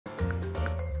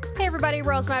Hey everybody,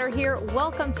 Rosematter here.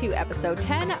 Welcome to episode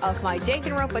 10 of my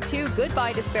Danganronpa 2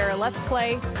 Goodbye Despair Let's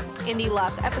Play. In the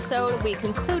last episode, we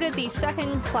concluded the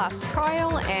second class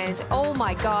trial, and oh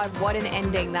my god, what an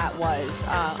ending that was.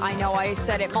 I know I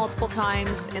said it multiple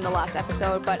times in the last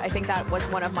episode, but I think that was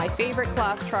one of my favorite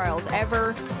class trials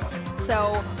ever.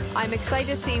 So I'm excited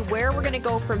to see where we're gonna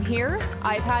go from here.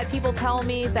 I've had people tell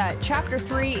me that chapter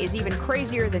 3 is even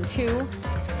crazier than 2.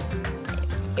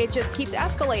 It just keeps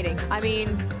escalating. I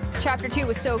mean, chapter 2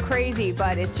 was so crazy,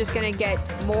 but it's just gonna get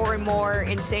more and more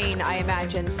insane, I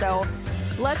imagine. So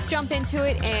let's jump into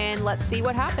it and let's see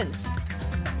what happens.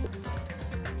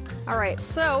 Alright,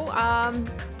 so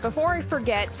before I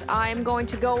forget, I'm going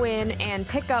to go in and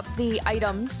pick up the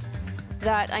items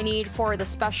that I need for the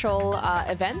special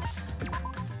events.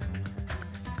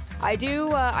 I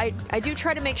do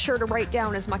try to make sure to write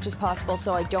down as much as possible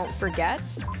so I don't forget.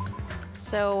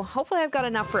 So hopefully I've got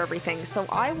enough for everything. So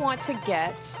I want to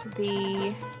get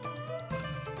the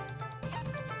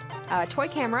toy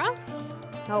camera.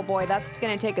 Oh boy, that's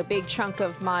gonna take a big chunk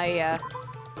of my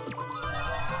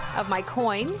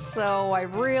coins. So I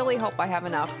really hope I have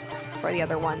enough for the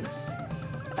other ones.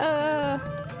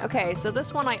 Okay, so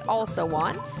this one I also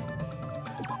want.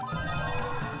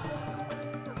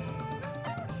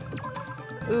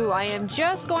 Ooh, I am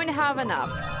just going to have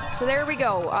enough. So there we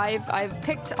go. I've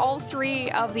picked all 3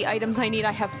 of the items I need.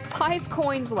 I have 5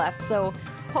 coins left, so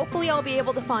hopefully I'll be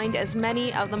able to find as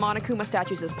many of the Monokuma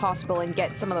statues as possible and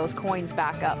get some of those coins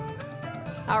back up.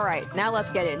 Alright, now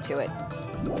let's get into it.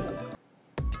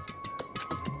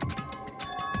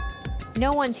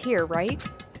 No one's here, right?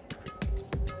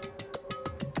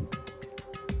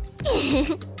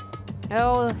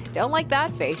 Oh, don't like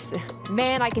that face.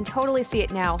 Man, I can totally see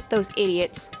it now. Those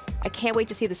idiots. I can't wait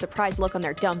to see the surprised look on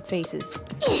their dumb faces.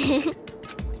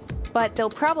 But they'll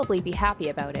probably be happy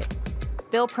about it.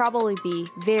 They'll probably be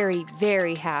very,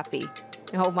 very happy.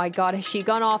 Oh my god, has she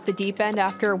gone off the deep end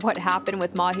after what happened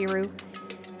with Mahiru?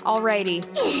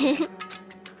 Alrighty.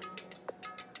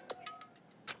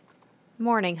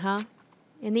 Morning, huh?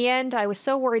 In the end, I was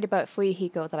so worried about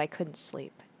Fuyuhiko that I couldn't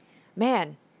sleep.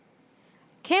 Man.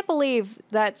 Can't believe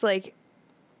that's like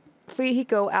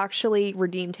Fuyuhiko actually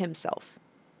redeemed himself.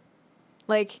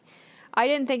 Like, I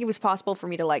didn't think it was possible for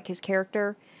me to like his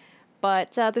character,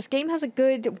 but this game has a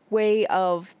good way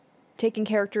of taking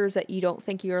characters that you don't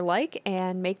think you're like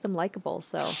and make them likable,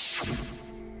 so.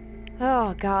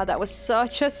 Oh god, that was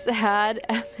such a sad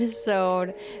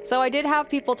episode. So I did have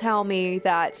people tell me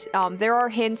that there are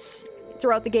hints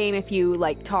throughout the game if you,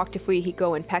 like, talk to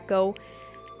Fuyuhiko and Peko.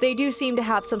 They do seem to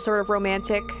have some sort of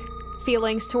romantic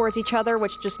feelings towards each other,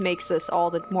 which just makes this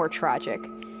all the more tragic.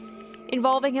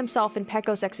 Involving himself in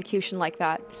Peko's execution like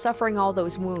that, suffering all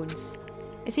those wounds.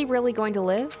 Is he really going to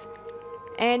live?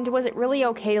 And was it really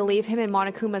okay to leave him in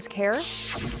Monokuma's care?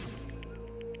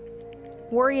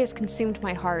 Worry has consumed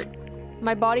my heart.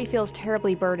 My body feels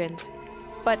terribly burdened.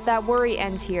 But that worry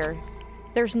ends here.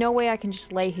 There's no way I can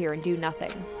just lay here and do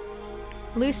nothing.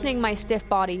 Loosening my stiff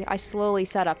body, I slowly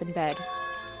sat up in bed.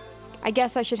 I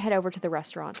guess I should head over to the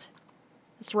restaurant.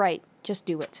 That's right, just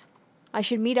do it. I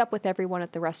should meet up with everyone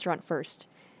at the restaurant first,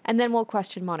 and then we'll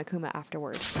question Monokuma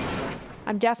afterwards.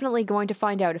 I'm definitely going to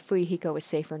find out if Fuyuhiko is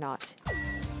safe or not.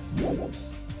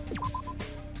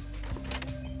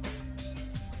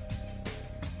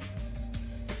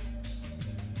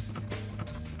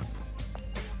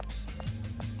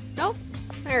 Oh,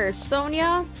 there's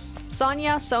Sonia.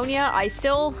 Sonia, I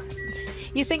still...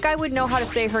 You think I would know how to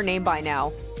say her name by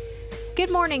now.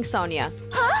 Good morning, Sonia.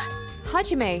 Huh?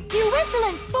 Hajime. You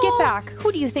insolent fool! Get back!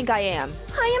 Who do you think I am?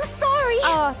 I am sorry!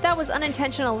 That was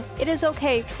unintentional. It is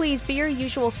okay. Please, be your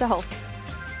usual self.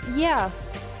 Yeah,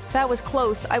 that was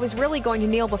close. I was really going to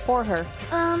kneel before her.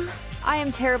 I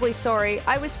am terribly sorry.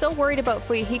 I was so worried about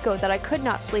Fuyuhiko that I could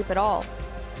not sleep at all.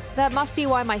 That must be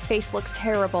why my face looks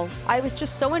terrible. I was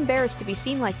just so embarrassed to be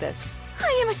seen like this.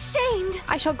 I am ashamed!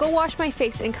 I shall go wash my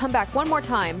face and come back one more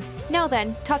time. Now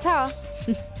then, ta-ta!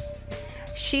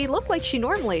 She looked like she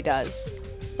normally does.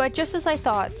 But just as I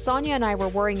thought, Sonia and I were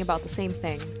worrying about the same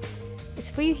thing.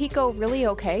 Is Fuyuhiko really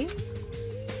okay?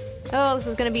 Oh, this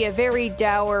is gonna be a very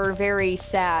dour, very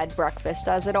sad breakfast,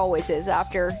 as it always is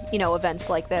after, you know, events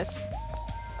like this.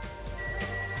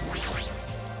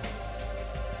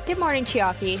 Good morning,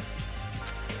 Chiaki.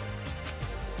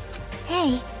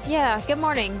 Hey. Yeah, good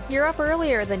morning. You're up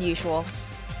earlier than usual.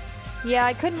 Yeah,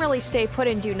 I couldn't really stay put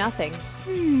and do nothing.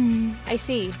 I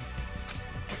see.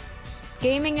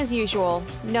 Gaming as usual.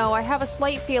 No, I have a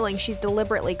slight feeling she's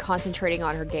deliberately concentrating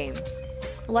on her game.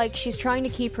 Like she's trying to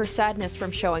keep her sadness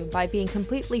from showing by being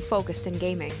completely focused in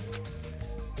gaming.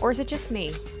 Or is it just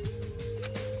me?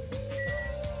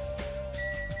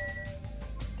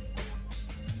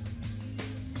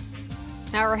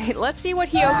 Alright, let's see what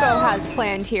Hiyoko has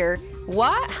planned here.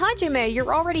 What? Hajime,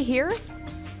 you're already here?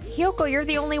 Hiyoko, you're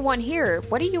the only one here.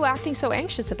 What are you acting so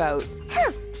anxious about?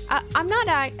 I'm not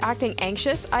acting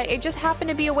anxious. It just happened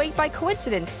to be awake by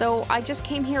coincidence, so I just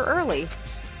came here early.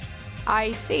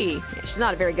 I see. She's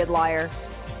not a very good liar.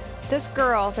 This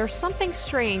girl, there's something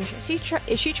strange.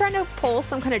 Is she trying to pull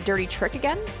some kind of dirty trick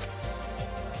again?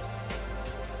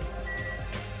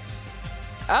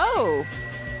 Oh!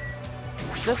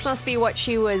 This must be what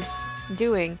she was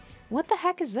doing. What the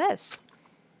heck is this?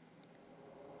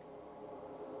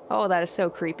 Oh, that is so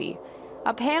creepy.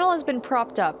 A panel has been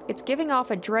propped up. It's giving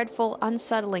off a dreadful,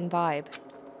 unsettling vibe.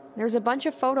 There's a bunch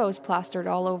of photos plastered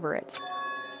all over it.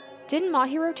 Didn't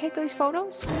Mahiru take these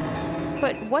photos?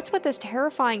 But what's with this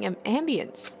terrifying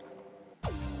ambience?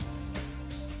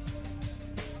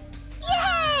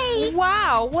 Yay!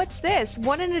 Wow, what's this?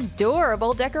 What an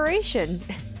adorable decoration.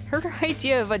 Her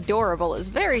idea of adorable is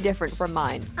very different from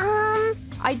mine.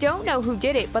 I don't know who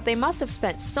did it, but they must have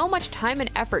spent so much time and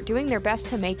effort doing their best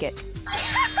to make it.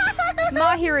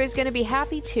 Mahiru is gonna be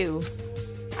happy too.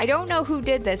 I don't know who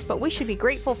did this, but we should be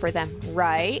grateful for them,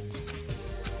 right?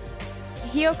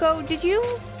 Hiyoko, did you?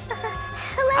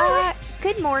 Hello?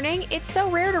 Good morning. It's so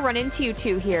rare to run into you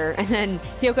two here. And then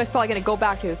Hiyoko's probably gonna go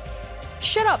back to,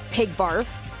 shut up, pig barf.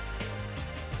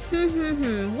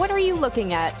 What are you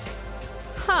looking at?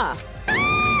 Huh.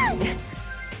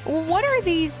 What are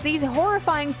these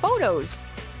horrifying photos?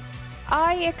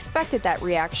 I expected that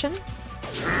reaction.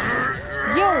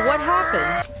 Yo, what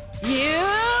happened?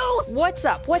 You? What's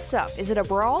up? What's up? Is it a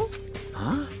brawl?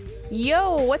 Huh?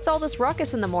 Yo, what's all this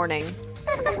ruckus in the morning?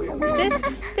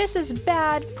 This is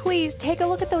bad. Please take a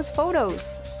look at those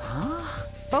photos. Huh?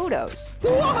 Photos?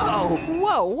 Whoa!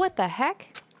 Whoa, what the heck?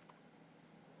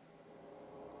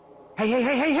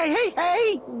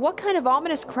 Hey! What kind of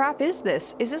ominous crap is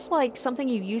this? Is this like something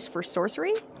you use for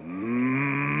sorcery?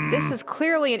 This is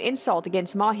clearly an insult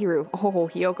against Mahiru. Oh,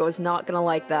 Hiyoko is not gonna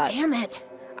like that. Damn it.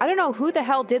 I don't know who the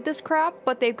hell did this crap,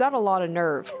 but they've got a lot of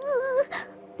nerve.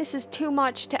 This is too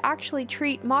much to actually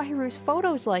treat Mahiru's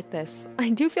photos like this. I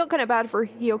do feel kind of bad for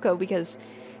Hiyoko because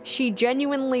she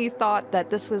genuinely thought that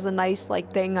this was a nice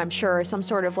thing, I'm sure, some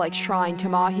sort of shrine to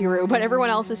Mahiru, but everyone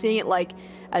else is seeing it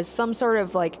as some sort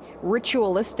of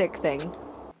ritualistic thing.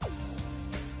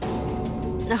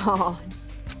 Oh.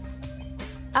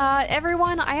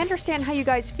 Everyone, I understand how you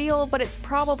guys feel, but it's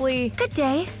probably... Good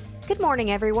day. Good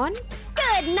morning, everyone.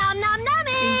 Good nom nom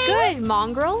numbing! Good,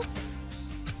 mongrel.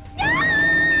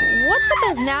 What's with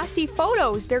those nasty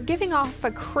photos? They're giving off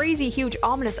a crazy, huge,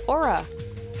 ominous aura.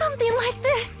 Something like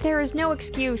this. There is no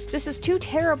excuse. This is too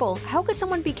terrible. How could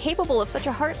someone be capable of such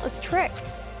a heartless trick?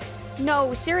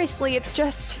 No, seriously, it's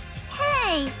just...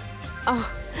 Hey!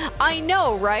 Oh, I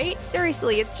know, right?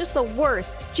 Seriously, it's just the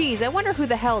worst. Geez, I wonder who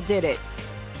the hell did it.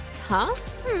 Huh?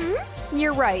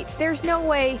 You're right. There's no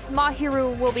way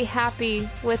Mahiru will be happy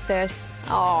with this.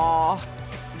 Aww.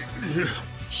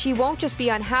 She won't just be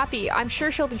unhappy. I'm sure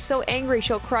she'll be so angry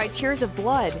she'll cry tears of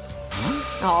blood.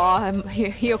 Aw,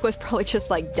 Hiyoko's probably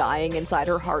just dying inside.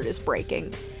 Her heart is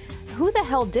breaking. Who the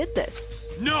hell did this?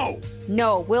 No!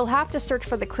 No, we'll have to search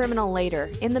for the criminal later.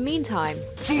 In the meantime...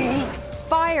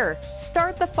 Fire!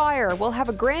 Start the fire! We'll have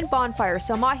a grand bonfire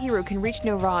so Mahiru can reach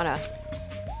Nirvana.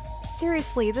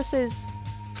 Seriously, this is...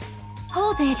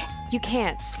 Hold it. You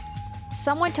can't.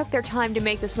 Someone took their time to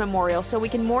make this memorial so we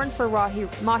can mourn for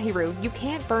Mahiru. You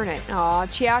can't burn it. Aw,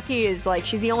 Chiaki is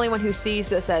she's the only one who sees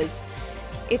this as...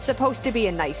 It's supposed to be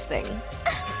a nice thing.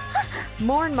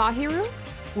 Mourn Mahiru?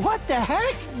 What the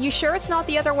heck? You sure it's not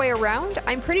the other way around?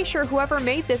 I'm pretty sure whoever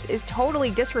made this is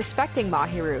totally disrespecting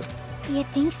Mahiru. You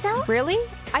think so? Really?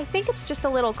 I think it's just a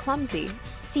little clumsy.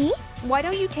 See? Why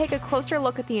don't you take a closer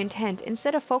look at the intent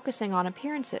instead of focusing on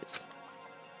appearances?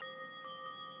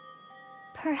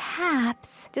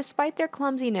 Perhaps. Despite their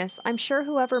clumsiness, I'm sure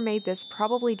whoever made this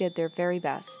probably did their very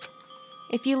best.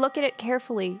 If you look at it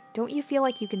carefully, don't you feel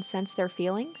like you can sense their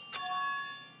feelings?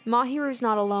 Mahiru's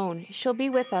not alone. She'll be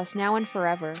with us now and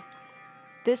forever.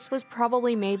 This was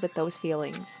probably made with those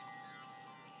feelings.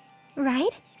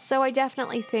 Right? So I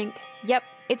definitely think, yep,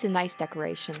 it's a nice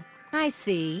decoration. I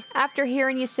see. After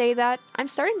hearing you say that, I'm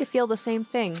starting to feel the same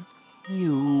thing.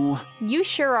 You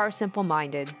sure are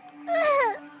simple-minded.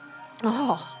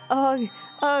 Oh, ugh.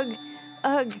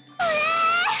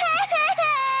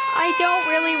 I don't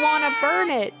really want to burn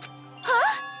it.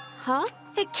 Huh? Huh?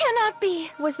 It cannot be.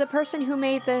 Was the person who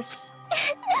made this...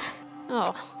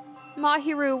 Oh,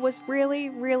 Mahiru was really,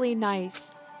 really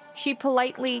nice. She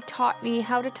politely taught me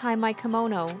how to tie my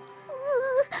kimono.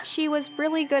 She was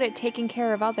really good at taking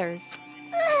care of others.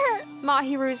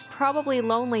 Mahiru's probably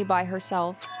lonely by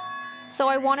herself. So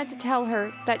I wanted to tell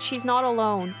her that she's not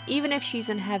alone, even if she's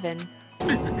in heaven.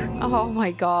 Oh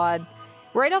my god.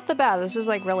 Right off the bat, this is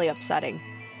like really upsetting.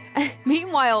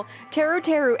 Meanwhile,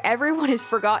 Teru, everyone has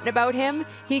forgotten about him.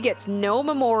 He gets no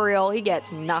memorial, he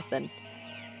gets nothing.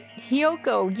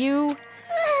 Hiyoko, you...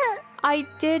 I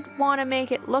did want to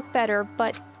make it look better,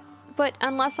 but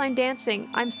unless I'm dancing,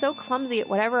 I'm so clumsy at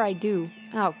whatever I do.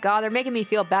 Oh god, they're making me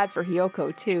feel bad for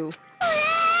Hiyoko too.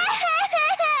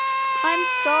 I'm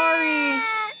sorry.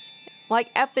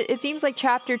 Like, it seems like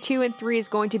chapter 2 and 3 is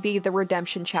going to be the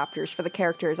redemption chapters for the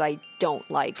characters I don't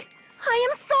like. I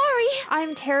am sorry.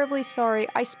 I'm terribly sorry.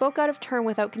 I spoke out of turn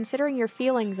without considering your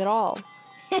feelings at all.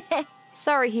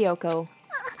 Sorry, Hiyoko.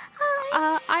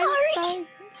 I'm sorry.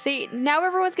 See, now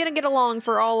everyone's gonna get along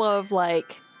for all of,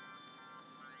 like,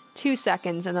 2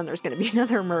 seconds, and then there's gonna be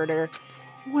another murder.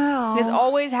 Well... This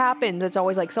always happens. It's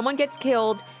always like someone gets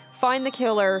killed, find the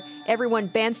killer, everyone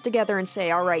bands together and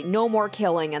say, all right, no more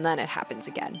killing, and then it happens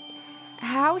again.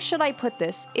 How should I put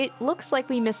this? It looks like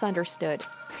we misunderstood.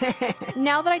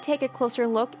 Now that I take a closer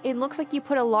look, it looks like you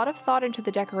put a lot of thought into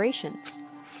the decorations.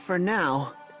 For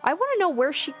now. I want to know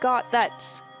where she got that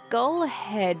skull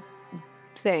head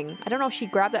thing. I don't know if she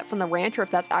grabbed that from the ranch or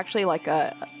if that's actually like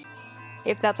a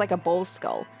bull's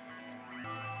skull.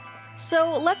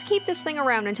 So let's keep this thing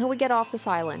around until we get off this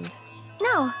island.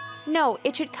 No,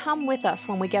 it should come with us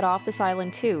when we get off this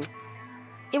island too.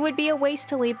 It would be a waste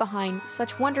to leave behind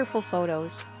such wonderful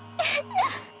photos.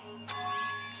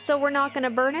 So we're not gonna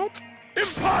burn it?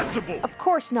 Impossible! Of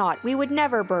course not. We would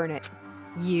never burn it.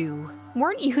 You.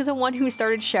 Weren't you the one who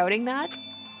started shouting that?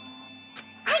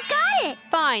 I got it.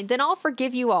 Fine, then I'll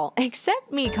forgive you all.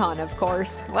 Except Mikan, of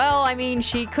course. Well, I mean,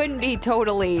 she couldn't be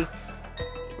totally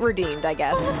redeemed, I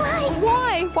guess.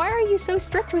 Why? Why are you so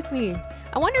strict with me?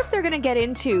 I wonder if they're gonna get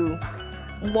into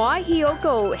why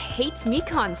Hiyoko hates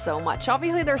Mikan so much.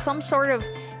 Obviously, there's some sort of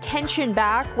tension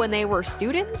back when they were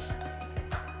students.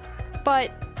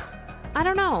 But, I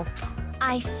don't know.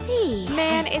 I see.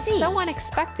 Man, I it's see. so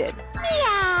unexpected. Meow.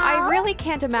 I really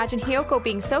can't imagine Hiyoko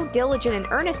being so diligent and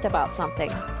earnest about something.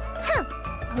 Huh.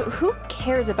 Who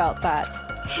cares about that?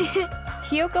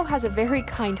 Hiyoko has a very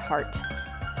kind heart.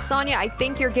 Sonia, I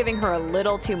think you're giving her a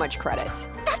little too much credit.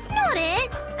 That's not it.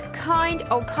 Kind?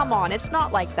 Oh, come on, it's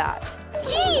not like that.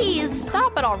 Jeez.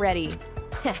 Stop it already.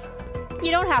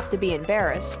 You don't have to be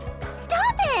embarrassed.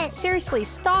 Stop it. Seriously,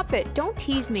 stop it. Don't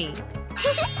tease me.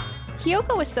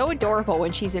 Hiyoko is so adorable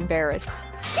when she's embarrassed.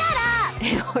 Shut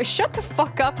up. Shut the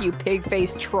fuck up, you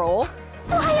pig-faced troll.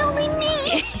 Why only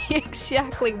me?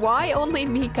 Exactly, why only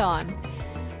Mikan?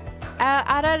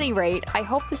 At any rate, I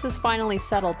hope this is finally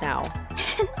settled now.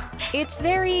 It's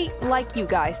very like you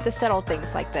guys to settle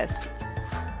things like this.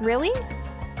 Really?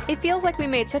 It feels like we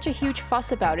made such a huge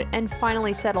fuss about it and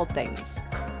finally settled things.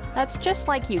 That's just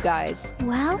like you guys.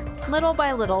 Well, Little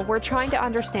by little, we're trying to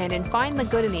understand and find the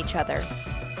good in each other.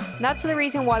 That's the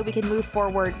reason why we can move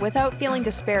forward without feeling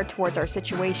despair towards our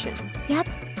situation. yep.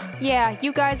 Yeah,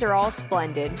 you guys are all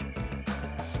splendid.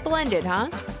 Splendid, huh?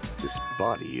 This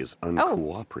body is Oh,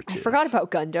 uncooperative. I forgot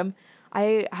about Gundam.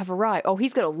 I have arrived. Oh,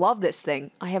 he's gonna love this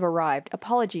thing. I have arrived.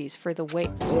 Apologies for the wait.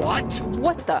 What?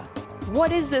 What the?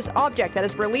 What is this object that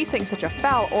is releasing such a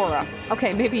foul aura?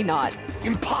 Okay, maybe not.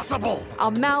 Impossible!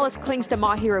 A malice clings to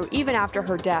Mahiru even after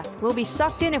her death. We'll be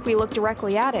sucked in if we look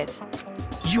directly at it.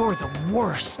 You're the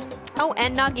worst. Oh,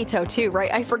 and Nagito too,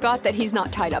 right? I forgot that he's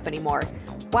not tied up anymore.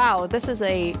 Wow, this is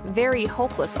a very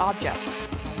hopeless object.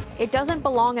 It doesn't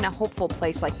belong in a hopeful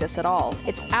place like this at all.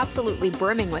 It's absolutely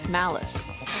brimming with malice.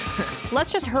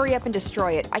 Let's just hurry up and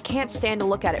destroy it. I can't stand to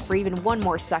look at it for even one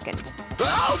more second.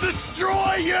 I'll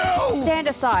destroy you! Stand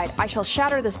aside. I shall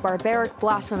shatter this barbaric,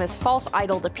 blasphemous, false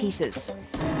idol to pieces.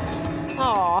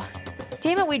 Aw.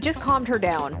 Damn it, we just calmed her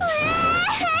down.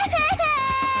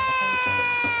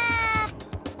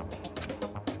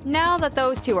 Now that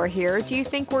those two are here, do you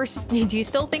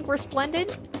still think we're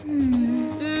splendid?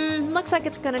 Looks like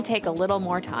it's gonna take a little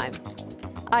more time.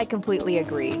 I completely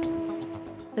agree.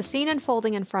 The scene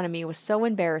unfolding in front of me was so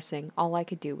embarrassing, all I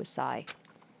could do was sigh.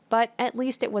 But at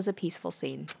least it was a peaceful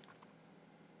scene.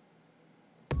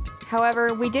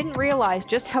 However, we didn't realize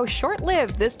just how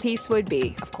short-lived this peace would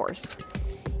be, of course.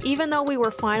 Even though we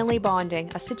were finally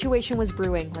bonding, a situation was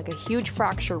brewing like a huge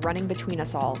fracture running between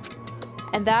us all.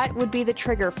 And that would be the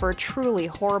trigger for a truly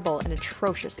horrible and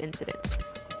atrocious incident.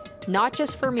 Not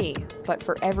just for me, but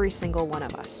for every single one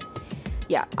of us.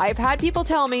 Yeah, I've had people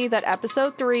tell me that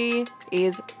episode 3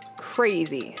 is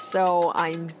crazy, so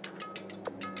I'm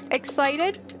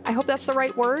excited. I hope that's the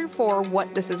right word for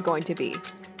what this is going to be.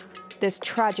 This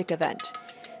tragic event.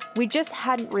 We just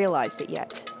hadn't realized it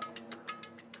yet.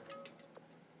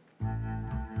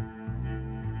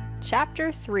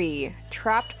 Chapter 3,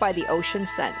 Trapped by the Ocean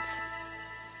Scent.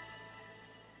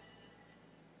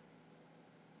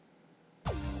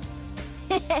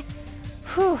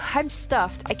 Whew, I'm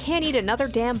stuffed. I can't eat another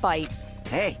damn bite.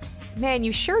 Hey, Man,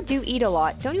 you sure do eat a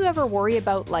lot. Don't you ever worry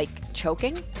about, like,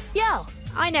 choking? Yo.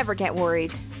 I never get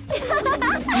worried.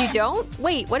 You don't?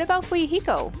 Wait, what about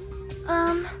Fuyuhiko?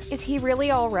 Is he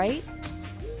really alright?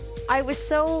 I was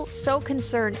so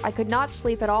concerned I could not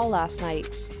sleep at all last night.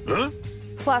 Huh?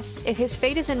 Plus, if his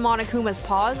fate is in Monokuma's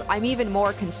paws, I'm even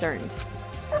more concerned.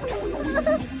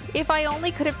 If I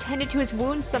only could have tended to his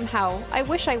wounds somehow, I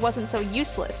wish I wasn't so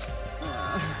useless.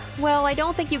 Well, I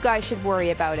don't think you guys should worry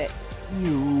about it.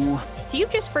 you... Do you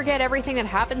just forget everything that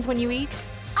happens when you eat?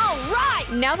 All right.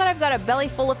 Now that I've got a belly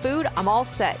full of food, I'm all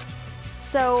set.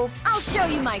 So, I'll show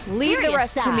you my leave the serious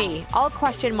rest to side. me. I'll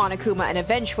question Monokuma and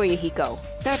avenge Fuyuhiko.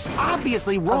 That's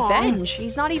obviously wrong. Avenge?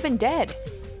 He's not even dead.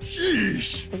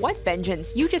 Sheesh. What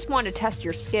vengeance? You just want to test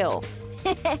your skill.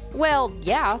 Well,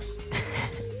 yeah.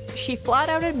 She flat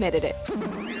out admitted it.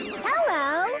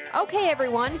 Hello. Okay,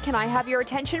 everyone, can I have your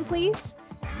attention, please?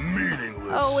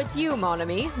 Meaningless. Oh, it's you,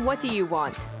 Monami. What do you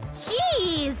want?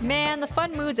 Jeez. Man, the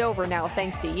fun mood's over now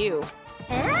thanks to you.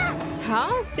 Huh?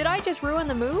 Huh? Did I just ruin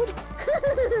the mood?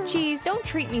 Jeez, don't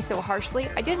treat me so harshly.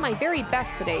 I did my very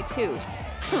best today, too.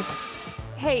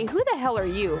 Hey, who the hell are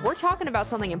you? We're talking about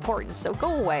something important, so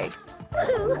go away.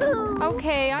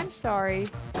 Okay, I'm sorry.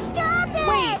 Stop it.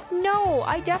 Wait, no,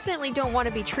 I definitely don't want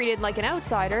to be treated like an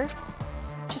outsider.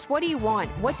 Just what do you want?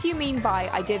 What do you mean by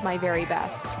I did my very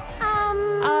best?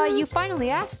 You finally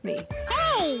asked me.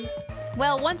 Hey.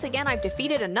 Well, once again, I've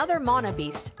defeated another Mana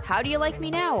Beast. How do you like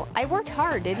me now? I worked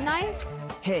hard, didn't I?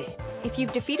 Hey, If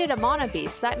you've defeated a Mana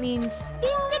Beast, that means... Ding,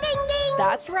 ding, ding.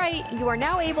 That's right, you are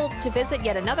now able to visit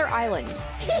yet another island.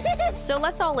 So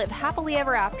let's all live happily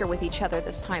ever after with each other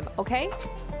this time, okay?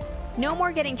 No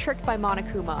more getting tricked by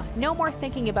Monokuma. No more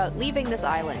thinking about leaving this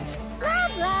island.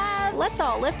 Love, love. Let's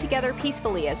all live together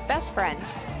peacefully as best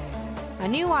friends. A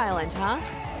new island, huh?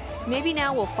 Maybe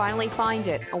now we'll finally find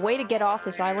it. A way to get off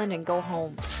this island and go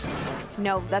home.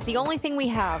 No, that's the only thing we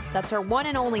have. That's our one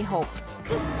and only hope.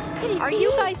 Could it Are be? you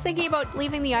guys thinking about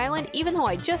leaving the island even though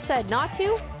I just said not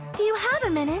to? Do you have a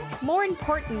minute? More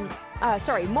importantly,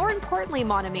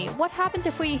 Monami, what happened to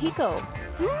Fuyuhiko?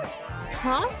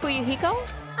 Huh? Fuyuhiko?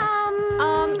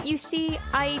 You see,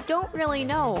 I don't really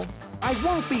know. I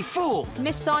won't be fooled.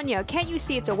 Miss Sonia, can't you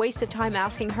see it's a waste of time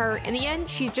asking her? In the end,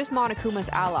 she's just Monokuma's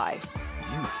ally.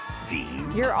 You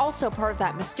fiend. You're also part of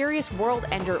that mysterious World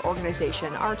Ender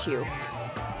organization, aren't you?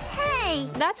 Hey.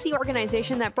 That's the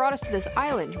organization that brought us to this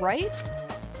island, right?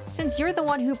 Since you're the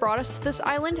one who brought us to this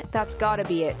island, that's gotta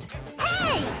be it.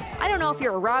 Hey. I don't know if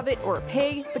you're a rabbit or a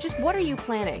pig, but just what are you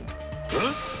planning?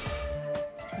 Huh?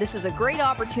 This is a great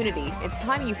opportunity. It's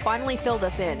time you finally filled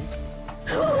us in.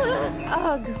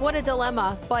 Ugh, what a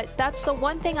dilemma, but that's the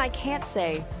one thing I can't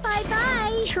say.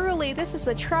 Bye-bye. Truly, this is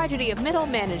the tragedy of middle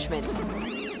management.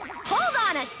 Hold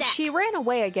on a sec. She ran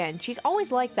away again. She's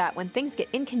always like that when things get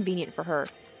inconvenient for her.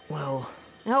 Well,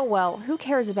 Oh well, who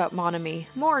cares about Monami?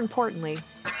 More importantly,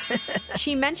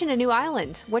 she mentioned a new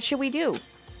island. What should we do?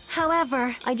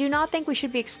 However, I do not think we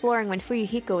should be exploring when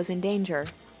Fuyuhiko is in danger.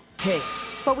 hey,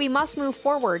 But we must move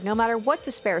forward no matter what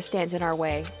despair stands in our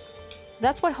way.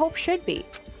 That's what hope should be.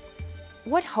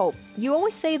 What hope? You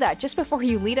always say that just before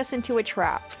you lead us into a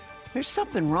trap. there's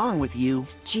something wrong with you.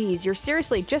 Geez, you're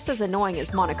seriously just as annoying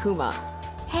as Monokuma.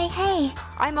 hey.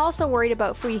 I'm also worried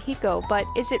about Fuyuhiko, but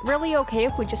is it really okay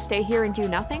if we just stay here and do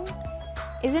nothing?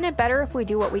 Isn't it better if we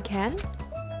do what we can?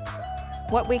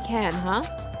 What we can, huh?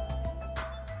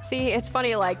 See, it's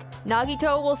funny, like,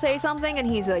 Nagito will say something and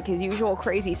he's like his usual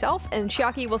crazy self, and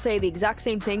Chiaki will say the exact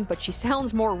same thing, but she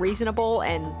sounds more reasonable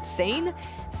and sane.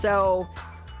 So,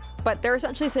 but they're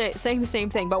essentially saying the same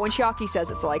thing, but when Chiaki says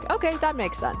it's like, okay, that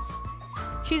makes sense.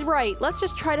 She's right, let's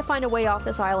just try to find a way off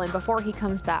this island before he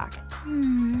comes back.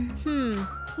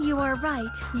 You are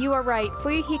right. You are right,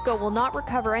 Fuyuhiko will not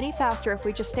recover any faster if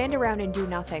we just stand around and do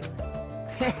nothing.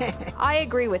 I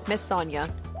agree with Miss Sonia.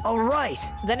 All right.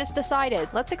 Then it's decided,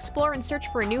 let's explore and search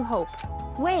for a new hope.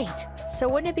 Wait. So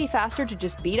wouldn't it be faster to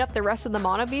just beat up the rest of the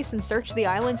Mana Beasts and search the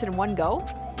islands in one go?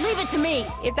 Leave it to me.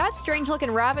 If that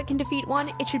strange-looking rabbit can defeat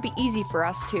one, it should be easy for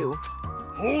us too.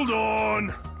 Hold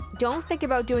on. Don't think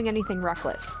about doing anything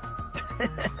reckless.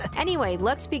 Anyway,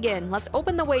 let's begin. Let's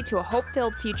open the way to a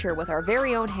hope-filled future with our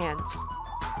very own hands.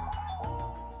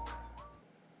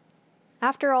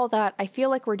 After all that, I feel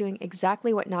like we're doing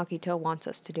exactly what Nagito wants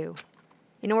us to do.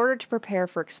 In order to prepare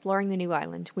for exploring the new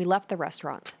island, we left the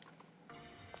restaurant.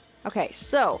 Okay,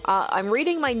 so I'm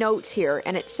reading my notes here,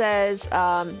 and it says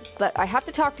that I have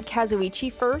to talk to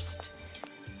Kazuichi first.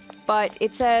 but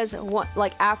it says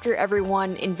like after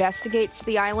everyone investigates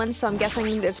the island, so I'm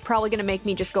guessing it's probably gonna make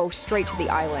me just go straight to the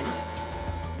island.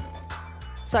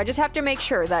 So I just have to make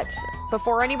sure that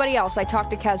before anybody else I talk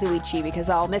to Kazuichi, because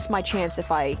I'll miss my chance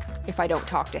if I don't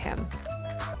talk to him.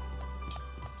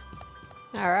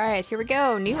 Alright, so here we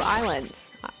go, new island.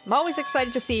 I'm always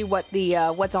excited to see what the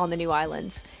what's on the new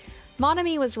islands.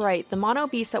 Monami was right, the mono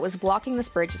beast that was blocking this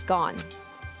bridge is gone.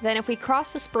 Then if we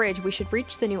cross this bridge, we should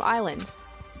reach the new island.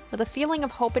 With a feeling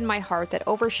of hope in my heart that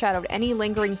overshadowed any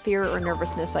lingering fear or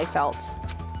nervousness I felt,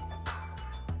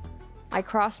 I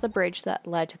crossed the bridge that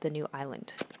led to the new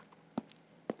island.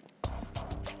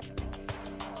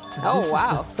 So this is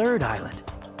the third island.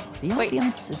 The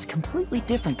ambience is completely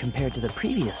different compared to the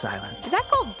previous islands. Is that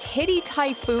called Titty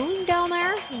Typhoon down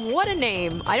there? What a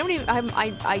name!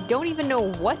 I don't even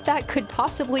know what that could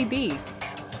possibly be.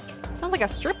 Sounds like a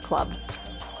strip club.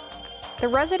 The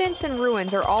residents and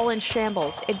ruins are all in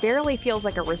shambles. It barely feels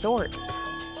like a resort.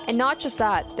 And not just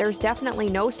that, there's definitely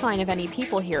no sign of any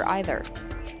people here either.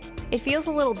 It feels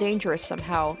a little dangerous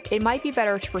somehow. It might be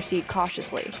better to proceed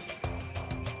cautiously.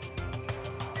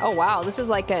 Oh wow, this is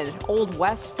like an old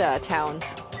west town.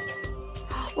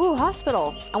 Ooh,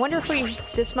 hospital. I wonder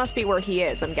if this must be where he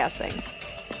is, I'm guessing.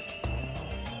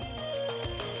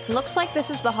 Looks like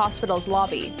this is the hospital's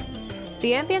lobby.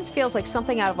 The ambience feels like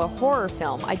something out of a horror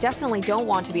film. I definitely don't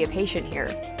want to be a patient here.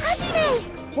 Hajime!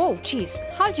 Whoa, jeez.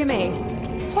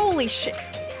 Hajime! Holy shit.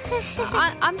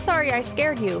 I'm sorry I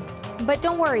scared you. But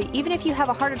don't worry, even if you have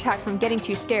a heart attack from getting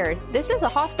too scared, this is a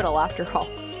hospital after all.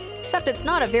 Except it's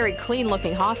not a very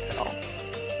clean-looking hospital.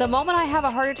 The moment I have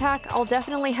a heart attack, I'll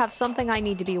definitely have something I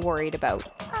need to be worried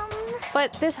about.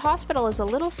 But this hospital is a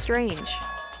little strange.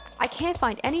 I can't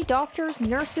find any doctors,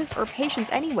 nurses, or patients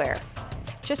anywhere.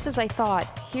 Just as I thought,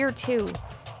 here too.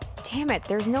 Damn it,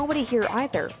 there's nobody here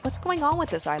either. What's going on with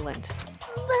this island?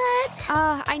 But...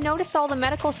 I noticed all the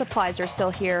medical supplies are still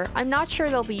here. I'm not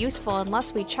sure they'll be useful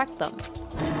unless we check them.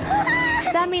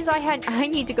 That means I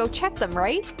need to go check them,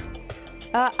 right?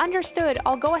 Understood.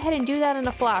 I'll go ahead and do that in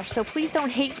a flash, so please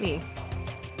don't hate me.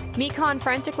 Mikan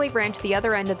frantically ran to the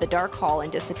other end of the dark hall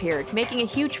and disappeared, making a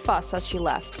huge fuss as she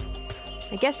left.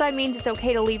 I guess that means it's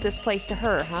okay to leave this place to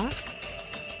her, huh?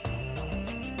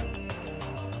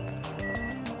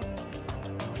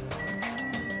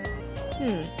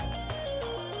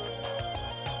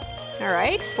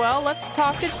 Alright, well, let's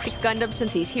talk to Gundam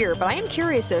since he's here, but I am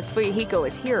curious if Fuyuhiko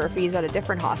is here or if he's at a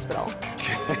different hospital.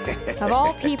 Of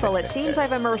all people, it seems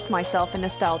I've immersed myself in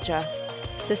nostalgia.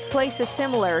 This place is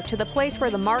similar to the place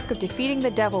where the mark of defeating the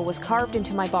devil was carved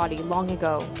into my body long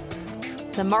ago.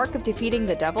 The mark of defeating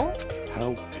the devil?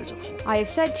 How pitiful. I have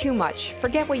said too much.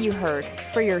 Forget what you heard,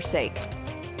 for your sake.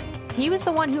 He was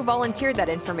the one who volunteered that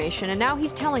information, and now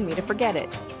he's telling me to forget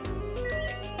it.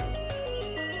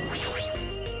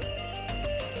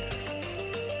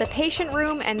 The patient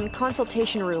room and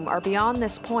consultation room are beyond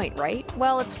this point, right?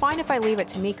 Well, it's fine if I leave it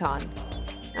to Mikan.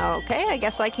 Okay, I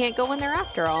guess I can't go in there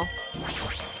after all.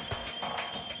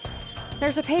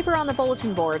 There's a paper on the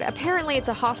bulletin board. Apparently it's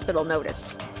a hospital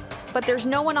notice. But there's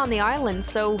no one on the island,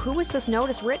 so who is this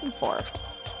notice written for?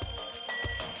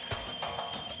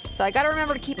 So I gotta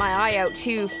remember to keep my eye out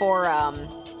too for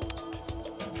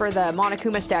the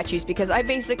Monokuma statues, because I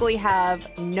basically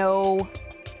have no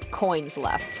coins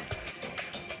left.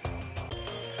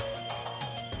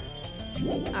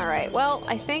 Alright, well,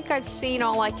 I think I've seen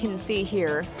all I can see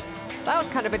here. So that was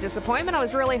kind of a disappointment. I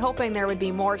was really hoping there would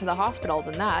be more to the hospital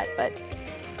than that, but...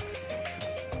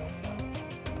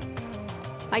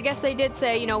 I guess they did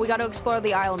say, you know, we gotta explore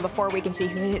the island before we can see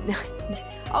who...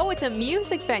 Oh, it's a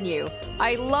music venue!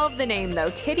 I love the name, though.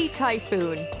 Titty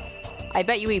Typhoon. I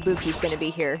bet you Ibuki's gonna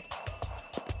be here.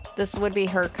 This would be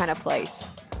her kind of place.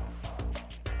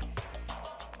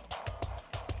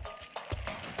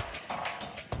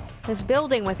 This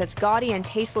building with its gaudy and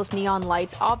tasteless neon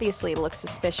lights obviously looks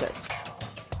suspicious.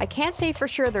 I can't say for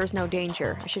sure there's no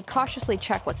danger. I should cautiously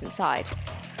check what's inside.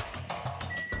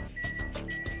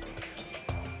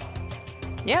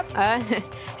 Yep,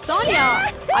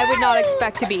 Sonia, I would not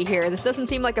expect to be here. This doesn't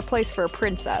seem like a place for a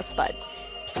princess, but...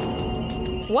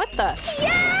 What the?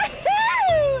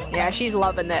 Yahoo! Yeah, she's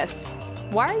loving this.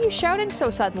 Why are you shouting so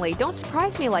suddenly? Don't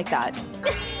surprise me like that.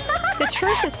 The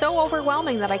truth is so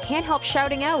overwhelming that I can't help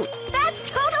shouting out. That's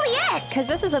totally it! Because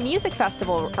this is a music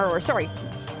festival,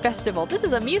 festival. This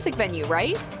is a music venue,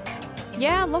 right?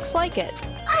 Yeah, looks like it.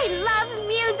 I love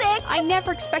music! I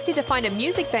never expected to find a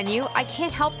music venue. I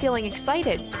can't help feeling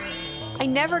excited. I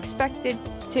never expected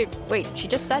to... Wait, she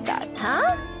just said that.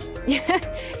 Huh?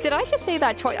 Did I just say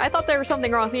that twice? I thought there was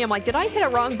something wrong with me. I'm like, did I hit a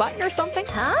wrong button or something?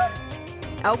 Huh?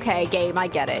 Okay, game, I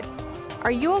get it.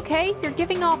 Are you okay? You're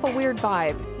giving off a weird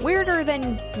vibe. Weirder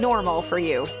than normal for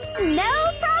you. No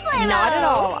problem. Not at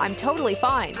all. I'm totally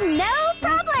fine. No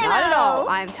problem. Not at all.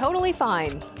 I'm totally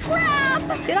fine. Crap.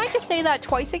 Did I just say that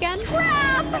twice again?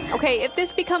 Crap. Okay, if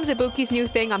this becomes Ibuki's new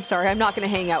thing, I'm sorry. I'm not going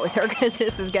to hang out with her because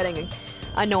this is getting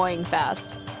annoying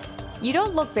fast. You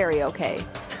don't look very okay.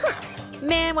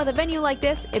 Man, with a venue like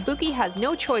this, Ibuki has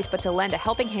no choice but to lend a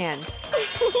helping hand.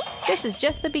 This is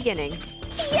just the beginning.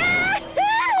 Yahoo!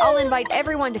 I'll invite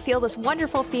everyone to feel this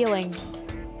wonderful feeling.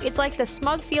 It's like the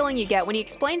smug feeling you get when you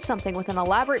explain something with an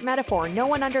elaborate metaphor no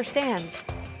one understands.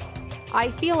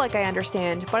 I feel like I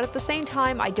understand, but at the same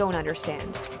time, I don't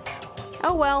understand.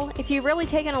 Oh well, if you've really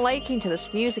taken a liking to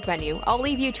this music venue, I'll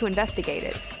leave you to investigate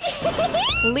it.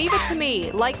 Leave it to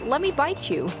me, like, let me bite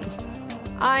you.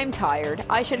 I'm tired.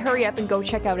 I should hurry up and go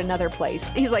check out another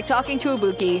place. He's like, talking to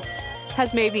Ibuki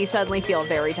has made me suddenly feel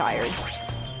very tired.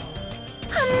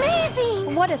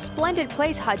 Amazing! What a splendid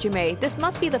place, Hajime. This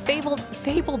must be the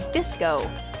fabled disco.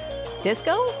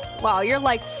 Disco? Wow, you're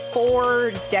like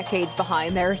 4 decades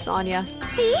behind there, Sonia.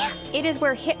 See? It is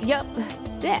where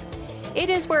It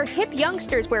is where hip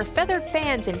youngsters wear feathered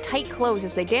fans and tight clothes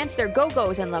as they dance their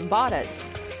go-go's and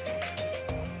lambadas.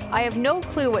 I have no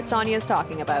clue what Sonia is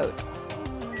talking about.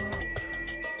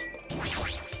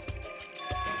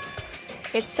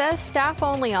 It says staff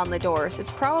only on the doors.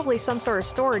 It's probably some sort of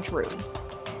storage room.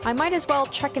 I might as well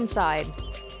check inside.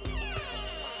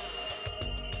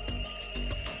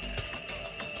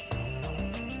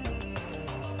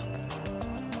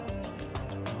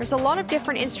 There's a lot of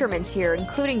different instruments here,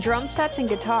 including drum sets and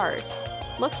guitars.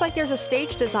 Looks like there's a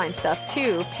stage design stuff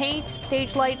too. Paint,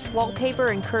 stage lights, wallpaper,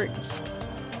 and curtains.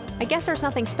 I guess there's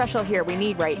nothing special here we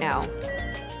need right now.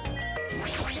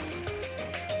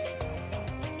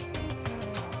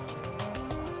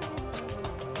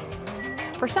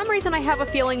 For some reason, I have a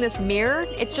feeling this mirror,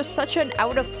 it's just such an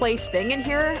out-of-place thing in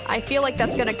here. I feel like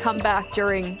that's gonna come back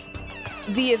during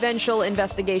the eventual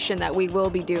investigation that we will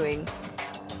be doing.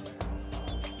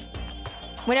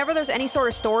 Whenever there's any sort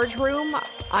of storage room,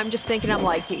 I'm just thinking, I'm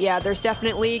like, yeah, there's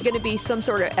definitely gonna be some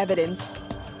sort of evidence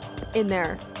in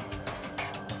there.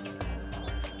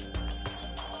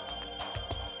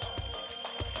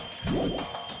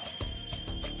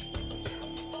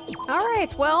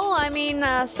 Alright, well, I mean,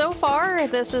 so far,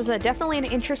 this is definitely an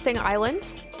interesting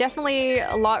island. Definitely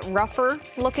a lot rougher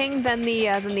looking than the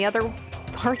other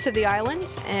parts of the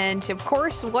island. And of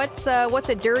course, what's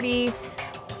a dirty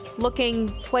looking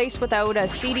place without a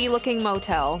seedy looking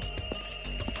motel?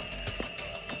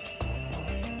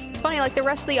 It's funny, like the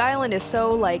rest of the island is so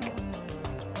like,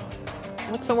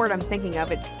 what's the word I'm thinking of?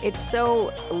 It's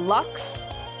so luxe,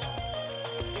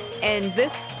 and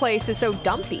this place is so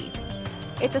dumpy.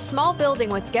 It's a small building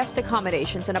with guest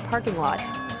accommodations and a parking lot.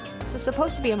 This is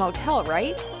supposed to be a motel,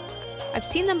 right? I've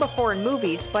seen them before in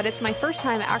movies, but it's my first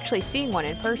time actually seeing one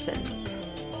in person.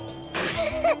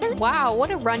 Wow,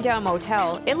 what a rundown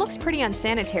motel. It looks pretty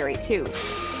unsanitary, too.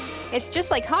 It's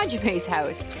just like Hajime's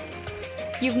house.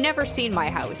 You've never seen my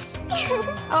house.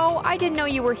 Oh, I didn't know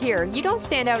you were here. You don't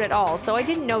stand out at all, so I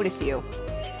didn't notice you.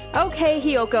 Okay,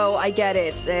 Hiyoko, I get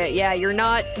it. Yeah, you're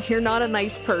not a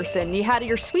nice person. You had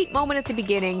your sweet moment at the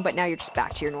beginning, but now you're just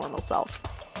back to your normal self.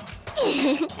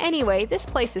 Anyway, this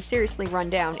place is seriously run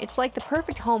down. It's like the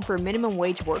perfect home for minimum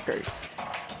wage workers.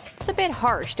 It's a bit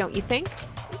harsh, don't you think?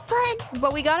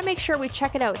 But we gotta make sure we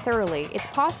check it out thoroughly. It's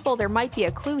possible there might be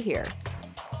a clue here.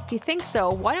 If you think so,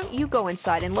 why don't you go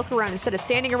inside and look around instead of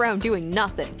standing around doing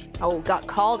nothing? Oh, got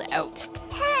called out.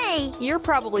 Hey! You're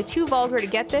probably too vulgar to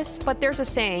get this, but there's a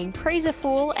saying, praise a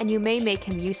fool and you may make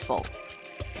him useful.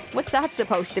 What's that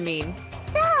supposed to mean?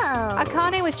 So...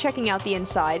 Akane was checking out the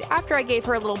inside. After I gave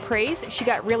her a little praise, she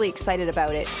got really excited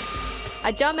about it.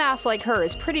 A dumbass like her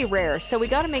is pretty rare, so we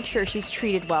gotta make sure she's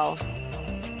treated well.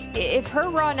 If her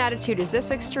raw attitude is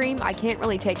this extreme, I can't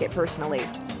really take it personally.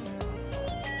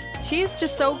 She's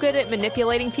just so good at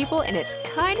manipulating people, and it's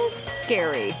kind of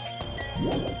scary.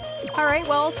 Alright,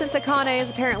 well, since Akane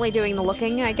is apparently doing the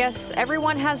looking, I guess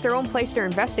everyone has their own place they're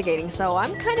investigating, so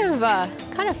I'm kind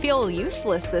of feel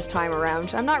useless this time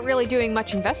around. I'm not really doing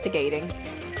much investigating.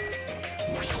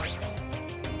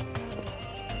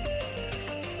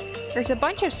 There's a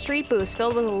bunch of street booths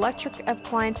filled with electric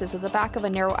appliances at the back of a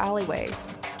narrow alleyway.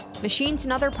 Machines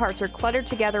and other parts are cluttered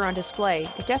together on display.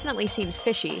 It definitely seems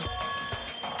fishy.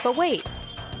 But wait.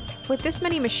 With this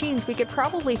many machines, we could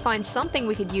probably find something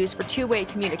we could use for two-way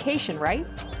communication, right?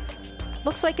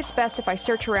 Looks like it's best if I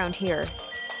search around here.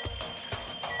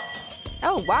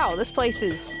 Oh, wow, this place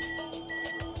is...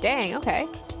 Dang, okay.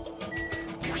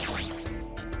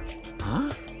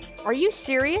 Huh? Are you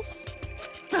serious?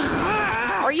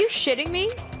 Are you shitting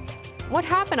me? What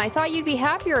happened? I thought you'd be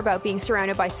happier about being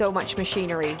surrounded by so much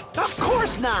machinery. Of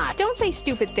course not! Don't say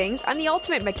stupid things. I'm the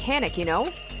ultimate mechanic, you know?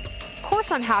 Of course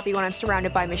I'm happy when I'm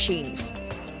surrounded by machines.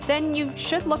 Then you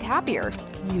should look happier.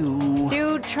 You...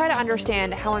 Dude, try to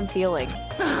understand how I'm feeling.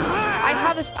 I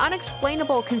have this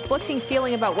unexplainable, conflicting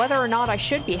feeling about whether or not I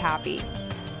should be happy.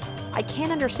 I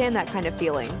can't understand that kind of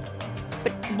feeling.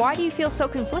 But why do you feel so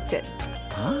conflicted?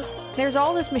 Huh? There's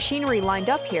all this machinery lined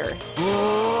up here.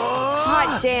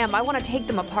 God damn, I want to take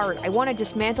them apart. I want to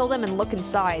dismantle them and look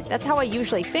inside. That's how I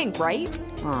usually think, right?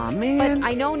 Aw, man. But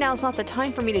I know now's not the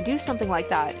time for me to do something like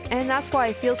that, and that's why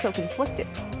I feel so conflicted.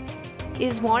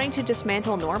 Is wanting to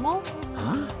dismantle normal?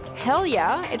 Huh? Hell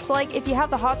yeah. It's like if you have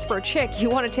the hots for a chick, you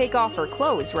want to take off her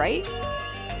clothes, right?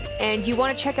 And you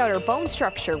want to check out her bone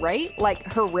structure, right?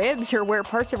 Like her ribs or where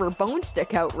parts of her bones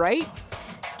stick out, right?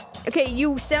 Okay,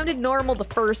 you sounded normal the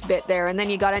first bit there, and then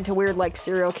you got into weird, like,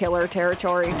 serial killer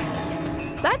territory.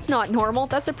 That's not normal.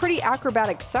 That's a pretty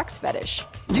acrobatic sex fetish.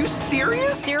 You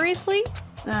serious? Seriously?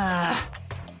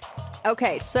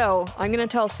 Okay, so I'm gonna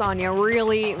tell Sonya,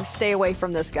 really stay away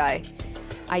from this guy.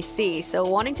 I see. So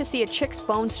wanting to see a chick's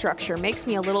bone structure makes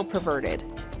me a little perverted.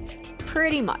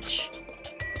 Pretty much.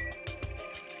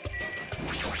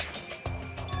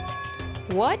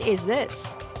 What is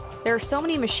this? There are so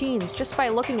many machines, just by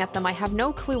looking at them I have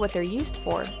no clue what they're used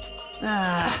for.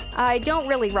 I don't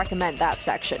really recommend that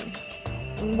section.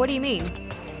 What do you mean?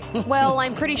 Well,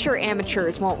 I'm pretty sure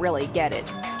amateurs won't really get it.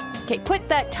 Okay, put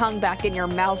that tongue back in your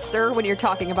mouth, sir, when you're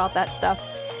talking about that stuff.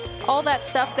 All that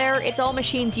stuff there, it's all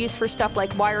machines used for stuff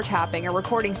like wiretapping or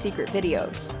recording secret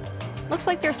videos. Looks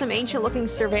like there's some ancient-looking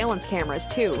surveillance cameras,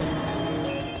 too.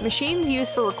 Machines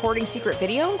used for recording secret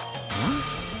videos?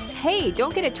 Hey,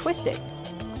 don't get it twisted.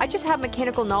 I just have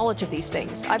mechanical knowledge of these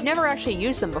things. I've never actually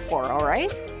used them before,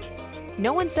 alright?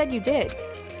 No one said you did.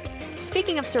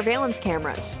 Speaking of surveillance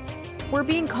cameras, we're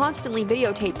being constantly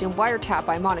videotaped and wiretapped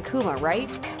by Monokuma, right?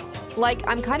 Like,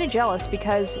 I'm kinda jealous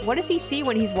because what does he see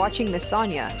when he's watching Miss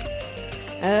Sonya?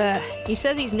 He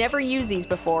says he's never used these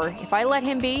before. If I let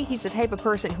him be, he's the type of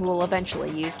person who will eventually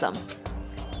use them.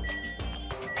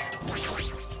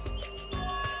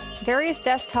 Various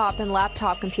desktop and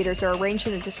laptop computers are arranged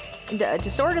in a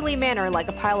disorderly manner like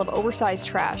a pile of oversized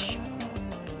trash.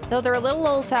 Though they're a little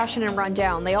old-fashioned and run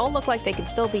down, they all look like they can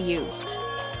still be used.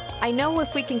 I know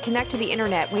if we can connect to the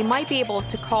internet, we might be able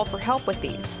to call for help with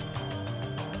these.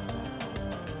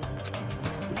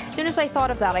 As soon as I thought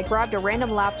of that, I grabbed a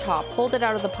random laptop, pulled it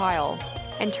out of the pile,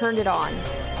 and turned it on.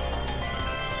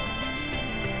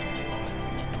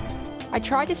 I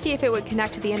tried to see if it would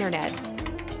connect to the internet.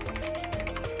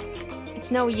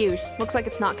 It's no use. Looks like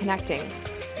it's not connecting.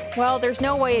 Well, there's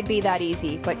no way it'd be that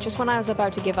easy, but just when I was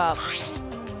about to give up,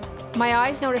 my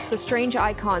eyes noticed the strange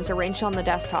icons arranged on the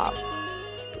desktop.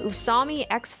 Usami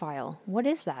X-File. What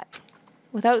is that?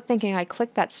 Without thinking, I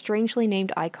clicked that strangely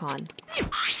named icon.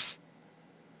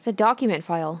 It's a document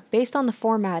file. Based on the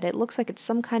format, it looks like it's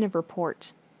some kind of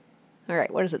report.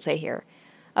 Alright, what does it say here?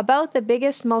 About the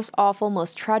biggest, most awful,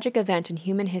 most tragic event in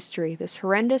human history. This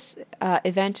horrendous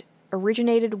event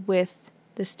originated with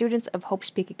the students of Hope's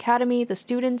Peak Academy, the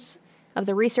students of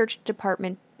the research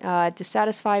department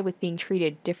dissatisfied with being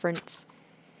treated different.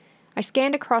 I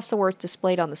scanned across the words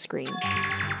displayed on the screen.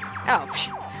 Oh,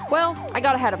 well, I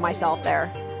got ahead of myself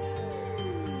there.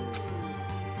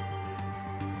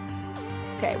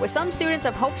 Okay, with some students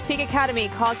of Hope's Peak Academy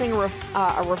causing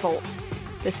a revolt.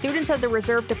 The students of the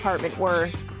reserve department were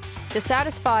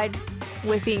dissatisfied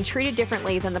with being treated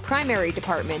differently than the primary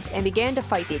department and began to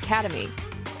fight the academy.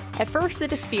 At first, the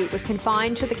dispute was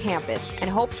confined to the campus, and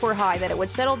hopes were high that it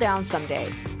would settle down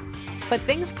someday. But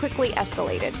things quickly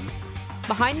escalated.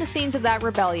 Behind the scenes of that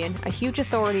rebellion, a huge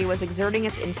authority was exerting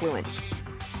its influence.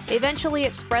 Eventually,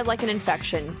 it spread like an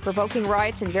infection, provoking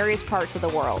riots in various parts of the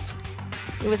world.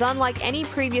 It was unlike any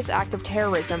previous act of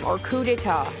terrorism or coup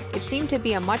d'état. It seemed to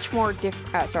be a much more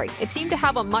it seemed to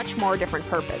have a much more different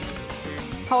purpose.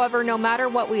 However, no matter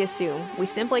what we assume, we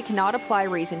simply cannot apply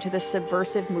reason to this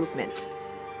subversive movement.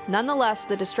 Nonetheless,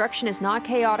 the destruction is not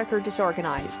chaotic or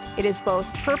disorganized. It is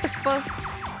both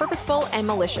purposeful and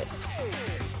malicious.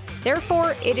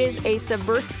 Therefore, it is a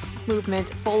subversive movement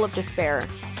full of despair.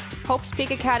 Hope's Peak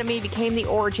Academy became the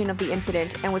origin of the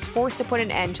incident and was forced to put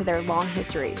an end to their long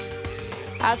history.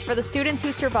 As for the students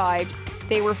who survived,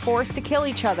 they were forced to kill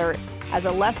each other as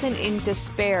a lesson in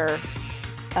despair.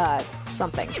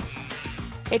 Something.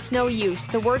 It's no use.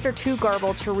 The words are too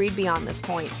garbled to read beyond this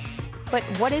point. But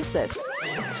what is this?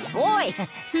 Boy,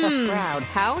 tough crowd.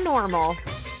 How normal.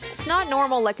 It's not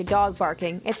normal like a dog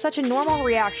barking. It's such a normal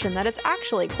reaction that it's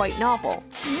actually quite novel.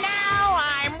 Now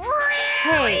I'm really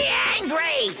Hey,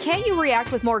 angry! Can't you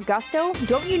react with more gusto?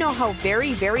 Don't you know how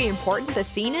very, very important the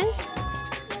scene is?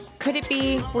 Could it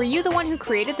be, were you the one who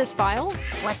created this file?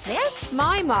 What's this?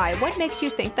 My, what makes you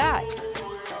think that?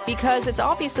 Because it's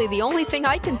obviously the only thing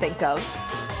I can think of.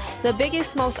 The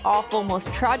biggest, most awful,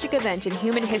 most tragic event in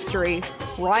human history,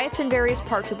 riots in various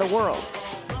parts of the world.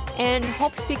 And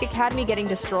Hope's Peak Academy getting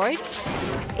destroyed?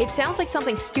 It sounds like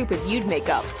something stupid you'd make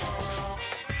up.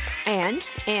 And,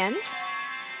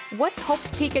 what's Hope's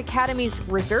Peak Academy's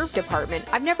reserve department?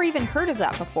 I've never even heard of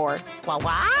that before.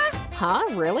 What? Huh,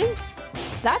 really?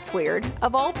 That's weird.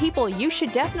 Of all people, you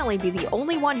should definitely be the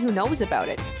only one who knows about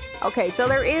it. Okay, so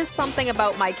there is something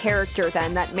about my character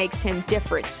then that makes him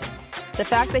different. The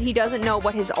fact that he doesn't know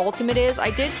what his ultimate is, I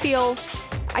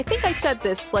think I said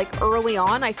this like early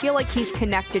on, I feel like he's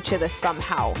connected to this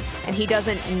somehow, and he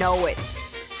doesn't know it.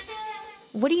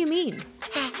 What do you mean?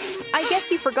 I guess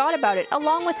you forgot about it,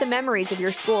 along with the memories of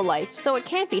your school life, so it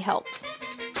can't be helped.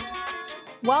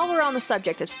 While we're on the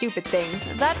subject of stupid things,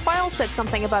 that file said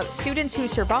something about students who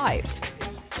survived.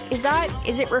 Is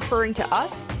it referring to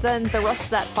us? Then the rest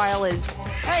of that file is...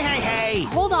 Hey!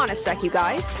 Hold on a sec, you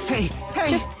guys. Hey!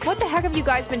 Just what the heck have you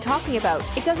guys been talking about?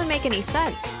 It doesn't make any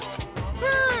sense.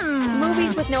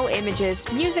 Movies with no images,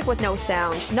 music with no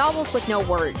sound, novels with no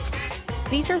words.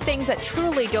 These are things that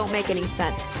truly don't make any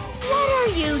sense. What are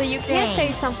you saying? So you can't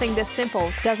say something this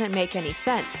simple doesn't make any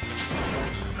sense.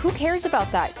 Who cares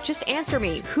about that? Just answer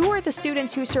me. Who are the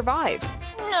students who survived?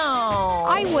 No.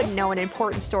 I wouldn't know an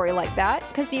important story like that,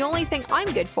 because the only thing I'm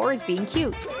good for is being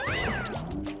cute.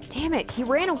 Damn it, he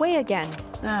ran away again.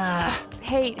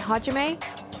 Hey, Hajime?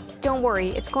 Don't worry,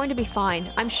 it's going to be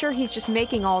fine. I'm sure he's just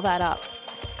making all that up.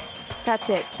 That's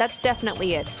it. That's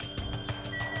definitely it.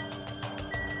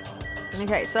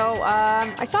 Okay, so,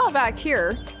 I saw it back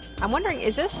here. I'm wondering,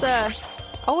 is this,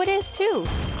 Oh, it is too.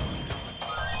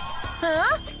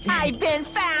 Huh? I've been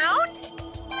found?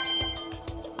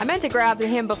 I meant to grab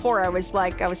him before. I was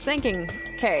thinking,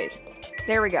 okay,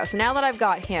 there we go. So now that I've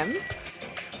got him.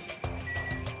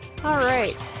 All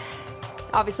right.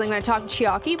 Obviously, I'm going to talk to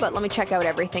Chiaki, but let me check out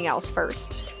everything else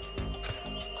first.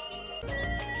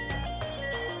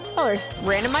 Oh, there's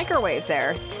random microwave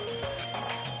there.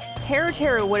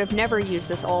 Teru would have never used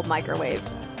this old microwave.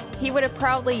 He would have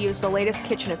proudly used the latest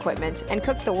kitchen equipment and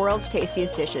cooked the world's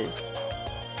tastiest dishes.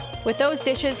 With those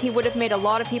dishes, he would have made a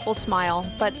lot of people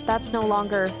smile, but that's no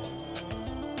longer...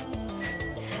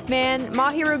 Man,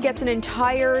 Mahiru gets an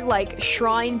entire,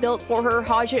 shrine built for her.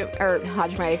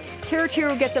 Hajime.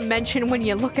 Teru gets a mention when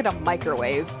you look at a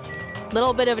microwave.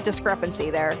 Little bit of a discrepancy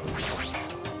there.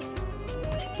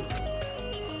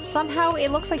 Somehow,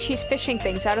 it looks like she's fishing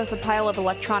things out of the pile of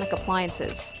electronic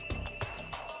appliances.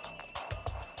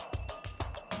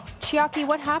 Chiaki,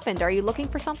 what happened? Are you looking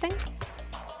for something?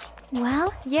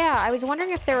 Well? Yeah, I was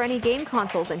wondering if there are any game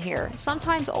consoles in here.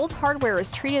 Sometimes old hardware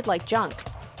is treated like junk.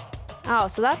 Oh,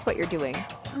 so that's what you're doing.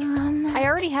 I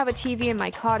already have a TV in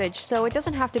my cottage, so it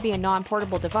doesn't have to be a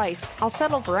non-portable device. I'll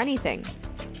settle for anything.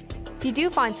 If you do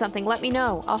find something, let me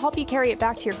know. I'll help you carry it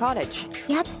back to your cottage.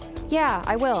 Yep. Yeah,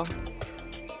 I will.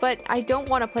 But I don't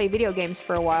want to play video games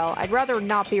for a while. I'd rather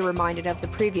not be reminded of the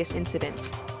previous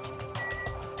incident.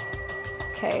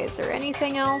 Okay, is there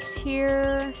anything else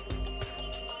here?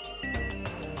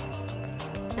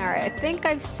 Alright, I think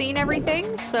I've seen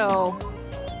everything, so...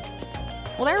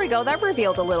 Well, there we go. That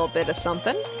revealed a little bit of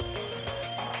something.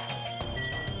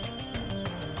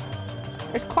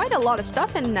 There's quite a lot of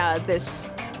stuff in this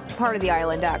part of the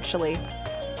island, actually.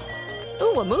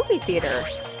 Ooh, a movie theater.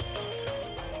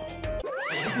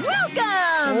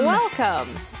 Welcome!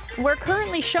 Welcome! We're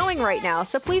currently showing right now,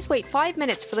 so please wait 5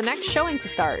 minutes for the next showing to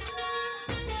start.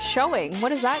 Showing? What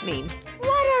does that mean?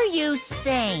 What are you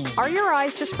saying? Are your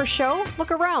eyes just for show?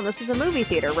 Look around, this is a movie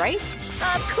theater, right?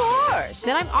 Of course!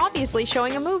 Then I'm obviously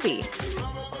showing a movie.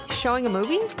 Showing a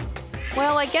movie?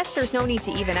 Well, I guess there's no need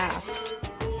to even ask.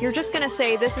 You're just gonna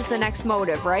say this is the next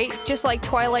motive, right? Just like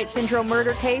Twilight Syndrome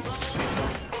murder case?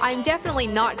 I'm definitely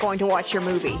not going to watch your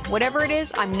movie. Whatever it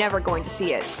is, I'm never going to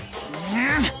see it.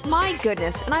 My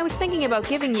goodness, and I was thinking about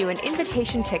giving you an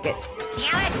invitation ticket.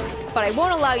 Damn it! But I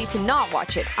won't allow you to not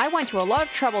watch it. I went to a lot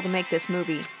of trouble to make this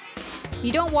movie.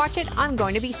 You don't watch it, I'm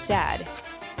going to be sad.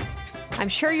 I'm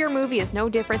sure your movie is no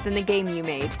different than the game you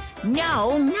made.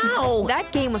 No!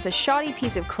 That game was a shoddy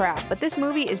piece of crap, but this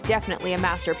movie is definitely a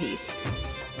masterpiece.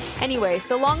 Anyway,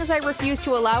 so long as I refuse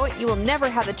to allow it, you will never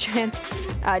have the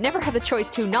choice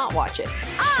to not watch it.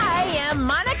 I am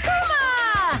Monokuma!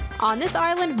 On this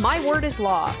island, my word is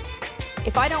law.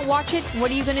 If I don't watch it,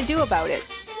 what are you gonna do about it?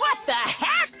 What the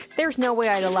heck? There's no way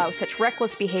I'd allow such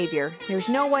reckless behavior. There's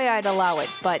no way I'd allow it,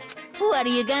 but What are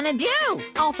you gonna do?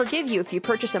 I'll forgive you if you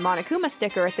purchase a Monokuma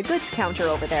sticker at the goods counter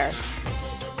over there.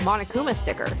 Monokuma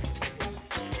sticker.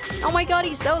 Oh my god,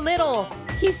 he's so little!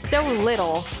 He's so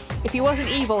little. If he wasn't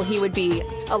evil, he would be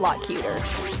a lot cuter.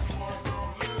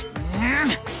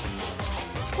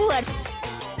 What?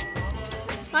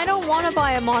 I don't want to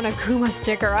buy a Monokuma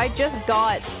sticker. I just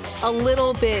got a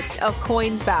little bit of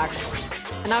coins back.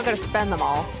 And now I've got to spend them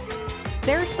all.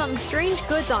 There's some strange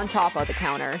goods on top of the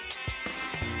counter.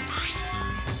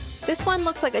 This one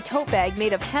looks like a tote bag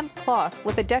made of hemp cloth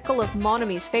with a decal of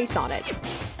Monomi's face on it.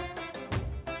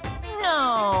 No.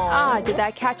 Ah, did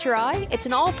that catch your eye? It's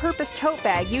an all-purpose tote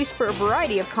bag used for a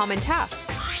variety of common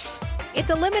tasks. It's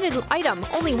a limited item.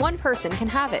 Only one person can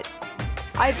have it.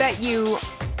 I bet you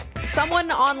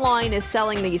someone online is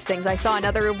selling these things. I saw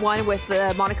another one with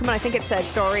the Monokuma. I think it said,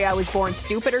 "Sorry, I was born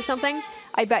stupid" or something.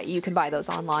 I bet you can buy those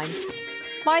online.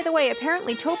 By the way,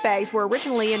 apparently tote bags were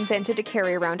originally invented to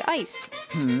carry around ice.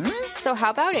 So how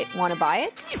about it? Want to buy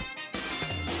it?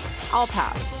 I'll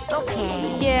pass.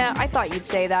 Okay. Yeah, I thought you'd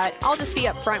say that. I'll just be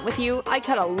upfront with you. I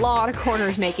cut a lot of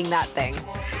corners making that thing.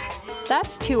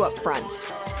 That's too upfront.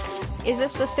 Is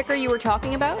this the sticker you were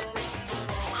talking about?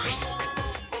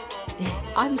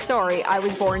 I'm sorry, I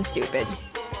was born stupid.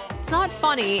 It's not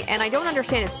funny, and I don't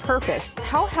understand its purpose.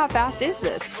 How half-assed is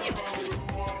this?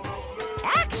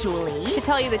 Actually... To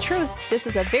tell you the truth, this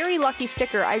is a very lucky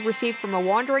sticker I received from a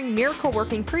wandering,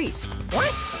 miracle-working priest.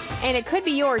 What? And it could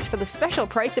be yours for the special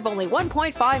price of only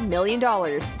 $1.5 million.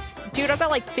 Dude, I've got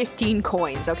like 15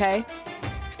 coins, okay?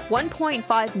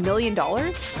 $1.5 million?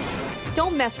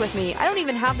 Don't mess with me. I don't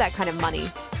even have that kind of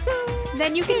money.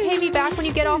 Then you can pay me back when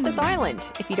you get off this island.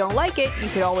 If you don't like it, you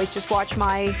could always just watch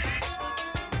my...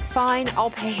 Fine, I'll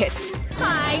pay it.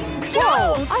 I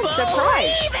don't I'm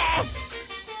surprised. believe it!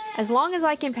 As long as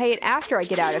I can pay it after I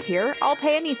get out of here, I'll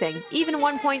pay anything, even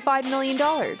 $1.5 million.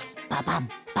 Ba-bum,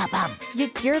 ba-bum.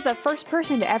 You're the first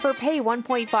person to ever pay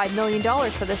 $1.5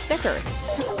 million for this sticker.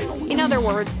 In other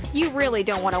words, you really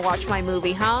don't want to watch my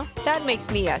movie, huh? That makes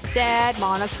me a sad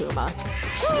Monokuma.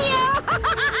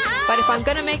 But if I'm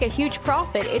gonna make a huge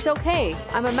profit, it's okay.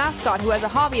 I'm a mascot who has a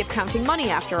hobby of counting money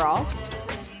after all.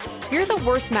 You're the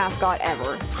worst mascot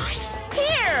ever.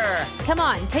 Here! Come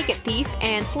on, take it, thief,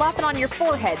 and slap it on your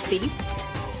forehead, thief.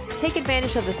 Take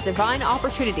advantage of this divine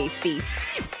opportunity, thief.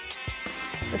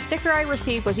 The sticker I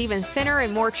received was even thinner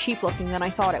and more cheap-looking than I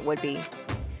thought it would be.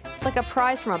 It's like a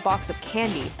prize from a box of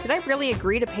candy. Did I really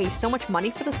agree to pay so much money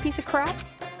for this piece of crap?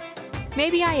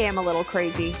 Maybe I am a little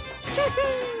crazy.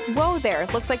 Whoa there,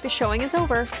 looks like the showing is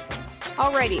over.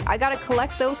 Alrighty, I gotta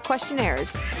collect those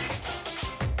questionnaires.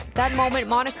 At that moment,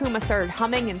 Monokuma started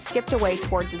humming and skipped away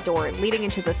toward the door leading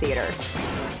into the theater.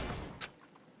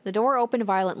 The door opened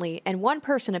violently, and one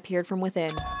person appeared from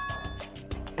within.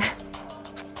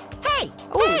 Hey!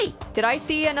 Ooh, Hey! did I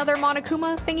see another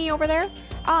Monokuma thingy over there?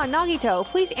 Ah, Nagito,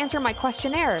 please answer my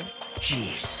questionnaire.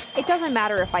 Jeez. It doesn't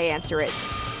matter if I answer it.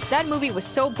 That movie was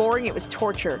so boring it was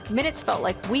torture. Minutes felt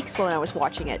like weeks when I was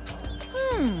watching it.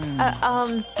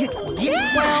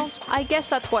 Yes! Well, I guess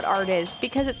that's what art is,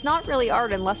 because it's not really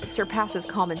art unless it surpasses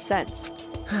common sense.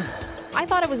 I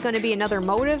thought it was going to be another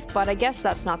motive, but I guess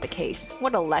that's not the case.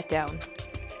 What a letdown.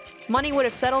 Money would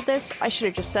have settled this. I should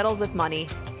have just settled with money.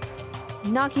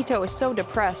 Nagito is so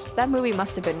depressed. That movie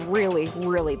must have been really,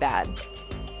 really bad.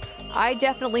 I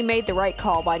definitely made the right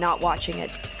call by not watching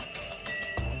it.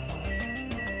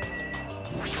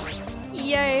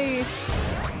 Yay!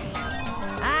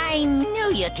 I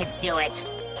knew you could do it.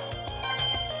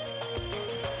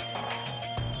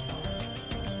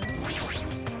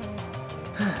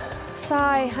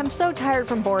 Sigh, I'm so tired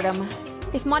from boredom.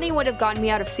 If money would have gotten me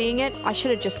out of seeing it, I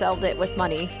should have just settled it with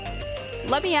money.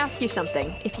 Let me ask you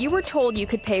something. If you were told you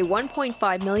could pay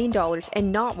 $1.5 million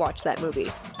and not watch that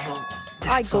movie,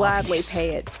 I'd gladly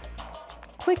pay it.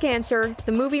 Quick answer,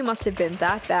 the movie must have been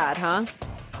that bad, huh?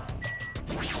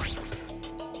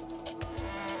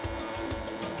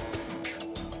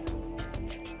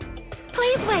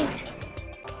 Please wait.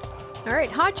 Alright,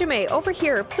 Hajime, over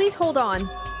here, please hold on.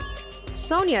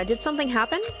 Sonia, did something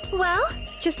happen? Well?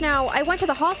 Just now, I went to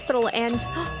the hospital and...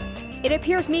 It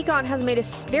appears Mikan has made a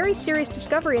very serious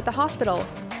discovery at the hospital.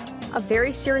 A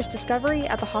very serious discovery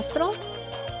at the hospital?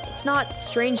 It's not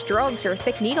strange drugs or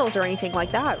thick needles or anything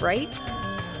like that, right?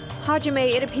 Hajime,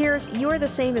 it appears you're the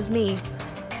same as me.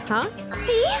 Huh?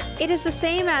 See? It is the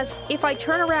same as if I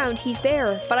turn around, he's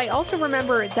there, but I also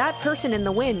remember that person in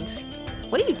the wind.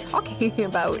 What are you talking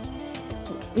about?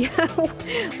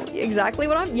 Exactly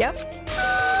what I'm... Yep.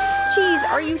 Jeez,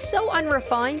 are you so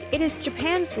unrefined? It is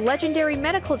Japan's legendary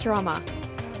medical drama.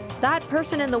 That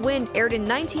Person in the Wind aired in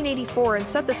 1984 and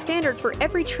set the standard for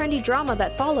every trendy drama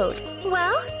that followed.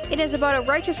 Well? It is about a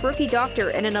righteous rookie doctor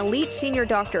and an elite senior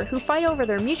doctor who fight over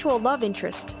their mutual love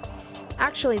interest.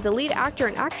 Actually, the lead actor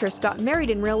and actress got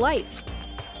married in real life.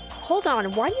 Hold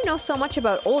on, why do you know so much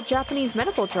about old Japanese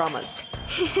medical dramas?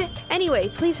 Anyway,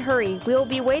 please hurry. We will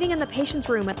be waiting in the patient's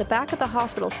room at the back of the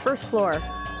hospital's first floor.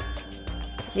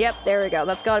 Yep, there we go.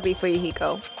 That's gotta be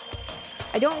Fuyuhiko.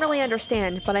 I don't really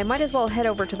understand, but I might as well head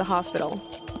over to the hospital.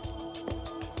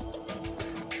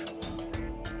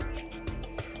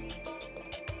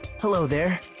 Hello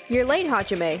there. You're late,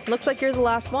 Hajime. Looks like you're the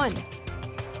last one.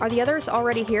 Are the others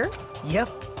already here? Yep.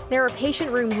 There are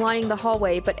patient rooms lining the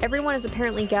hallway, but everyone is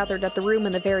apparently gathered at the room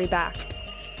in the very back.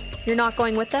 You're not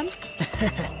going with them?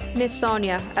 Miss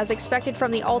Sonia, as expected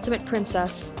from the ultimate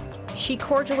princess. She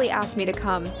cordially asked me to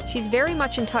come. She's very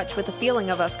much in touch with the feeling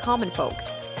of us common folk.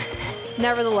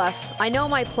 Nevertheless, I know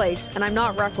my place, and I'm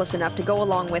not reckless enough to go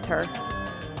along with her.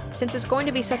 Since it's going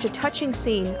to be such a touching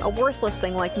scene, a worthless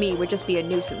thing like me would just be a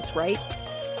nuisance, right?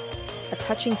 A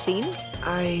touching scene?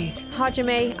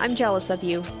 Hajime, I'm jealous of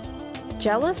you.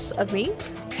 Jealous of me?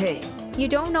 Hey. You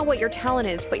don't know what your talent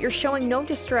is, but you're showing no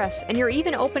distress, and you're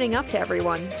even opening up to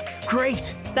everyone.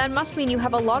 Great! That must mean you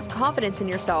have a lot of confidence in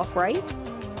yourself, right?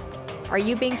 Are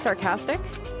you being sarcastic?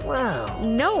 Wow.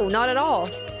 No, not at all.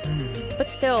 But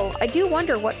still, I do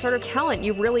wonder what sort of talent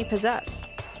you really possess.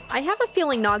 I have a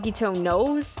feeling Nagito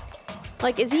knows.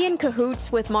 Like, is he in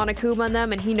cahoots with Monokuma and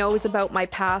them, and he knows about my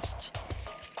past?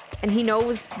 And he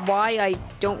knows why I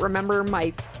don't remember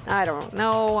my... I don't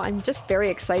know. I'm just very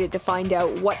excited to find out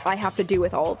what I have to do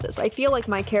with all of this. I feel like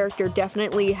my character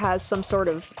definitely has some sort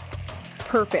of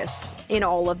purpose in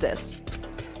all of this.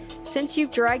 Since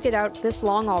you've dragged it out this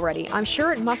long already, I'm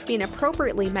sure it must be an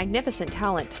appropriately magnificent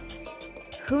talent.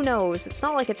 Who knows? It's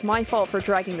not like it's my fault for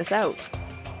dragging this out.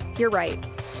 You're right.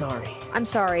 Sorry. I'm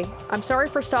sorry. I'm sorry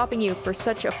for stopping you for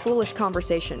such a foolish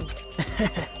conversation.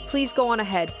 Please go on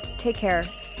ahead. Take care.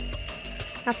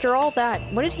 After all that,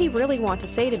 what did he really want to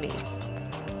say to me?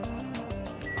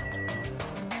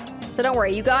 So don't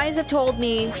worry, you guys have told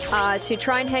me to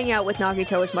try and hang out with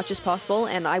Nagito as much as possible,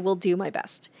 and I will do my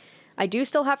best. I do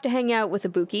still have to hang out with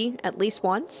Ibuki at least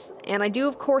once, and I do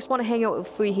of course want to hang out with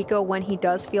Fuyuhiko when he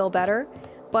does feel better,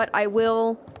 but I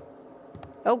will...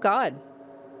 Oh god.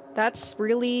 That's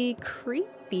really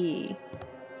creepy.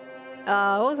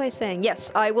 What was I saying?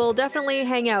 Yes, I will definitely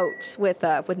hang out with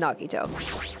Nagito.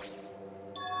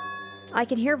 I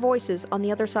can hear voices on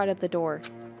the other side of the door.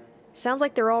 Sounds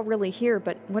like they're all really here,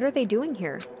 but what are they doing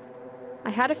here? I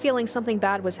had a feeling something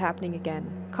bad was happening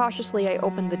again. Cautiously, I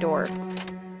opened the door.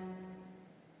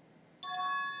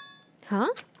 Huh?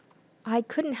 I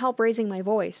couldn't help raising my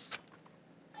voice.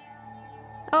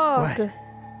 Oh, what?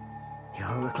 You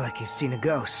all look like you've seen a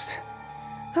ghost.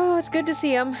 Oh, it's good to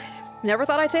see him. Never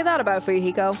thought I'd say that about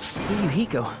Fuyuhiko.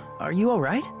 Fuyuhiko, are you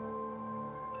alright?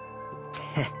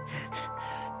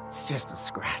 It's just a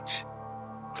scratch.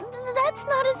 That's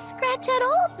not a scratch at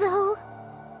all, though.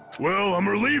 Well, I'm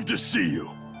relieved to see you.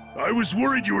 I was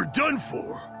worried you were done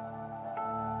for.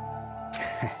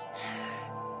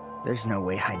 There's no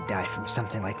way I'd die from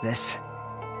something like this.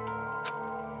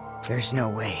 There's no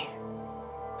way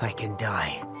I can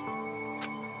die.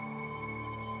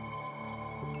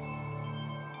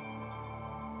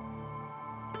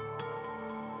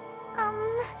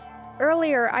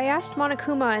 Earlier, I asked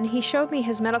Monokuma and he showed me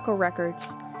his medical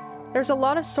records. There's a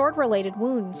lot of sword-related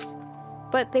wounds,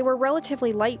 but they were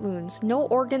relatively light wounds. No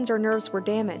organs or nerves were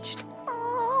damaged.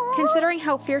 Considering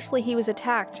how fiercely he was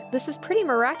attacked, this is pretty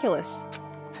miraculous.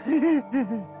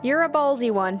 You're a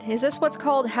ballsy one. Is this what's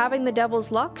called having the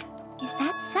devil's luck? Is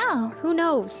that so? Who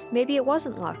knows? Maybe it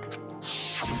wasn't luck.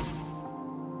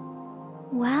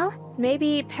 Well?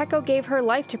 Maybe Peko gave her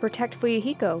life to protect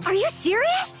Fuyuhiko. Are you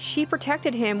serious? She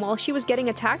protected him while she was getting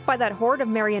attacked by that horde of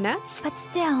marionettes? But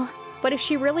still... But if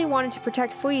she really wanted to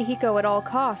protect Fuyuhiko at all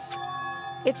costs,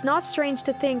 it's not strange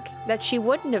to think that she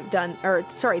wouldn't have done,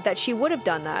 that she would have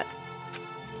done that.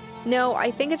 No, I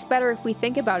think it's better if we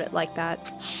think about it like that.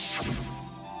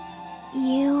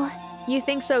 You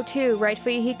think so too, right,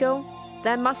 Fuyuhiko?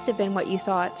 That must have been what you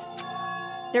thought.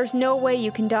 There's no way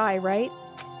you can die, right?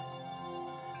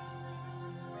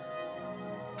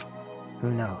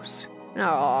 Who knows?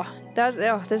 This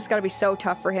has got to be so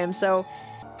tough for him, so...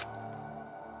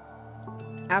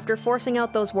 After forcing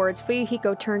out those words,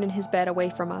 Fuyuhiko turned in his bed away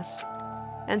from us,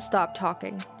 and stopped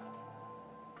talking.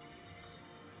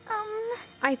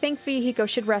 I think Fuyuhiko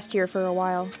should rest here for a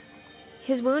while.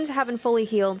 His wounds haven't fully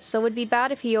healed, so it would be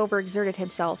bad if he overexerted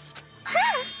himself.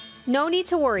 No need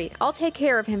to worry, I'll take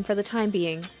care of him for the time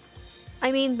being.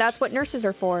 I mean, that's what nurses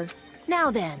are for.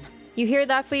 Now then. You hear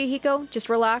that, Fuyuhiko? Just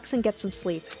relax and get some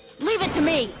sleep. Leave it to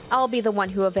me! I'll be the one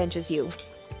who avenges you.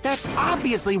 That's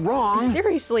obviously wrong.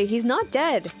 Seriously, he's not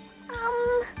dead.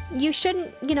 You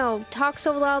shouldn't, talk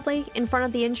so loudly in front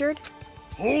of the injured.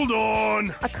 Hold on!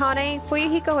 Akane,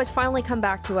 Fuyuhiko has finally come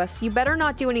back to us. You better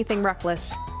not do anything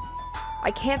reckless.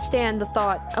 I can't stand the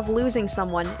thought of losing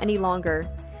someone any longer.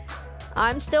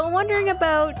 I'm still wondering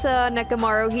about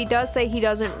Nekomaru. He does say he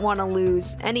doesn't want to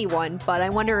lose anyone, but I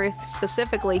wonder if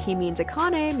specifically he means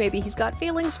Akane. Maybe he's got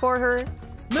feelings for her.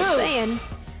 Just saying.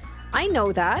 I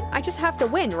know that. I just have to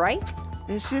win, right?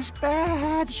 This is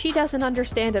bad. She doesn't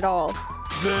understand at all.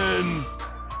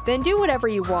 Then do whatever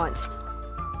you want.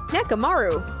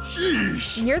 Nekomaru!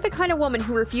 Sheesh! You're the kind of woman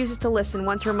who refuses to listen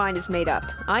once her mind is made up.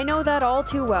 I know that all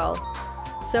too well.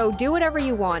 So do whatever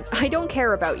you want. I don't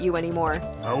care about you anymore.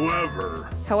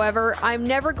 However, I'm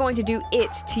never going to do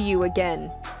it to you again.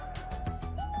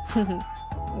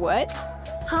 What?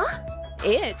 Huh?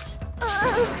 It?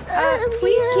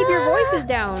 Please keep your voices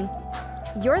down.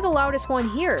 You're the loudest one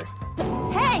here.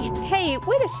 Hey! Hey,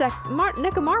 wait a sec,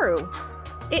 Nekomaru.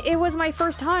 It was my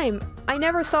first time. I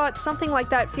never thought something like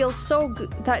that feels so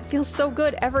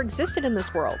good ever existed in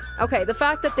this world. Okay, the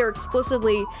fact that they're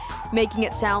explicitly making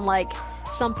it sound like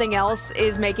something else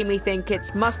is making me think it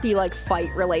must be like fight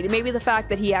related. Maybe the fact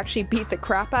that he actually beat the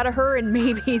crap out of her, and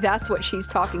maybe that's what she's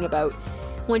talking about.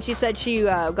 When she said she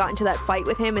got into that fight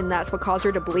with him and that's what caused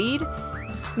her to bleed,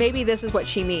 maybe this is what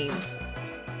she means.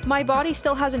 My body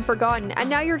still hasn't forgotten, and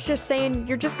now you're just saying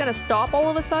you're just gonna stop all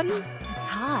of a sudden? It's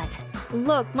hot.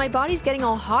 Look, my body's getting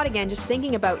all hot again just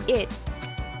thinking about it.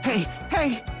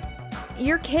 Hey!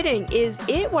 You're kidding. Is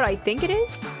it what I think it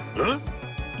is? Huh?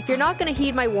 If you're not gonna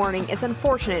heed my warning, it's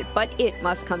unfortunate, but it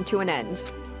must come to an end.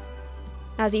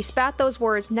 As he spat those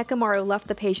words, Nekomaru left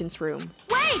the patient's room.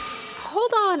 Wait!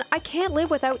 Hold on, I can't live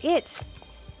without it.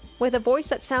 With a voice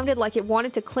that sounded like it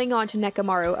wanted to cling on to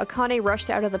Nekomaru, Akane rushed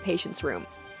out of the patient's room.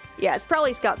 Yeah, it's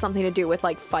probably got something to do with,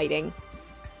 like, fighting.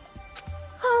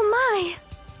 Oh my.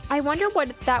 I wonder what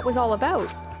that was all about.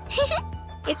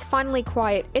 It's finally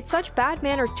quiet. It's such bad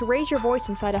manners to raise your voice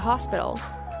inside a hospital.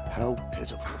 How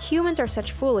pitiful. Humans are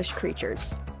such foolish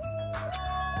creatures.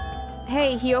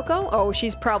 Hey, Hiyoko? Oh,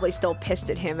 she's probably still pissed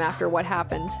at him after what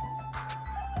happened.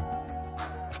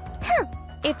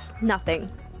 It's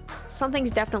nothing.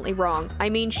 Something's definitely wrong. I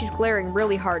mean, she's glaring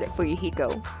really hard at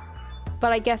Fuyuhiko.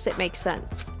 But I guess it makes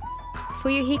sense.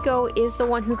 Fuyuhiko is the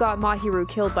one who got Mahiru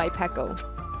killed by Peko.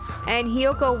 And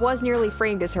Hiyoko was nearly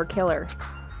framed as her killer.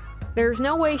 There's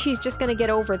no way she's just gonna get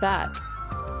over that.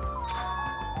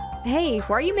 Hey,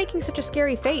 why are you making such a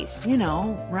scary face? You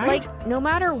know, right? Like, no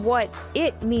matter what,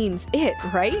 it means it,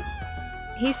 right?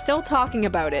 He's still talking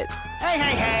about it.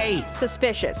 Hey!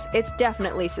 Suspicious. It's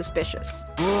definitely suspicious.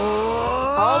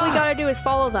 All we gotta do is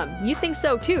follow them. You think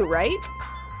so too, right?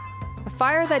 A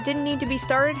fire that didn't need to be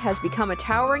started has become a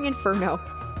towering inferno.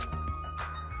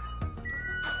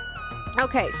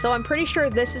 Okay, so I'm pretty sure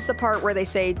this is the part where they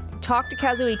say, talk to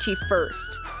Kazuichi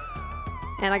first.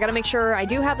 And I gotta make sure I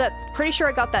do have that, pretty sure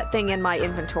I got that thing in my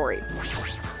inventory.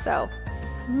 So.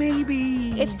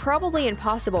 Maybe. It's probably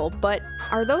impossible, but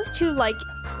are those two, like,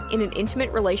 in an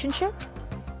intimate relationship?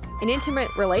 An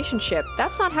intimate relationship?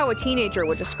 That's not how a teenager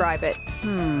would describe it.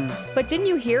 But didn't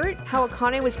you hear it? How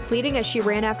Akane was pleading as she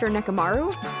ran after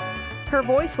Nekomaru? Her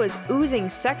voice was oozing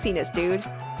sexiness, dude.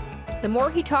 The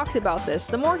more he talks about this,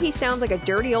 the more he sounds like a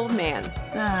dirty old man.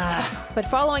 But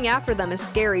following after them is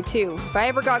scary too. If I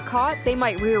ever got caught, they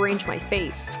might rearrange my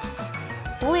face.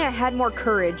 If only I had more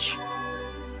courage.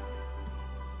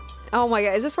 Oh my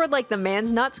god, is this where, like, the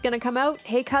man's nut's gonna come out?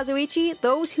 Hey, Kazuichi,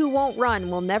 those who won't run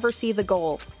will never see the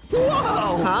goal.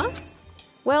 Whoa! Huh?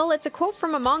 Well, it's a quote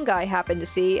from a manga I happened to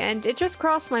see, and it just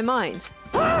crossed my mind.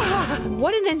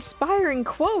 What an inspiring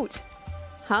quote!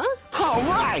 Huh? All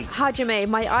right! Hajime,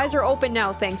 my eyes are open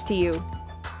now thanks to you.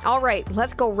 Alright,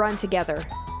 let's go run together.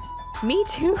 Me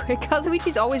too.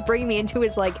 Kazuichi's always bringing me into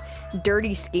his, like,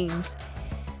 dirty schemes.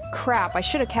 Crap, I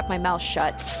should have kept my mouth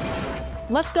shut.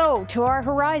 Let's go to our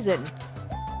horizon.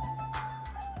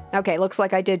 Okay, looks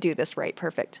like I did do this right.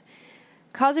 Perfect.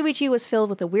 Kazuichi was filled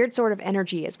with a weird sort of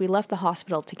energy as we left the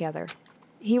hospital together.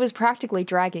 He was practically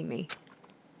dragging me.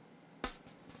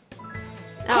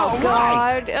 Oh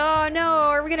god. Oh no,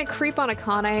 are we gonna creep on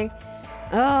Akane?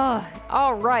 Ugh.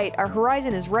 Alright, our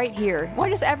horizon is right here. Why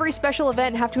does every special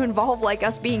event have to involve, like,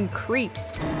 us being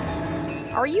creeps?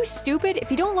 Are you stupid?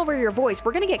 If you don't lower your voice,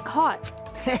 we're gonna get caught.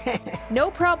 No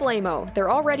problemo.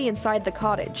 They're already inside the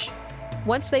cottage.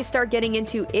 Once they start getting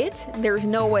into it, there's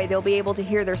no way they'll be able to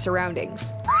hear their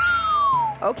surroundings.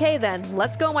 Okay then,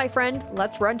 let's go, my friend.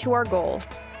 Let's run to our goal.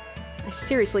 I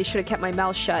seriously should have kept my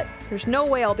mouth shut. There's no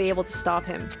way I'll be able to stop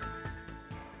him.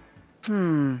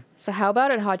 So how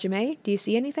about it, Hajime? Do you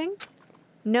see anything?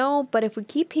 No, but if we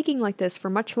keep peeking like this for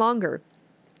much longer,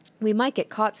 we might get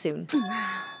caught soon.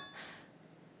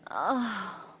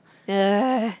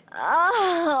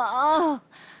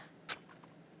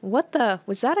 What the?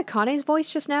 Was that Akane's voice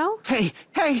just now? Hey,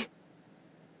 hey!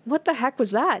 What the heck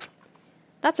was that?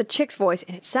 That's a chick's voice,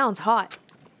 and it sounds hot.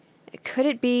 Could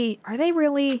it be... Are they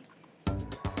really...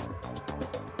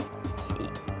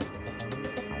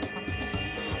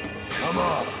 Come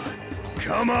on!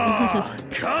 Come on!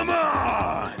 Come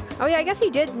on! Oh yeah, I guess he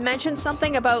did mention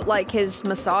something about, like, his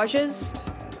massages,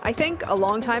 I think, a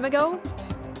long time ago.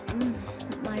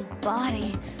 My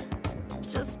body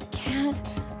just can't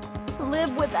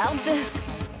live without this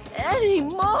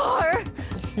anymore.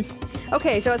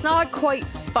 Okay, so it's not quite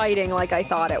fighting like I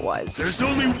thought it was. There's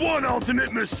only one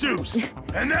ultimate masseuse,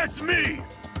 and that's me,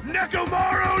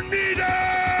 Nekomaru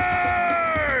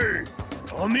Nide!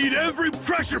 I'll need every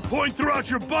pressure point throughout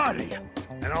your body,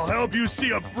 and I'll help you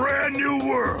see a brand new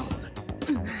world.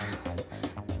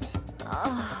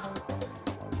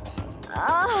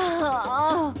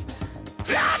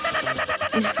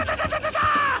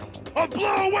 I'll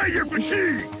blow away your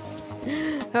fatigue!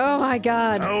 Oh my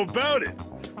god. How about it?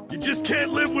 You just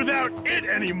can't live without it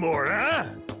anymore, huh?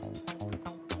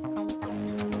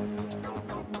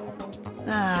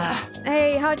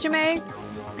 Hey, Hajime.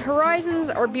 Horizons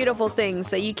are beautiful things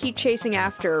that you keep chasing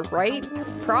after, right?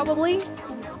 Probably?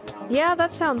 Yeah,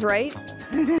 that sounds right.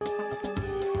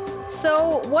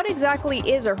 So, what exactly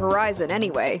is a horizon,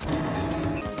 anyway?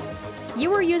 You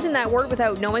were using that word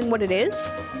without knowing what it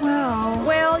is?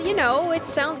 Well, you know, it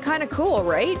sounds kind of cool,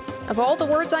 right? Of all the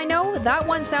words I know, that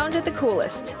one sounded the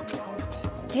coolest.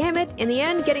 Damn it, in the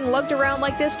end, getting lugged around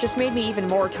like this just made me even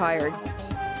more tired.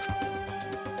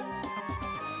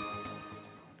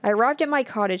 I arrived at my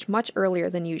cottage much earlier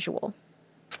than usual,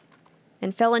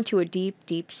 and fell into a deep,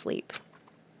 deep sleep.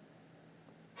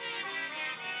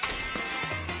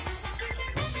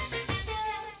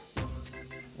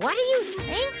 What are you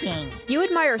thinking? You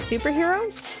admire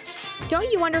superheroes?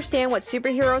 Don't you understand what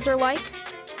superheroes are like?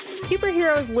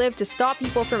 Superheroes live to stop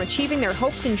people from achieving their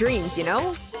hopes and dreams, you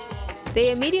know?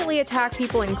 They immediately attack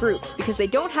people in groups because they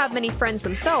don't have many friends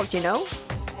themselves, you know?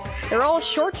 They're all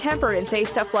short-tempered and say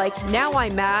stuff like, "Now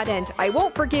I'm mad," and "I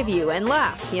won't forgive you," and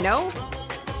laugh, you know?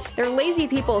 They're lazy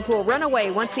people who will run away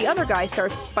once the other guy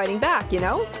starts fighting back, you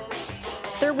know?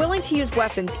 They're willing to use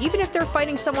weapons even if they're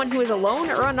fighting someone who is alone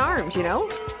or unarmed, you know?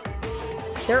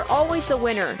 They're always the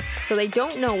winner, so they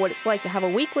don't know what it's like to have a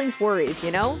weakling's worries,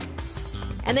 you know?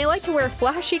 And they like to wear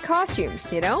flashy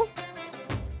costumes, you know?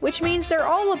 Which means they're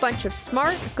all a bunch of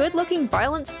smart, good-looking,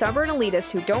 violent, stubborn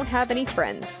elitists who don't have any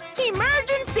friends.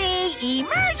 Emergency!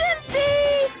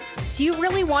 Emergency! Do you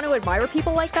really want to admire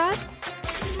people like that?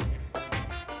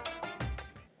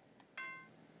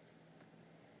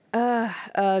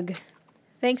 Ugh.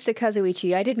 Thanks to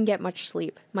Kazuichi, I didn't get much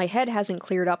sleep. My head hasn't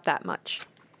cleared up that much.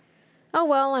 Oh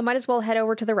well, I might as well head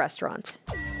over to the restaurant.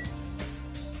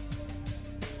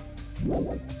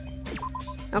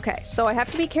 Okay, so I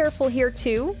have to be careful here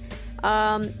too.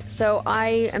 So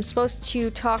I am supposed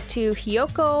to talk to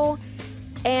Hiyoko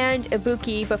and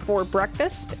Ibuki before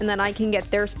breakfast, and then I can get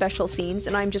their special scenes,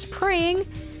 and I'm just praying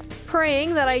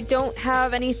that I don't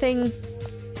have anything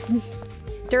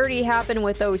dirty happen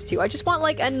with those two. I just want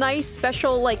like a nice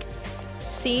special like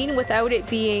scene without it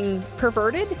being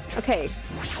perverted. Okay,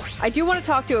 I do want to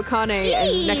talk to Akane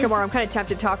and Nekomaru. I'm kind of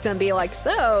tempted to talk to them and be like,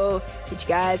 "So, did you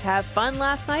guys have fun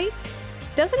last night?"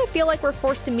 Doesn't it feel like we're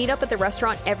forced to meet up at the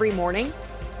restaurant every morning?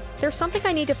 There's something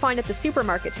I need to find at the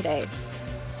supermarket today.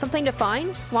 Something to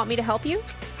find? Want me to help you?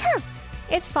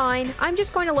 It's fine. I'm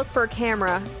just going to look for a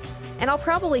camera, and I'll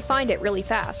probably find it really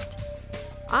fast.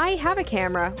 I have a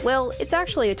camera. Well, it's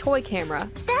actually a toy camera.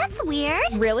 That's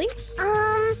weird. Really?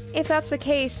 If that's the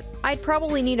case, I'd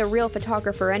probably need a real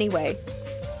photographer anyway.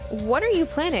 What are you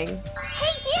planning?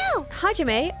 Hey, you!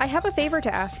 Hajime, I have a favor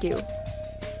to ask you.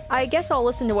 I guess I'll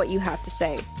listen to what you have to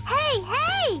say. Hey,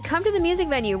 hey! Come to the music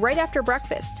venue right after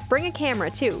breakfast. Bring a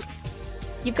camera, too.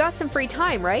 You've got some free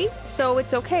time, right? So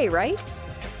it's okay, right?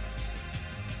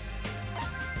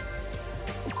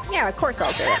 Yeah, of course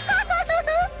I'll do it.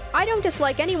 I don't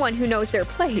dislike anyone who knows their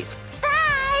place.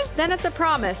 Bye! Then it's a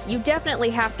promise. You definitely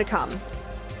have to come.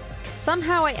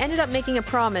 Somehow I ended up making a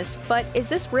promise, but is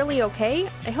this really okay?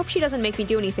 I hope she doesn't make me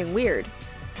do anything weird.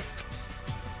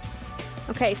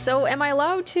 Okay, so am I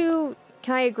allowed to...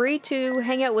 Can I agree to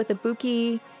hang out with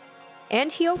Ibuki and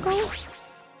Hiyoko?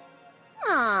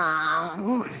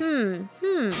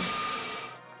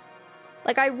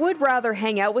 Like, I would rather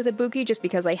hang out with Ibuki just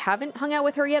because I haven't hung out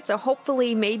with her yet, so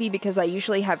hopefully maybe because I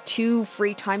usually have 2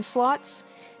 free time slots.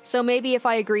 So maybe if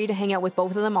I agree to hang out with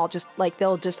both of them, I'll just, like,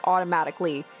 they'll just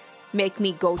automatically make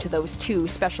me go to those 2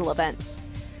 special events.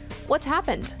 What's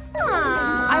happened? Aww.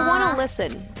 I want to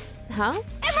listen. Huh?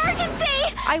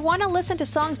 Emergency! I want to listen to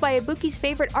songs by Ibuki's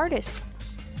favorite artists.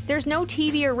 There's no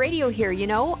TV or radio here, you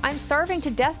know? I'm starving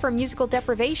to death from musical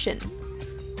deprivation.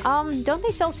 Don't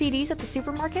they sell CDs at the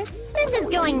supermarket? This is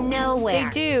going nowhere. They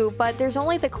do, but there's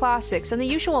only the classics and the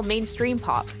usual mainstream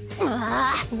pop.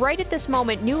 Right at this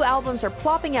moment, new albums are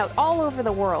plopping out all over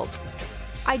the world.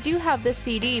 I do have this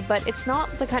CD, but it's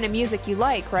not the kind of music you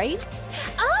like, right?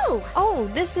 Oh,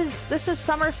 this is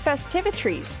summer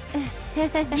festivitries.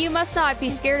 You must not be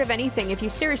scared of anything if you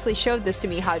seriously showed this to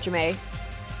me, Hajime.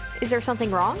 Is there something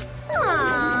wrong?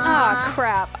 Ah,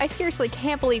 crap. I seriously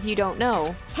can't believe you don't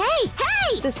know. Hey!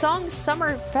 The song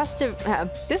Summer Festive...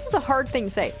 this is a hard thing to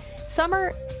say.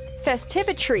 Summer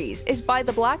Festivitries is by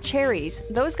the Black Cherries.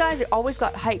 Those guys always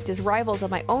got hyped as rivals of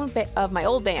my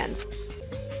old band.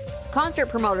 Concert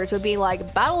promoters would be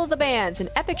like, Battle of the Bands, an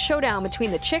epic showdown between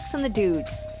the chicks and the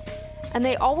dudes. And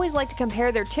they always like to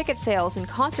compare their ticket sales and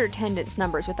concert attendance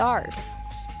numbers with ours.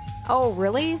 Oh,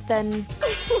 really? Then...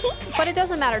 But it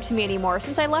doesn't matter to me anymore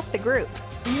since I left the group.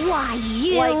 Why,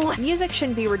 you... Like, music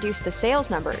shouldn't be reduced to sales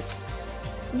numbers.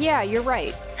 Yeah, you're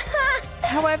right.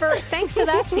 However, thanks to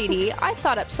that CD, I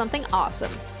thought up something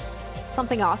awesome.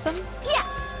 Something awesome?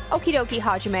 Yes! Okie dokie,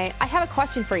 Hajime, I have a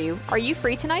question for you. Are you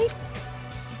free tonight?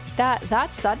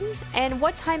 That's sudden? And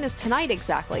what time is tonight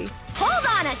exactly? Hold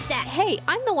on a sec! Hey,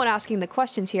 I'm the one asking the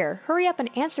questions here. Hurry up and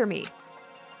answer me.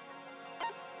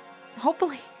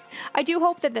 Hopefully... I do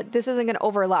hope that this isn't going to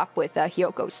overlap with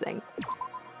Hiyoko's thing.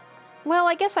 Well,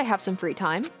 I guess I have some free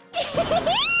time.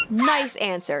 Nice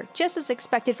answer. Just as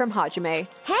expected from Hajime.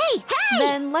 Hey!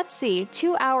 Then, let's see.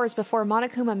 2 hours before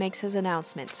Monokuma makes his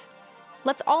announcement.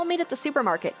 Let's all meet at the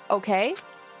supermarket, okay?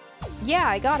 Yeah,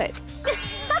 I got it.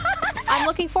 I'm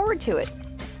looking forward to it.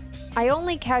 I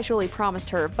only casually promised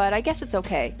her, but I guess it's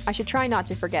okay. I should try not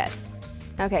to forget.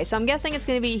 Okay, so I'm guessing it's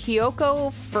going to be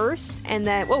Hiyoko first, and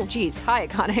then... Oh, geez. Hi,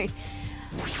 Akane.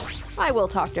 I will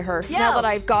talk to her, now that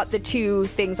I've got the 2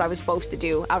 things I was supposed to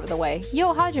do out of the way.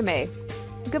 Yo, Hajime.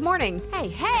 Good morning.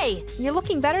 Hey! You're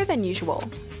looking better than usual.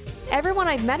 Everyone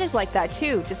I've met is like that,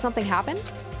 too. Did something happen?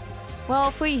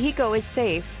 Well, Fuyuhiko is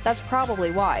safe. That's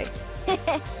probably why.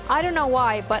 I don't know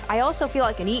why, but I also feel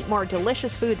I can eat more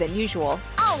delicious food than usual.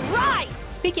 All right!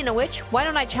 Speaking of which, why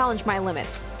don't I challenge my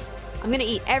limits? I'm gonna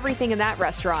eat everything in that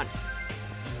restaurant.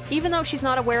 Even though she's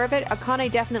not aware of it,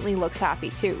 Akane definitely looks happy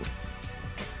too.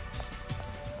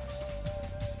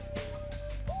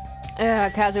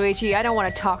 Kazuichi, I don't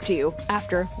want to talk to you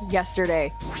after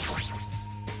yesterday.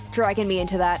 Dragging me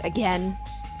into that again.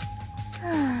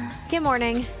 Good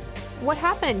morning. What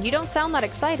happened? You don't sound that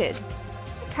excited.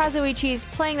 Kazuichi's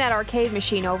playing that arcade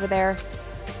machine over there.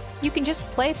 You can just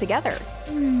play it together.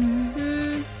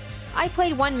 I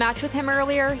played one match with him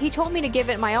earlier. He told me to give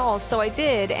it my all, so I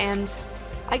did, and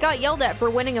I got yelled at for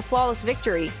winning a flawless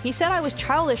victory. He said I was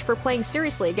childish for playing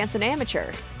seriously against an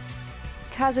amateur.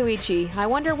 Kazuichi, I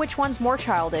wonder which one's more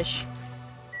childish.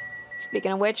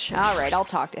 Speaking of which, alright, I'll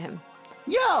talk to him.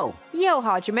 Yo! Yo,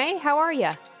 Hajime, how are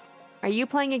ya? Are you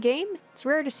playing a game? It's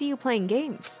rare to see you playing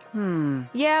games.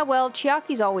 Yeah, well,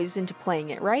 Chiaki's always into playing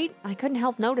it, right? I couldn't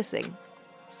help noticing.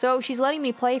 So she's letting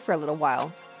me play for a little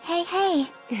while. Hey.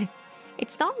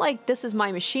 It's not like this is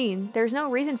my machine. There's no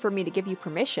reason for me to give you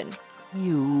permission.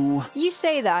 You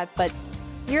say that, but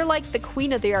you're like the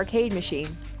queen of the arcade machine.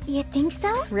 You think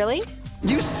so? Really?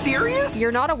 You serious?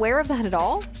 You're not aware of that at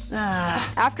all?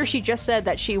 Ah. After she just said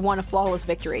that she won a flawless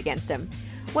victory against him.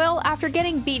 Well, after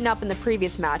getting beaten up in the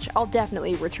previous match, I'll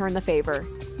definitely return the favor.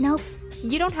 Nope.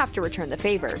 You don't have to return the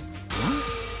favor.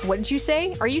 What did you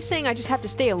say? Are you saying I just have to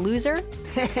stay a loser?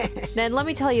 Then let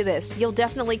me tell you this, you'll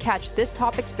definitely catch this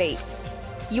topic's bait.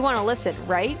 You want to listen,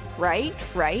 right?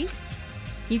 Right?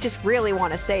 You just really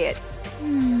want to say it.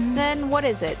 Then what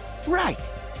is it?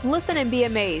 Right. Listen and be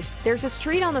amazed. There's a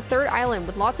street on the 3rd island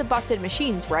with lots of busted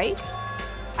machines, right?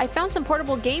 I found some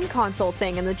portable game console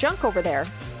thing in the junk over there.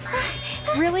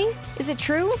 Really? Is it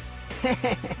true?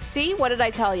 See, what did I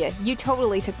tell you? You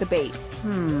totally took the bait.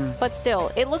 But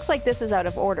still, it looks like this is out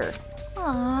of order.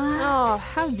 Aww. Oh,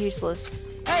 how useless.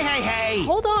 Hey!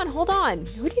 Hold on.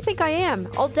 Who do you think I am?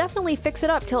 I'll definitely fix it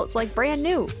up till it's like brand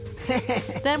new.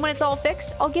 Then when it's all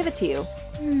fixed, I'll give it to you.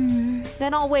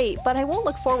 Then I'll wait, but I won't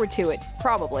look forward to it.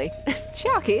 Probably.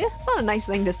 Chiaki, it's not a nice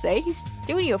thing to say. He's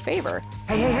doing you a favor.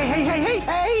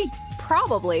 Hey!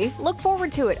 Probably. Look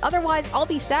forward to it. Otherwise, I'll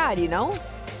be sad, you know?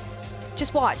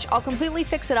 Just watch. I'll completely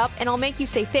fix it up and I'll make you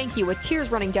say thank you with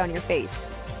tears running down your face.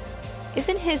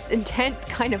 Isn't his intent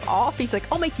kind of off? He's like,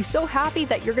 I'll make you so happy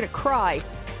that you're gonna cry.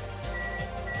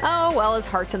 Oh, well, his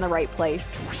heart's in the right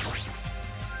place.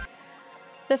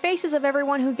 The faces of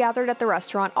everyone who gathered at the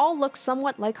restaurant all look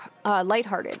somewhat like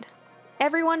lighthearted.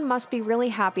 Everyone must be really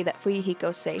happy that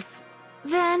Fuyuhiko's safe.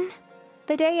 Then...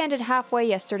 The day ended halfway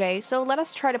yesterday, so let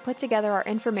us try to put together our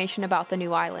information about the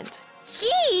new island.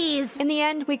 Jeez! In the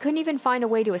end, we couldn't even find a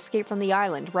way to escape from the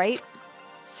island, right?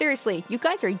 Seriously, you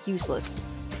guys are useless.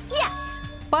 Yes!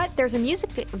 But there's a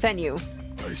music venue.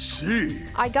 I see.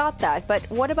 I got that, but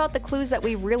what about the clues that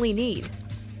we really need?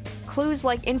 Clues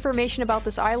like information about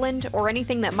this island, or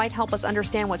anything that might help us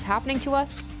understand what's happening to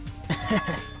us?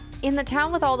 In the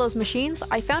town with all those machines,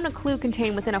 I found a clue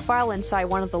contained within a file inside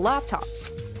one of the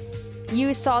laptops.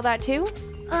 You saw that too?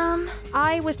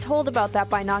 I was told about that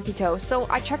by Nagito, so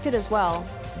I checked it as well.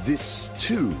 This,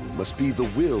 too, must be the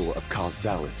will of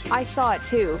causality. I saw it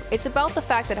too. It's about the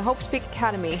fact that Hope's Peak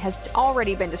Academy has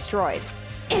already been destroyed.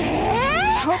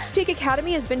 Hope's Peak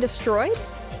Academy has been destroyed?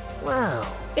 Wow.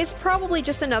 It's probably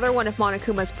just another one of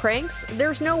Monokuma's pranks.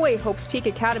 There's no way Hope's Peak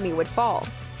Academy would fall.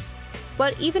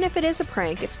 But even if it is a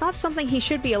prank, it's not something he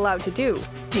should be allowed to do.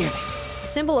 Damn it.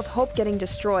 Symbol of hope getting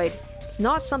destroyed. It's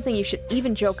not something you should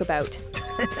even joke about.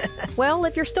 Well,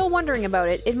 if you're still wondering about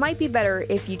it, it might be better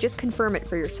if you just confirm it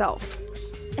for yourself.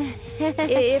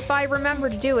 If I remember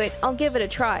to do it, I'll give it a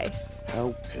try.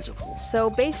 How pitiful.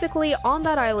 So basically, on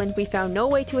that island, we found no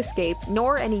way to escape,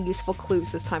 nor any useful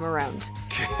clues this time around.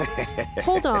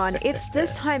 Hold on, it's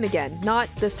this time again, not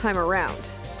this time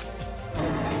around.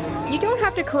 You don't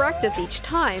have to correct us each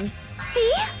time.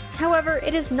 See? However,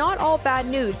 it is not all bad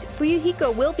news.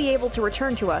 Fuyuhiko will be able to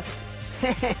return to us.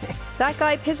 That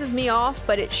guy pisses me off,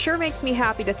 but it sure makes me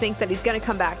happy to think that he's gonna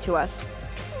come back to us.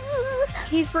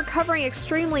 He's recovering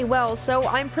extremely well, so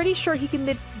I'm pretty sure he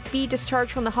can be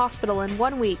discharged from the hospital in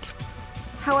 1 week.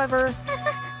 However,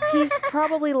 he's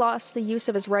probably lost the use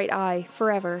of his right eye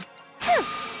forever.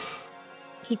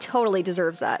 He totally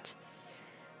deserves that.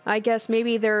 I guess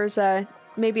maybe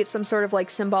maybe it's some sort of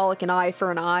like symbolic an eye for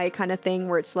an eye kind of thing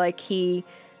where it's like he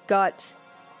got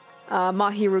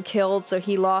Mahiru killed, so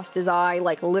he lost his eye,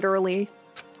 like literally.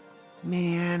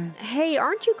 Man. Hey,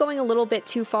 aren't you going a little bit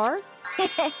too far?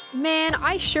 Man,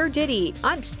 I sure did eat.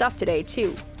 I'm stuffed today,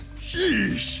 too.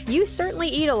 Sheesh. You certainly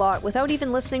eat a lot without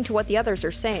even listening to what the others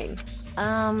are saying.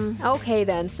 Okay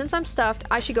then, since I'm stuffed,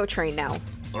 I should go train now.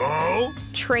 Oh?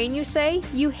 Train, you say?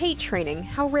 You hate training.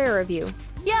 How rare of you.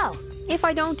 Yo! If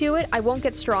I don't do it, I won't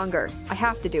get stronger. I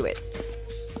have to do it.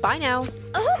 Bye now.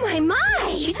 Oh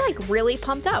my! She's like really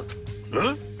pumped up.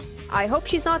 Huh? I hope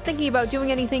she's not thinking about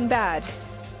doing anything bad.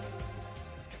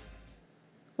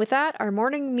 With that, our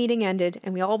morning meeting ended,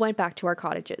 and we all went back to our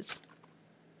cottages.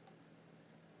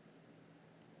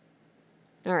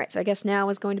 Alright, so I guess now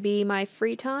is going to be my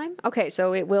free time? Okay,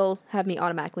 so it will have me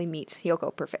automatically meet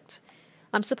Hiyoko. Perfect.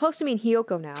 I'm supposed to meet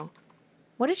Hiyoko now.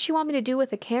 What did she want me to do with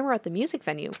the camera at the music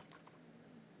venue?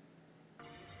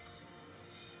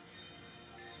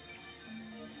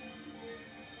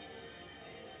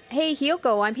 Hey,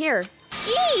 Hiyoko, I'm here.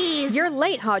 Jeez! You're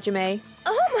late, Hajime.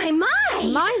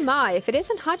 Oh My, if it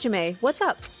isn't Hajime, what's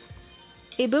up?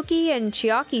 Ibuki and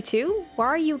Chiaki too? Why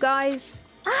are you guys...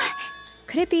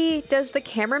 Could it be, does the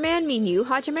cameraman mean you,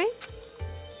 Hajime?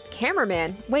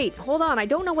 Cameraman? Wait, hold on, I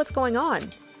don't know what's going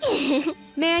on.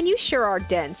 Man, you sure are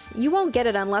dense. You won't get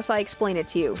it unless I explain it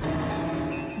to you.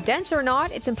 Dense or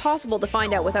not, it's impossible to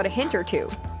find out without a hint or two.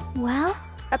 Well?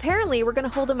 Apparently, we're gonna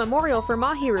hold a memorial for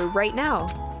Mahiru right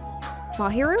now.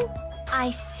 Mahiru?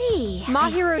 I see.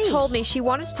 Mahiru told me she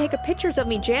wanted to take pictures of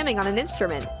me jamming on an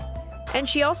instrument. And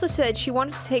she also said she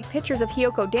wanted to take pictures of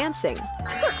Hiyoko dancing.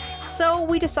 So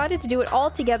we decided to do it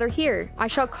all together here. I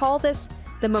shall call this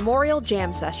the Memorial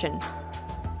Jam Session.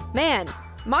 Man,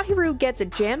 Mahiru gets a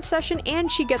jam session and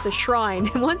she gets a shrine.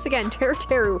 And once again,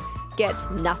 Teru gets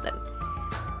nothing.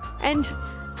 And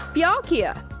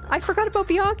Byakuya. I forgot about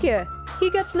Byakuya. He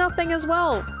gets nothing as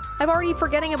well. I'm already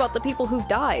forgetting about the people who've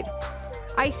died.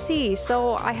 I see,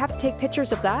 so I have to take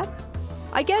pictures of that?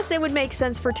 I guess it would make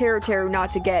sense for Teru not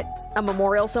to get a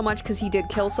memorial so much because he did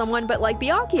kill someone, but like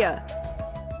Byakuya.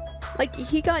 Like,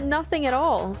 he got nothing at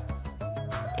all.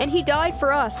 And he died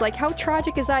for us. Like, how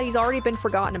tragic is that he's already been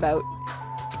forgotten about?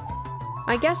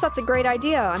 I guess that's a great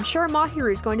idea. I'm sure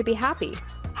Mahiru's going to be happy.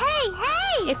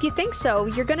 Hey! If you think so,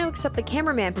 you're going to accept the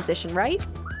cameraman position, right?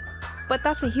 But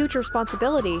that's a huge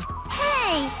responsibility.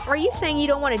 Hey! Are you saying you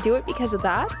don't want to do it because of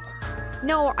that?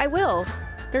 No, I will.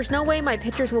 There's no way my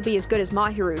pictures will be as good as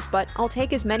Mahiru's, but I'll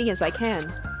take as many as I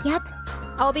can. Yep.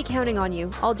 I'll be counting on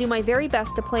you. I'll do my very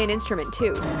best to play an instrument,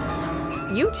 too.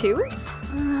 You two?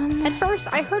 At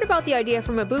first, I heard about the idea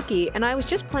from Ibuki, and I was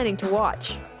just planning to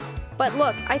watch. But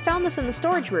look, I found this in the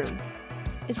storage room.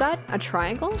 Is that a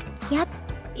triangle? Yep.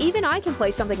 Even I can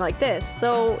play something like this,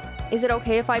 so is it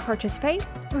okay if I participate?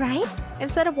 Right?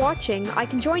 Instead of watching, I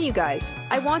can join you guys.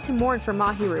 I want to mourn for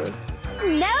Mahiru.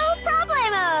 No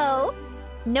problemo!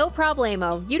 No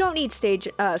problemo. You don't need stage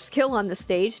skill on the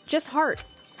stage, just heart.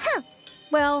 Huh.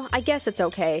 Well, I guess it's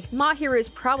okay. Mahiru is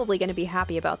probably going to be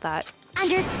happy about that.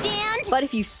 Understand? But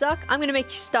if you suck, I'm going to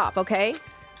make you stop, okay?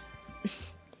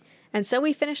 And so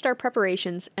we finished our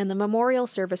preparations, and the memorial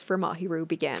service for Mahiru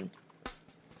began.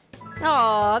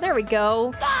 Aw, there we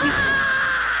go.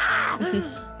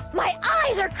 My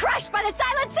eyes are crushed by the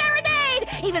silent serenade!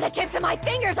 Even the tips of my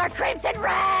fingers are crimson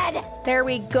red! There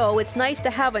we go. It's nice to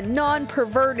have a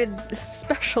non-perverted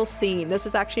special scene. This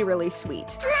is actually really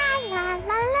sweet. La la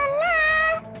la la la.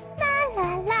 La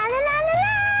la la la la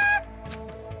la.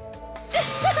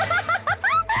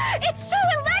 It's so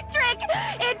electric!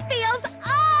 It feels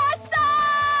awesome!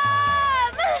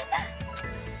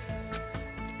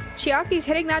 Chiaki's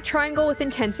hitting that triangle with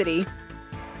intensity.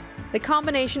 The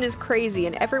combination is crazy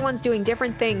and everyone's doing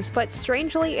different things, but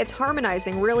strangely, it's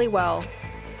harmonizing really well.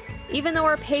 Even though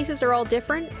our paces are all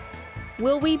different,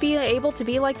 will we be able to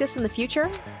be like this in the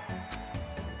future?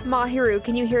 Mahiru,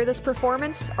 can you hear this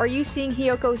performance? Are you seeing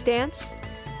Hiyoko's dance?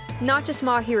 Not just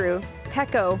Mahiru,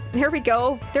 Peko. There we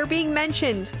go. They're being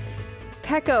mentioned.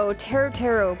 Peko,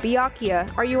 Teru,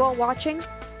 Byakuya, are you all watching?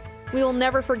 We will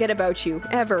never forget about you,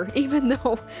 ever, even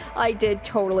though I did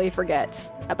totally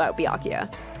forget about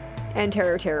Byakuya. And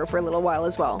Teru for a little while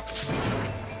as well.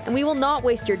 And we will not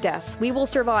waste your deaths. We will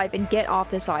survive and get off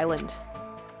this island.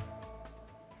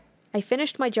 I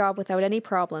finished my job without any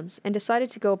problems and decided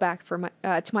to go back for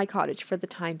to my cottage for the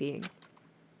time being.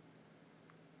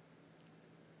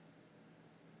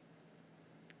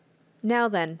 Now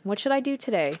then, what should I do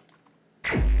today?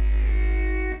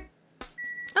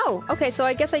 Oh, okay, so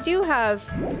I guess I do have...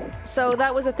 So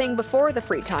that was a thing before the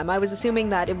free time. I was assuming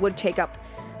that it would take up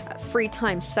a free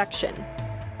time section.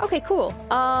 Okay, cool.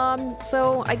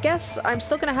 So I guess I'm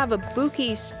still gonna have a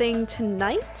Buki's thing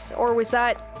tonight? Or was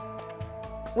that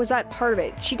part of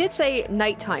it? She did say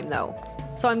nighttime, though.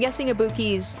 So I'm guessing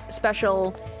Ibuki's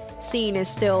special scene is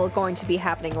still going to be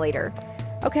happening later.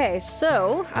 Okay,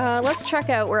 so let's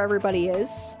check out where everybody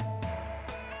is.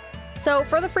 So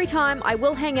for the free time, I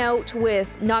will hang out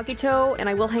with Nagito and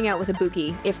I will hang out with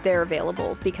Ibuki if they're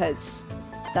available, because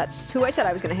that's who I said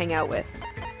I was going to hang out with.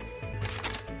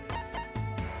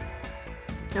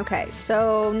 Okay,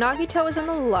 so Nagito is in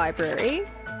the library.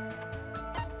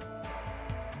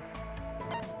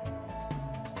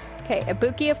 Okay,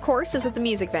 Ibuki, of course, is at the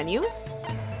music venue.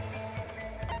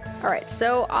 Alright,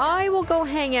 so I will go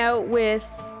hang out with...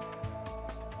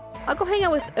 I'll go hang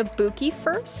out with Ibuki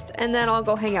first, and then I'll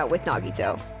go hang out with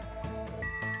Nagito.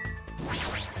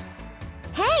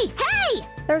 Hey! Hey!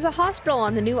 There's a hospital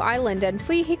on the new island, and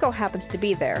Fuyuhiko happens to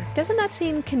be there. Doesn't that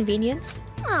seem convenient?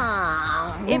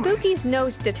 Aww. Ibuki's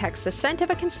nose detects the scent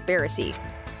of a conspiracy.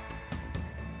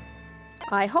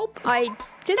 I hope I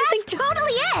didn't think to... That's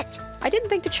totally it! I didn't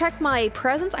think to check my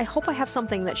presents. I hope I have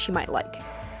something that she might like.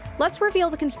 Let's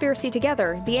reveal the conspiracy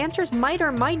together. The answers might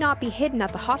or might not be hidden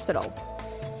at the hospital.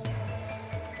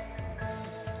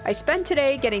 I spent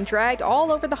today getting dragged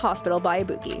all over the hospital by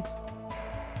Ibuki.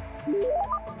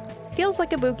 Feels like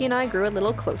Ibuki and I grew a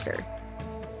little closer.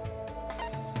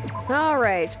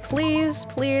 Alright, please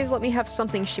let me have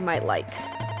something she might like.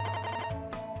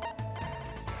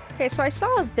 Okay, so I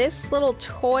saw this little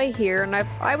toy here, and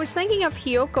I was thinking of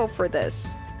Hiyoko for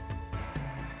this.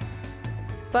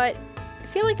 But I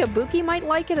feel like Ibuki might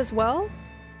like it as well.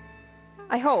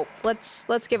 I hope. Let's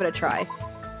give it a try.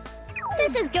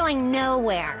 This is going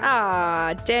nowhere.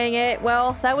 Ah, dang it.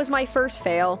 Well, that was my first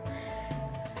fail.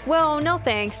 Well, no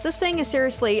thanks. This thing is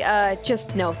seriously,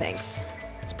 just no thanks.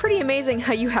 It's pretty amazing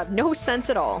how you have no sense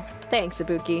at all. Thanks,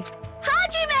 Ibuki.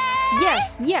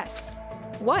 Hajime! Yes.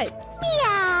 What?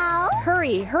 Meow!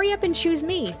 Hurry up and choose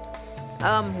me.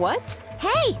 What?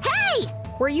 Hey!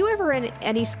 Were you ever in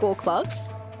any school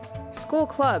clubs? School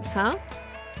clubs, huh?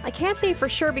 I can't say for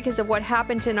sure because of what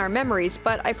happened in our memories,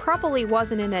 but I probably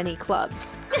wasn't in any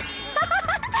clubs.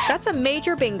 That's a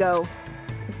major bingo.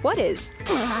 What is?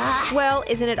 Well,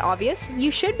 isn't it obvious?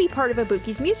 You should be part of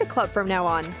Ibuki's music club from now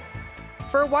on.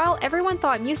 For a while, everyone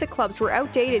thought music clubs were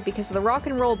outdated because the rock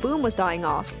and roll boom was dying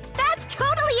off. That's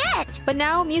totally it! But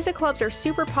now, music clubs are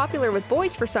super popular with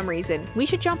boys for some reason. We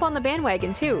should jump on the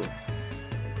bandwagon too.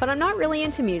 But I'm not really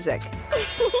into music.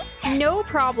 No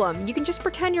problem. You can just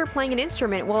pretend you're playing an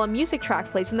instrument while a music track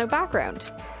plays in the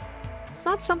background. It's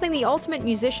not something the ultimate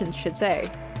musicians should say.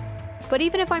 But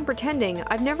even if I'm pretending,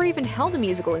 I've never even held a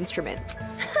musical instrument.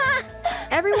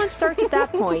 Everyone starts at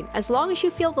that point. As long as you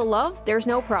feel the love, there's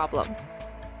no problem.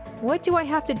 What do I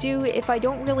have to do if I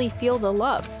don't really feel the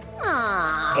love?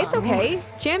 Aww. It's okay.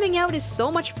 Jamming out is so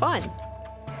much fun.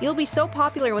 You'll be so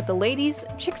popular with the ladies.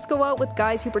 Chicks go out with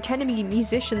guys who pretend to be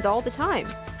musicians all the time.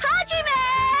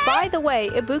 Hajime! By the way,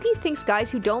 Ibuki thinks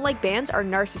guys who don't like bands are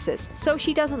narcissists, so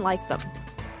she doesn't like them.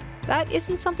 That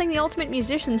isn't something the ultimate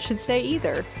musician should say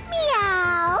either.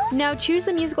 Meow! Now choose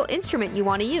the musical instrument you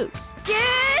want to use.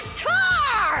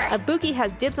 Guitar! Ibuki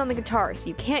has dibs on the guitar, so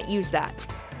you can't use that.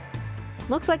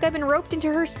 Looks like I've been roped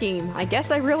into her scheme. I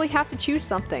guess I really have to choose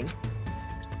something.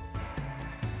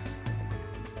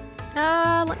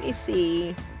 Let me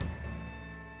see.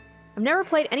 I've never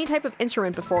played any type of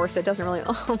instrument before, so it doesn't really...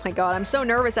 Oh my god, I'm so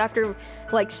nervous after,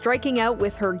 like, striking out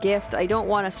with her gift. I don't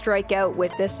want to strike out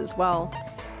with this as well.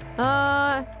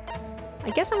 I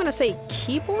guess I'm gonna say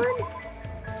keyboard?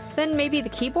 Then maybe the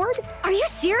keyboard? Are you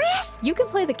serious? You can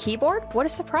play the keyboard? What a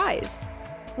surprise.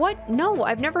 What? No,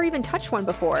 I've never even touched one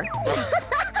before.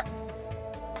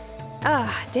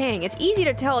 Ah, dang, it's easy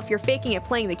to tell if you're faking it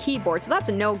playing the keyboard, so that's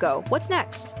a no-go. What's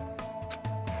next?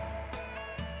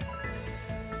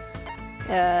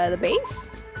 The bass?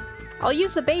 I'll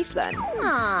use the bass then.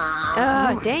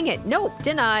 Aww. Dang it. Nope,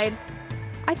 denied.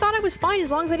 I thought I was fine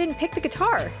as long as I didn't pick the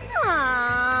guitar.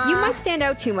 Aww. You might stand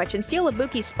out too much and steal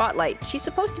Ibuki's spotlight. She's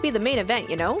supposed to be the main event,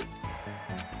 you know?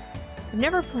 I've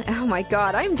never played. Oh my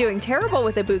god, I'm doing terrible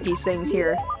with Ibuki's things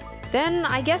here. Then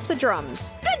I guess the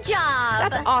drums. Good job!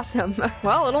 That's awesome.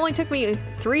 Well, it only took me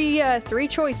three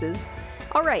choices.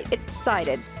 Alright, it's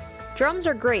decided. Drums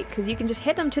are great because you can just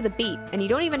hit them to the beat and you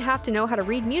don't even have to know how to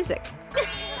read music.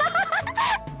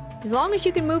 As long as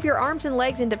you can move your arms and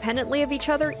legs independently of each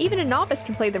other, even a novice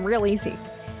can play them real easy.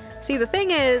 See, the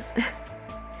thing is,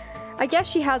 I guess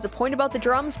she has a point about the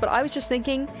drums, but I was just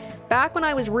thinking, back when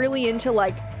I was really into,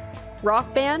 like,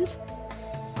 rock band,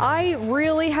 I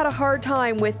really had a hard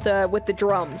time with the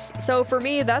drums. So for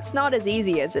me, that's not as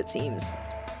easy as it seems.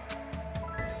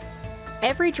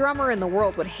 Every drummer in the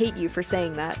world would hate you for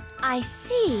saying that. I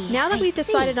see. Now that we've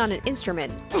decided on an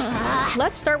instrument,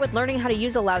 let's start with learning how to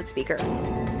use a loudspeaker.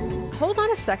 Hold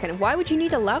on a second, why would you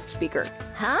need a loudspeaker?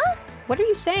 Huh? What are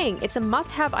you saying? It's a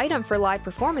must-have item for live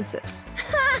performances.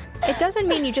 It doesn't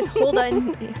mean you just hold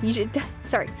on.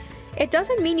 It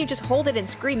doesn't mean you just hold it and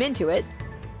scream into it.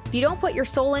 If you don't put your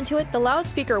soul into it, the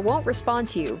loudspeaker won't respond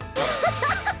to you.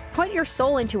 Put your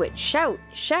soul into it. Shout,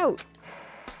 shout.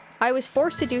 I was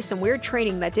forced to do some weird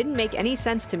training that didn't make any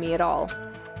sense to me at all.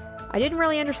 I didn't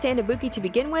really understand Ibuki to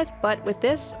begin with, but with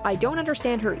this, I don't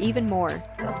understand her even more.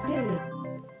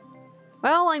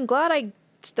 Well, I'm glad I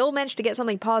still managed to get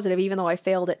something positive even though I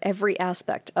failed at every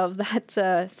aspect of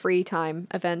that free time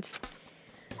event.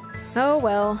 Oh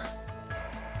well.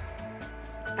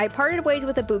 I parted ways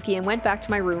with Ibuki and went back to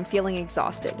my room feeling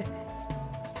exhausted.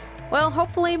 Well,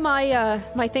 hopefully my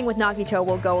thing with Nagito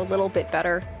will go a little bit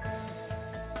better.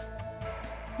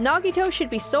 Nagito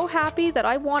should be so happy that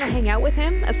I want to hang out with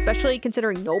him, especially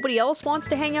considering nobody else wants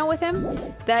to hang out with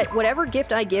him, that whatever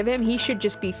gift I give him, he should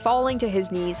just be falling to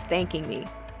his knees thanking me.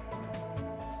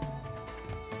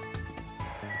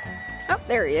 Oh,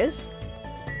 there he is.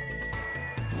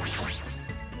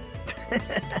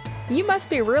 You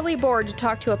must be really bored to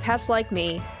talk to a pest like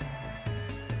me.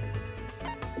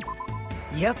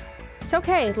 Yep. It's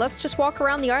okay, let's just walk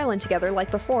around the island together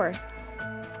like before.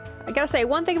 I gotta say,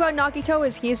 one thing about Nagito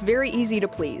is he is very easy to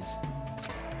please.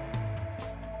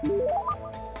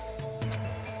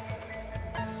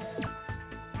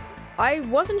 I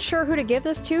wasn't sure who to give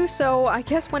this to, so I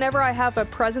guess whenever I have a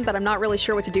present that I'm not really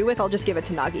sure what to do with, I'll just give it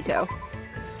to Nagito.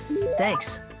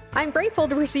 Thanks. I'm grateful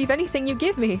to receive anything you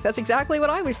give me. That's exactly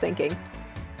what I was thinking.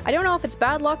 I don't know if it's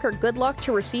bad luck or good luck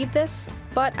to receive this,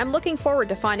 but I'm looking forward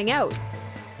to finding out.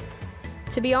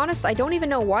 To be honest, I don't even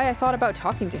know why I thought about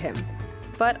talking to him.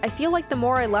 But I feel like the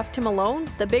more I left him alone,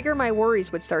 the bigger my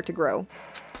worries would start to grow.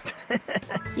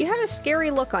 You have a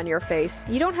scary look on your face.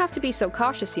 You don't have to be so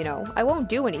cautious, you know. I won't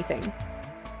do anything.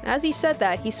 As he said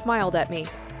that, he smiled at me.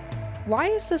 Why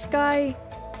is this guy...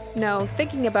 No,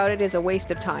 thinking about it is a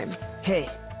waste of time. Hey.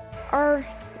 Are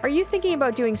you thinking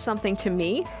about doing something to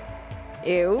me?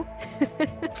 Ew.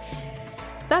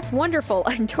 That's wonderful.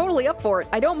 I'm totally up for it.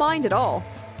 I don't mind at all.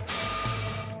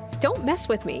 Don't mess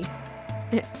with me.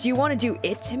 Do you want to do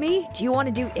it to me? Do you want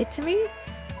to do it to me?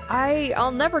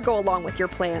 I'll never go along with your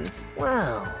plans.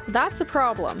 Wow. That's a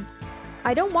problem.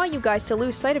 I don't want you guys to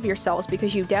lose sight of yourselves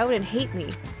because you doubt and hate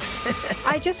me.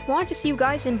 I just want to see you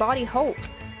guys embody hope.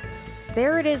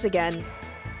 There it is again.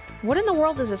 What in the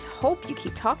world is this hope you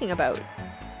keep talking about?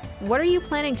 What are you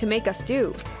planning to make us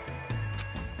do?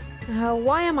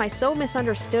 Why am I so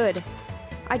misunderstood?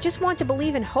 I just want to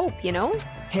believe in hope, you know?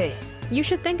 Hey. You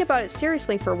should think about it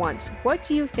seriously for once. What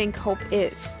do you think hope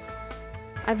is?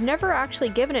 I've never actually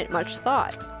given it much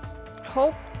thought.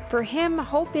 Hope, for him,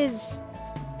 hope is...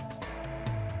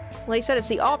 Well, he said it's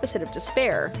the opposite of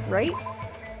despair, right?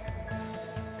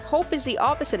 Hope is the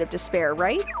opposite of despair,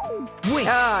 right? Wait!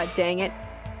 Ah, dang it.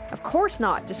 Of course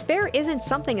not. Despair isn't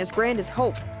something as grand as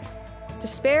hope.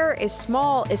 Despair is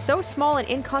so small and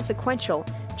inconsequential,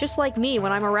 just like me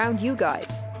when I'm around you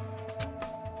guys.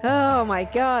 Oh my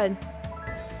god.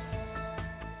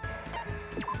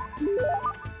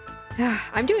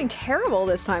 I'm doing terrible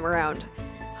this time around.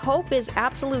 Hope is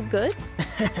absolute good?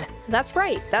 That's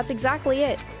right, that's exactly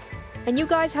it. And you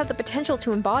guys have the potential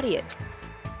to embody it.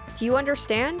 Do you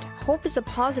understand? Hope is a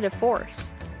positive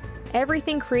force.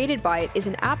 Everything created by it is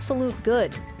an absolute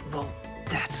good. Well,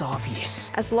 that's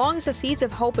obvious. As long as the seeds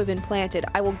of hope have been planted,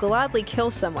 I will gladly kill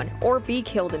someone, or be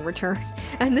killed in return.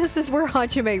 And this is where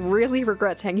Hajime really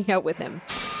regrets hanging out with him.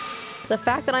 The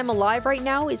fact that I'm alive right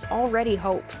now is already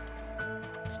hope.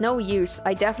 It's no use,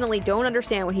 I definitely don't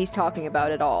understand what he's talking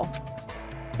about at all.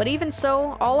 But even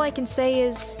so, all I can say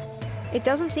is... It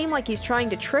doesn't seem like he's trying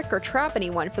to trick or trap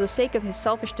anyone for the sake of his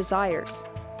selfish desires.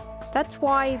 That's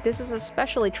why this is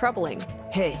especially troubling.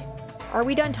 Hey. Are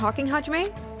we done talking,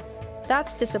 Hajime?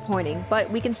 That's disappointing, but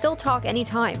we can still talk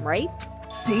anytime, right?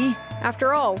 See?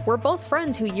 After all, we're both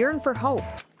friends who yearn for hope.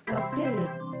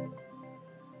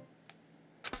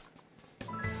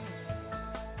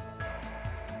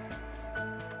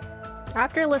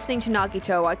 After listening to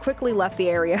Nagito, I quickly left the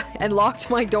area and locked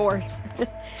my doors.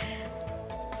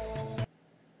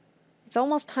 It's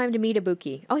almost time to meet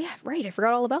Ibuki. Oh yeah, right, I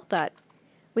forgot all about that.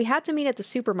 We had to meet at the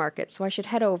supermarket, so I should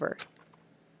head over.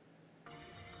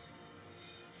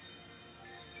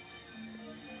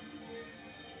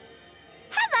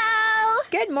 Hello!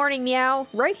 Good morning, Meow.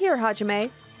 Right here,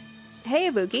 Hajime. Hey,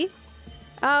 Ibuki.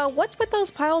 What's with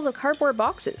those piles of cardboard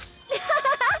boxes?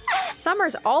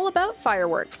 Summer's all about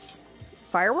fireworks.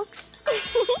 Fireworks?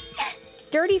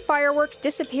 Dirty fireworks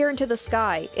disappear into the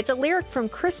sky. It's a lyric from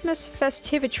Christmas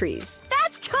Festivitries.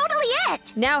 That's totally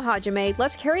it! Now, Hajime,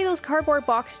 let's carry those cardboard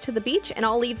boxes to the beach and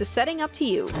I'll leave the setting up to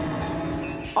you.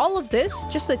 All of this?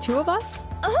 Just the two of us?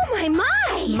 Oh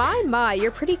my! My,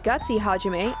 you're pretty gutsy,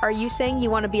 Hajime. Are you saying you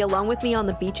want to be alone with me on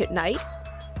the beach at night?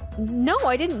 No,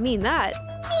 I didn't mean that.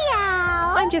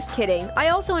 Meow! I'm just kidding. I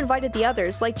also invited the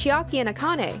others, like Chiaki and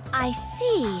Akane. I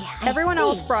see. Everyone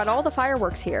else brought all the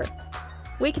fireworks here.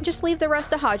 We can just leave the rest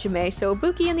to Hajime, so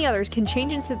Ibuki and the others can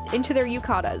change into their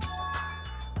yukatas.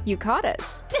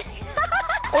 Yukatas?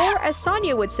 Or, as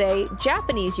Sonya would say,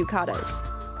 Japanese yukatas.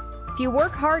 If you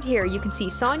work hard here, you can see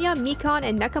Sonya, Mikan,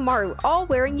 and Nekomaru all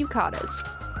wearing yukatas.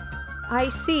 I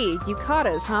see,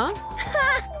 yukatas, huh?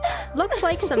 Looks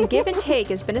like some give and take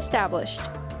has been established.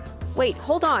 Wait,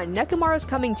 hold on, Nekomaru's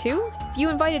coming too? If you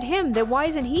invited him, then why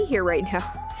isn't he here right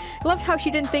now? I loved how she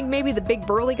didn't think maybe the big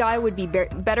burly guy would be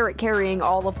better at carrying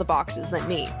all of the boxes than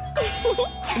me.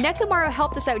 Nekomaru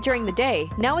helped us out during the day.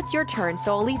 Now it's your turn,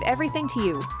 so I'll leave everything to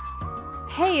you.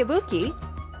 Hey, Ibuki.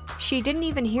 She didn't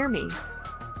even hear me.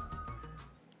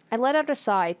 I let out a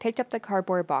sigh, picked up the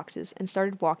cardboard boxes, and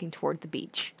started walking toward the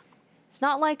beach. It's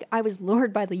not like I was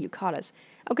lured by the yukatas.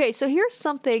 Okay, so here's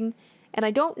something, and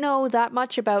I don't know that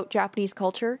much about Japanese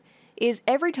culture, is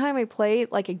every time I play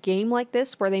like a game like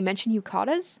this where they mention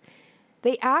yukatas,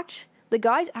 the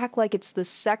guys act like it's the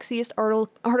sexiest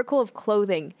article of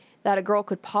clothing that a girl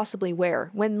could possibly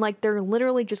wear, when like they're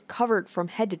literally just covered from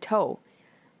head to toe.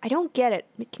 I don't get it.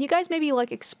 Can you guys maybe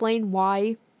like explain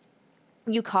why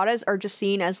yukatas are just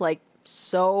seen as like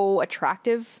so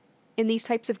attractive in these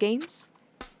types of games?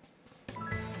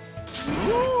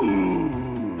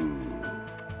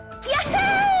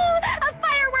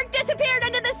 Disappeared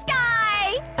into the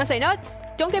sky! I say, no,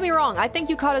 don't get me wrong, I think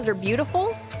yukatas are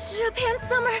beautiful. Japan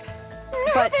summer,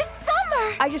 nervous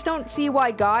summer! I just don't see why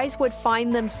guys would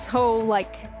find them so,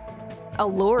 like,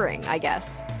 alluring, I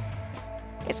guess.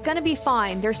 It's gonna be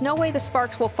fine. There's no way the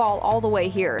sparks will fall all the way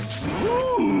here.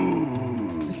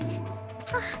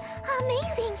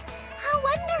 Amazing! How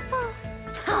wonderful!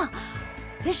 Huh.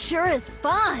 This sure is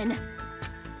fun!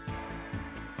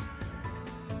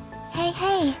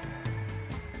 Hey.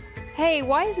 Hey,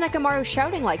 why is Nekomaru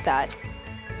shouting like that?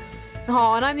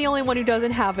 Oh, and I'm the only one who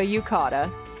doesn't have a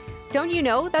yukata. Don't you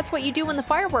know? That's what you do when the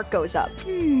firework goes up.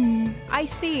 I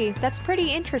see. That's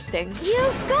pretty interesting.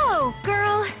 You go,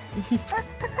 girl!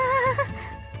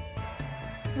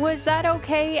 Was that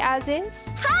okay as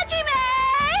is?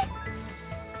 Hajime!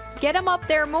 Get him up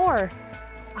there more.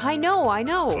 I know.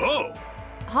 Oh!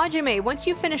 Hajime, once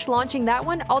you finish launching that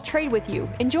one, I'll trade with you.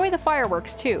 Enjoy the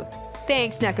fireworks, too.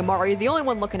 Thanks, Nekomaru. You're the only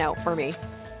one looking out for me.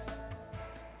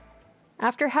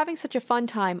 After having such a fun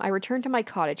time, I returned to my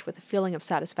cottage with a feeling of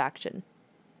satisfaction.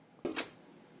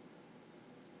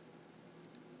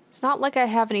 It's not like I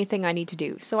have anything I need to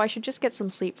do, so I should just get some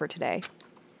sleep for today.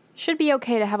 Should be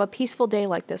okay to have a peaceful day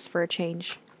like this for a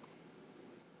change.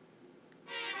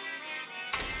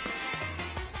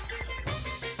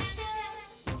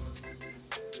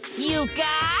 You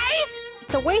guys?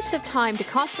 It's a waste of time to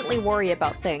constantly worry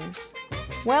about things.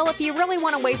 Well, if you really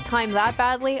want to waste time that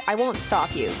badly, I won't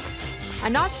stop you.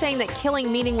 I'm not saying that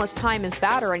killing meaningless time is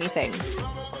bad or anything.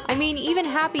 I mean, even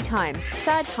happy times,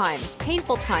 sad times,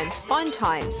 painful times, fun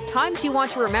times, times you want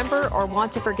to remember or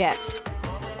want to forget.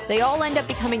 They all end up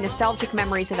becoming nostalgic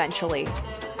memories eventually.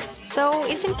 So,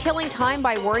 isn't killing time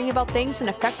by worrying about things an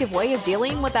effective way of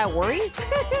dealing with that worry?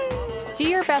 Do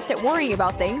your best at worrying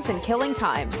about things and killing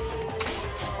time.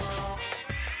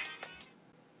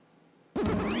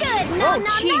 Good,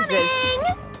 Jesus!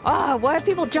 Ah, why are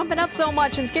people jumping up so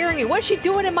much and scaring me? What is she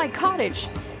doing in my cottage?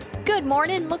 Good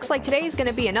morning. Looks like today's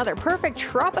gonna be another perfect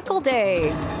tropical day.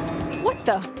 What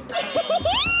the?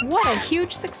 What a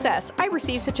huge success. I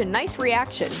received such a nice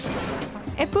reaction.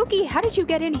 Ibuki, how did you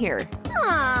get in here?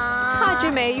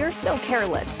 Hajime, you're so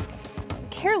careless.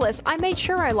 Careless? I made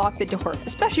sure I locked the door,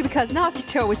 especially because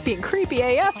Nagito was being creepy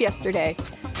AF yesterday.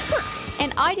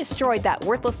 And I destroyed that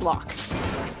worthless lock.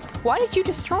 Why did you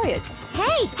destroy it?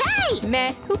 Hey!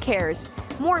 Meh, who cares?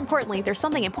 More importantly, there's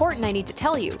something important I need to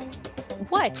tell you.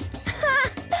 What?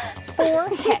 4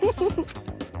 hets.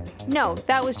 No,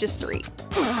 that was just 3.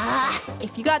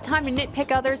 If you got time to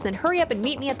nitpick others, then hurry up and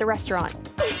meet me at the restaurant.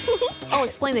 I'll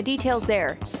explain the details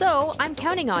there. So, I'm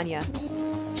counting on you.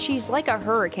 She's like a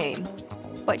hurricane.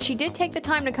 But she did take the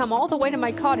time to come all the way to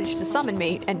my cottage to summon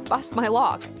me and bust my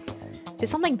lock. Did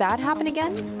something bad happen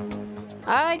again?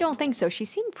 I don't think so. She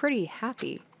seemed pretty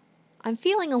happy. I'm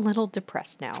feeling a little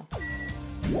depressed now.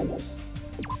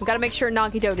 I've got to make sure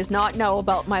Nagito does not know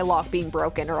about my lock being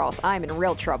broken or else I'm in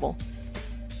real trouble.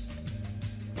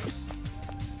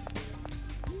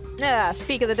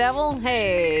 Speak of the devil.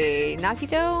 Hey,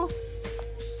 Nagito?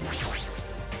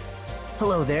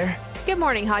 Hello there. Good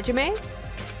morning, Hajime.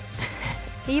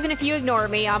 Even if you ignore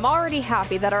me, I'm already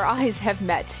happy that our eyes have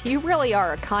met. You really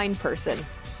are a kind person.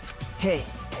 Hey.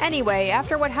 Anyway,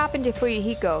 after what happened to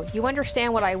Fuyuhiko, you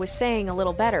understand what I was saying a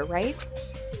little better, right?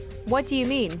 What do you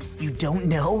mean? You don't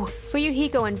know?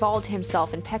 Fuyuhiko involved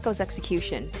himself in Pekko's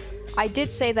execution. I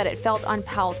did say that it felt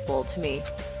unpalatable to me.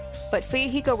 But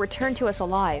Fuyuhiko returned to us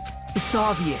alive. It's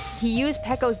obvious. He used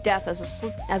Pekko's death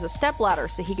as a stepladder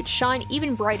so he could shine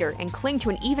even brighter and cling to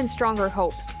an even stronger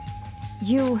hope.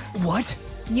 You... What?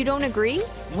 You don't agree?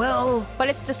 Well... But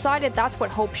it's decided that's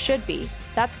what hope should be.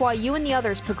 That's why you and the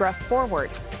others progressed forward.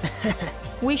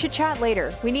 We should chat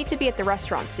later. We need to be at the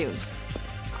restaurant soon.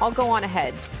 I'll go on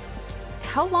ahead.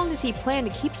 How long does he plan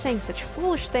to keep saying such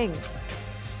foolish things?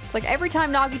 It's like every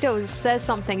time Nagito says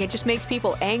something, it just makes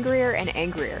people angrier and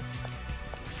angrier.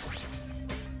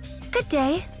 Good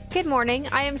day. Good morning.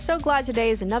 I am so glad today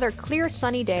is another clear,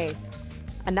 sunny day.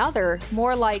 Another?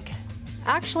 More like...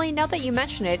 Actually, now that you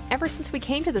mention it, ever since we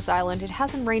came to this island, it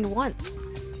hasn't rained once.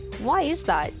 Why is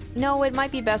that? No, it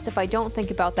might be best if I don't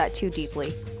think about that too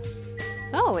deeply.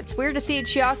 Oh, it's weird to see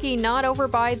Chiaki not over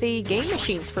by the game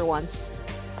machines for once.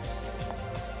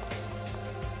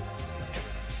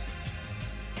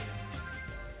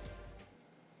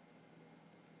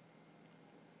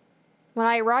 When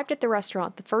I arrived at the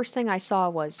restaurant, the first thing I saw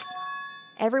was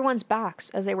everyone's backs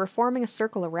as they were forming a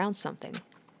circle around something.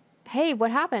 Hey,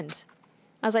 what happened?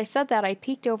 As I said that, I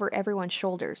peeked over everyone's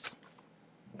shoulders.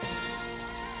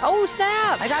 Oh,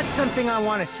 snap! I got something I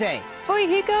want to say.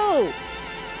 Fuyuhiko!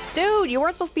 Dude, you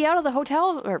weren't supposed to be out of the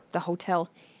hotel.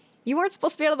 You weren't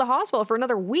supposed to be out of the hospital for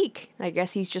another week. I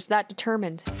guess he's just that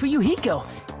determined. Fuyuhiko,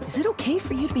 is it okay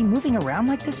for you to be moving around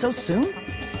like this so soon?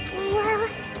 Well,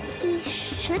 he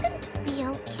shouldn't be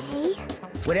okay.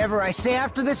 Whatever I say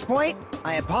after this point,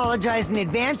 I apologize in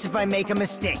advance if I make a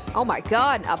mistake. Oh my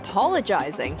god,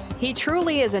 apologizing. He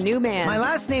truly is a new man. My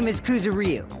last name is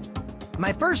Kuzuryu.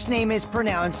 My first name is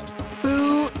pronounced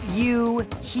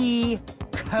FUYUHIKO.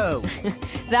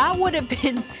 That would have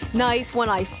been nice when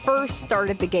I first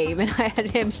started the game and I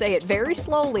had him say it very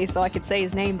slowly so I could say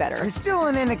his name better. I'm still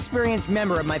an inexperienced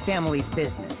member of my family's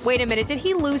business. Wait a minute, did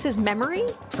he lose his memory?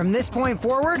 From this point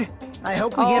forward, I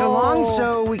hope we get along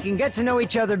so we can get to know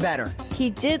each other better. He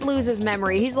did lose his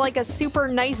memory. He's like a super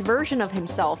nice version of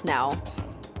himself now.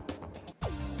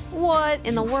 What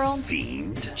in the world?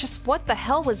 Fiend. Just what the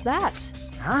hell was that?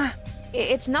 Huh?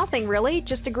 It's nothing really,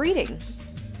 just a greeting.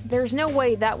 There's no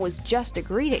way that was just a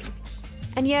greeting.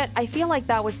 And yet, I feel like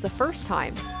that was the first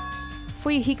time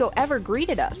Fuyuhiko ever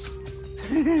greeted us.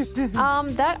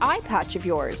 That eye patch of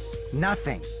yours.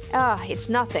 Nothing. It's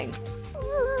nothing.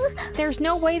 There's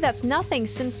no way that's nothing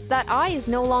since that eye is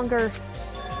no longer...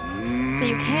 So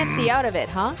you can't see out of it,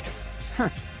 huh?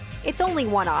 It's only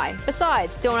one eye.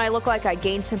 Besides, don't I look like I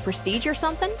gained some prestige or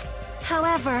something?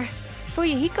 However...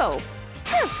 Fuyuhiko,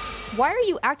 why are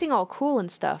you acting all cool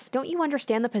and stuff? Don't you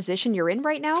understand the position you're in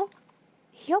right now?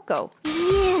 Hiyoko.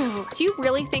 You. Do you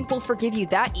really think we'll forgive you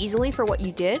that easily for what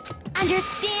you did?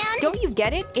 Understand? Don't you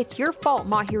get it? It's your fault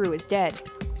Mahiru is dead.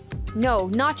 No,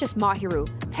 not just Mahiru.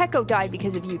 Peko died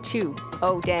because of you too.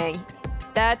 Oh dang.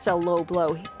 That's a low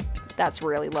blow. That's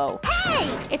really low.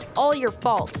 Hey! It's all your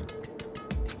fault.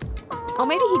 Oh,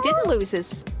 maybe he didn't lose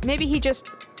his... Maybe he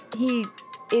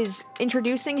is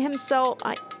introducing himself.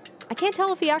 I can't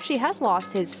tell if he actually has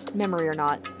lost his memory or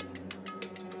not.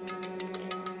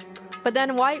 But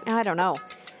then why? I don't know.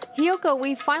 Hiyoko,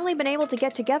 we've finally been able to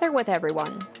get together with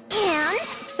everyone. And?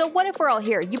 So what if we're all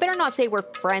here? You better not say we're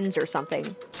friends or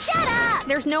something. Shut up!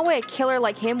 There's no way a killer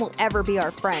like him will ever be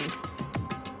our friend.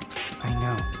 I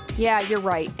know. Yeah, you're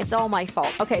right. It's all my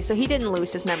fault. Okay, so he didn't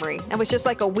lose his memory. It was just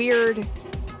like a weird...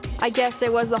 I guess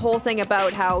it was the whole thing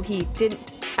about how he didn't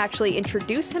actually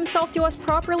introduce himself to us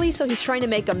properly, so he's trying to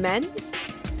make amends.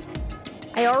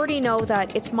 I already know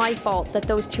that it's my fault that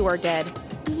those two are dead.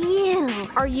 You.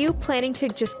 Are you planning to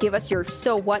just give us your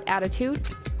so what attitude?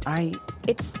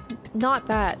 It's not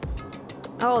that.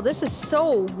 Oh, this is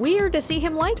so weird to see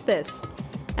him like this.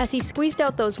 As he squeezed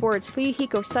out those words,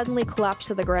 Fuyuhiko suddenly collapsed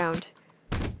to the ground.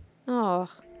 Oh.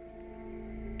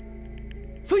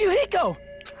 Fuyuhiko!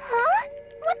 Huh?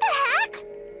 What the heck?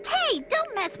 Hey,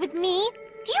 don't mess with me.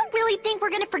 Do you really think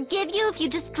we're gonna forgive you if you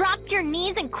just drop to your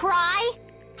knees and cry?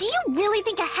 Do you really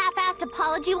think a half-assed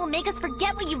apology will make us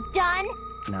forget what you've done?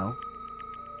 No.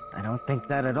 I don't think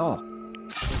that at all.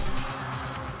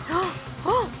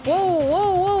 Whoa, whoa,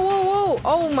 whoa, whoa, whoa.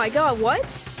 Oh my god,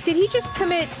 what? Did he just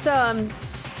commit,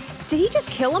 Did he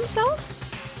just kill himself?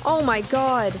 Oh my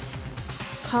god.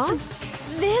 Huh?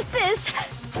 This is...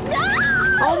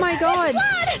 Oh my god.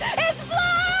 It's blood! It's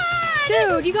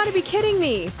blood! Dude, you gotta be kidding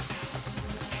me.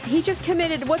 He just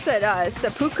committed, what's it,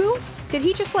 seppuku? Did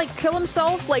he just, like, kill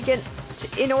himself, like,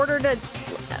 in order to...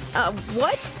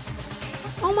 what?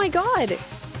 Oh my god.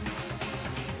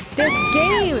 This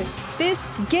game!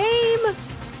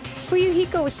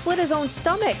 Fuyuhiko slit his own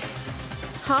stomach.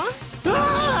 Huh?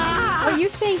 Are you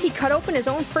saying he cut open his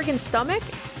own friggin' stomach?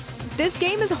 This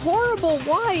game is horrible.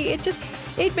 Why?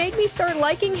 It made me start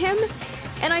liking him,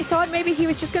 and I thought maybe he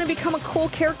was just gonna become a cool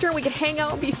character and we could hang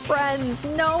out and be friends.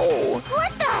 No.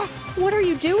 What the? What are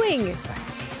you doing?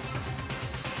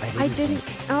 I didn't.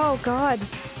 Oh god.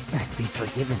 I'd be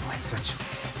forgiven with such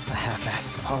a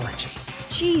half-assed apology.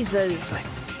 Jesus. But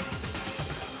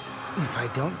if I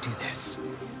don't do this,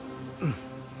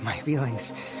 my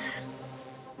feelings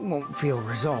won't feel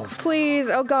resolved. Please,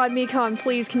 oh god, Mikon,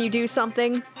 please, can you do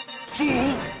something?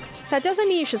 That doesn't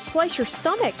mean you should slice your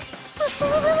stomach.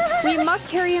 We must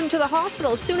carry him to the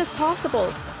hospital as soon as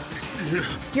possible.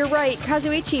 You're right,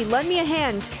 Kazuichi, lend me a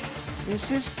hand.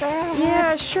 This is bad.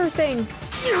 Yeah, sure thing.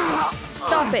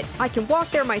 Stop it, I can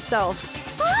walk there myself.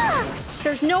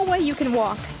 There's no way you can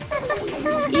walk.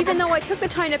 Even though I took the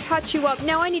time to patch you up,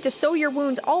 now I need to sew your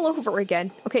wounds all over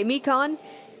again. Okay, Mikon,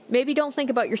 maybe don't think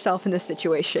about yourself in this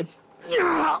situation.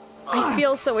 I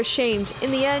feel so ashamed.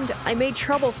 In the end, I made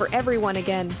trouble for everyone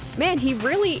again. Man, he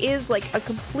really is like a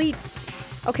complete...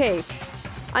 Okay,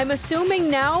 I'm assuming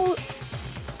now...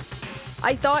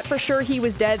 I thought for sure he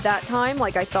was dead that time,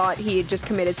 like I thought he had just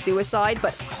committed suicide,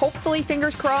 but hopefully,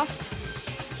 fingers crossed,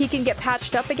 he can get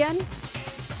patched up again.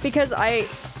 Because I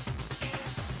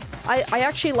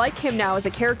actually like him now as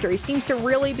a character. He seems to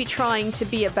really be trying to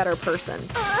be a better person.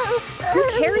 Who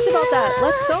cares about that?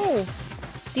 Let's go!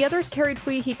 The others carried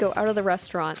Fuyuhiko out of the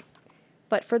restaurant.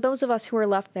 But for those of us who are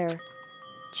left there...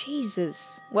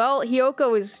 Jesus. Well,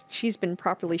 Hiyoko she's been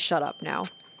properly shut up now.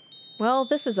 Well,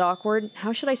 this is awkward.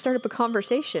 How should I start up a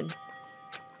conversation?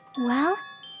 Well?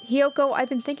 Hiyoko, I've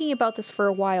been thinking about this for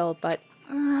a while, but...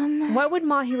 What would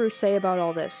Mahiru say about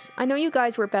all this? I know you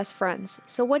guys were best friends,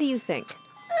 so what do you think?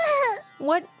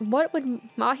 What would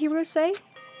Mahiru say?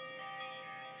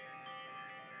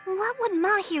 What would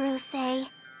Mahiru say?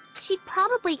 She'd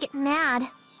probably get mad.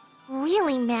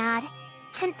 Really mad.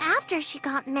 And after she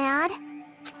got mad...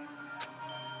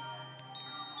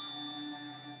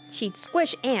 She'd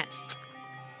squish ants.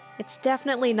 It's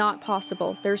definitely not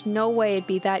possible. There's no way it'd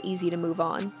be that easy to move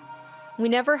on. We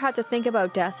never had to think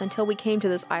about death until we came to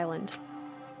this island.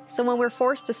 So when we're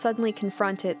forced to suddenly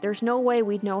confront it, there's no way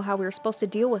we'd know how we were supposed to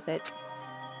deal with it.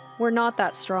 We're not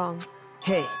that strong.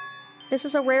 Hey. This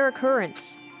is a rare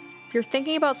occurrence. If you're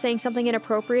thinking about saying something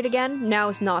inappropriate again, now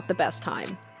is not the best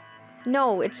time.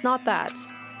 No, it's not that.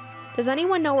 Does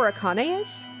anyone know where Akane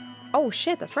is? Oh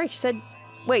shit, that's right, she said...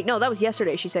 Wait, no, that was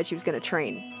yesterday she said she was gonna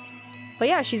train. But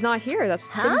yeah, she's not here, that's...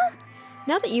 Huh?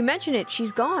 Now that you mention it,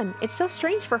 she's gone. It's so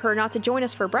strange for her not to join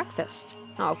us for breakfast.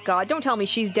 Oh god, don't tell me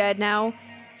she's dead now.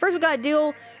 First we gotta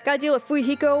deal with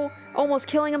Fuyuhiko almost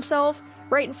killing himself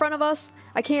right in front of us.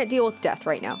 I can't deal with death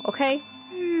right now, okay?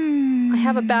 I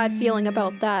have a bad feeling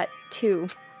about that, too.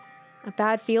 A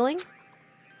bad feeling?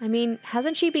 I mean,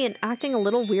 hasn't she been acting a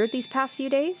little weird these past few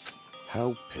days?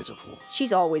 How pitiful.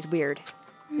 She's always weird.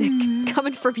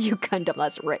 Coming from you, Gundam,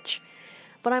 that's rich.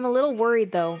 But I'm a little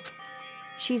worried, though.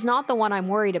 She's not the one I'm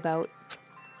worried about.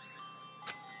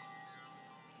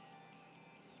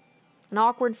 An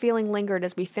awkward feeling lingered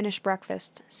as we finished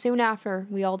breakfast. Soon after,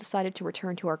 we all decided to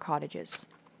return to our cottages.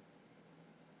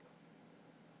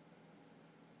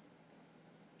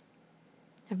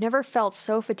 I've never felt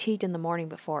so fatigued in the morning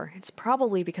before. It's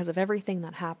probably because of everything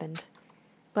that happened.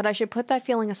 But I should put that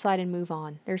feeling aside and move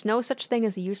on. There's no such thing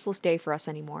as a useless day for us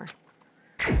anymore.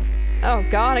 Oh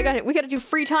god, we gotta do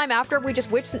free time after we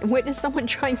just witness someone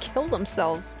try and kill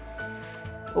themselves.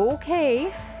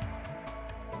 Okay.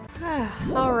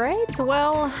 Alright,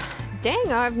 well,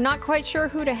 dang, I'm not quite sure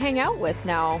who to hang out with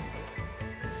now.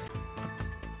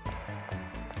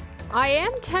 I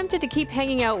am tempted to keep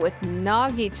hanging out with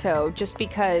Nagito just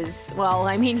because, well,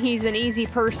 I mean, he's an easy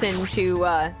person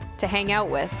to hang out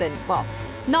with, and, well,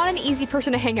 not an easy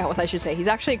person to hang out with, I should say. He's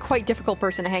actually a quite difficult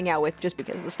person to hang out with just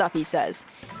because the stuff he says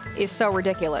is so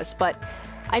ridiculous, but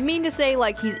I mean to say,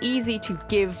 like, he's easy to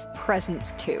give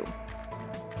presents to.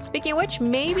 Speaking of which,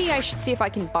 maybe I should see if I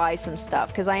can buy some stuff,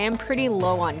 because I am pretty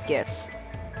low on gifts.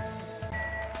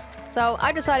 So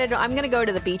I decided I'm gonna go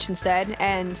to the beach instead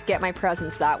and get my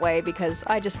presents that way because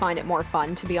I just find it more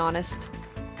fun, to be honest.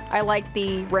 I like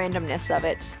the randomness of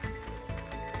it.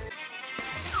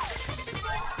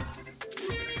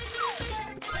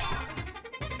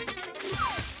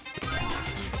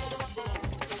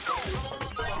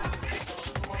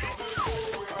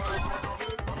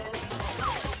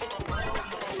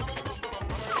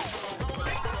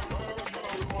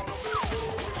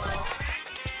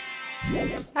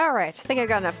 Alright, I think I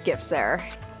got enough gifts there.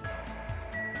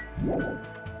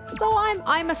 So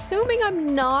I'm assuming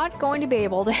I'm not going to be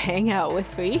able to hang out with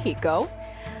Fuyuhiko.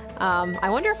 I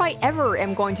wonder if I ever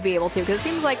am going to be able to, because it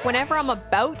seems like whenever I'm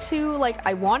about to, like,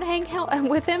 I want to hang out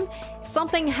with him,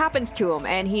 something happens to him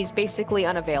and he's basically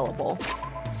unavailable.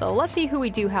 So let's see who we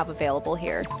do have available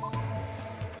here.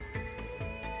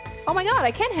 Oh my god,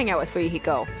 I can hang out with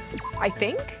Fuyuhiko. I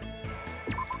think?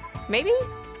 Maybe?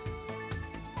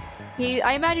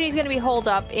 I imagine he's going to be holed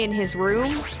up in his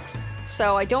room,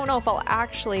 so I don't know if I'll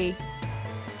actually...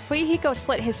 Fuyuhiko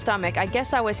slit his stomach. I guess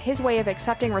that was his way of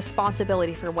accepting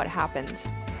responsibility for what happened.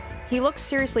 He looks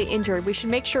seriously injured. We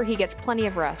should make sure he gets plenty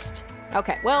of rest.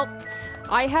 Okay, well,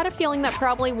 I had a feeling that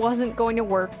probably wasn't going to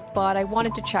work, but I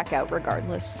wanted to check out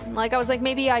regardless. Like, I was like,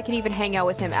 maybe I could even hang out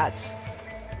with him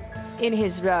in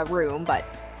his room, but...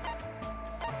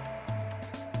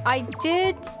 I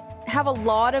did have a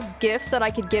lot of gifts that I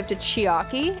could give to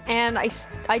Chiaki, and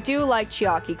I do like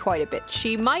Chiaki quite a bit.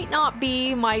 She might not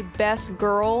be my best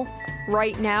girl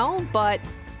right now, but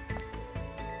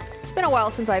it's been a while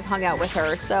since I've hung out with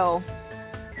her, so...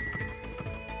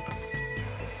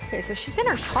 Okay, so she's in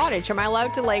her cottage. Am I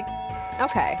allowed to, like...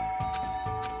 Okay.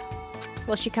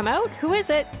 Will she come out? Who is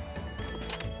it?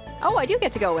 Oh, I do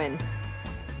get to go in.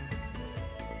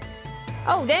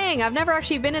 Oh, dang, I've never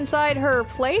actually been inside her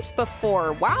place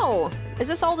before. Wow. Is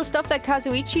this all the stuff that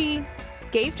Kazuichi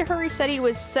gave to her? He said he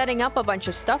was setting up a bunch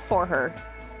of stuff for her.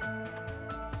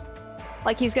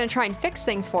 Like he was gonna try and fix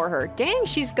things for her. Dang,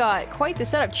 she's got quite the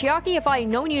setup. Chiaki, if I had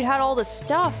known you'd had all this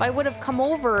stuff, I would have come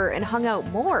over and hung out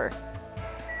more.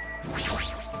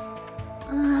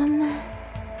 I'm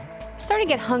starting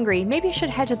to get hungry. Maybe I should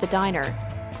head to the diner.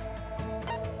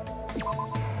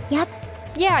 Yep.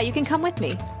 Yeah, you can come with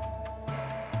me.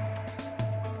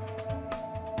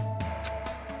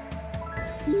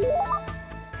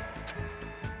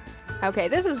 Okay,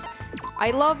 this is... I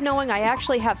love knowing I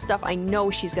actually have stuff I know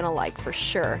she's gonna like, for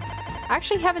sure. I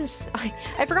actually haven't...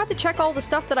 I forgot to check all the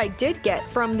stuff that I did get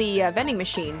from the vending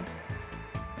machine.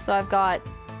 So I've got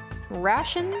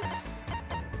rations,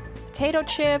 potato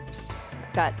chips,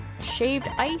 got shaved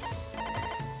ice.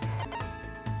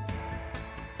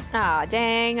 Ah,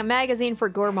 dang, a magazine for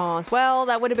gourmands. Well,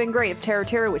 that would have been great if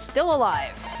Teru was still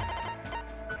alive.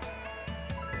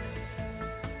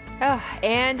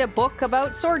 And a book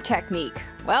about sword technique.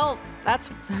 Well, that's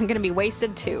gonna be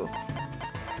wasted too.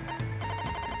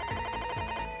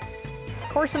 Of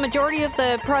course, the majority of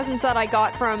the presents that I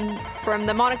got from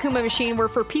the Monokuma machine were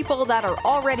for people that are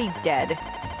already dead.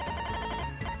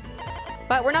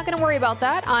 But we're not gonna worry about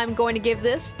that. I'm going to give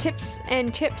this Tips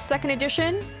and Tips 2nd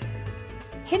edition.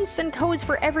 Hints and codes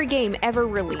for every game ever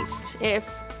released. If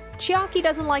Chiaki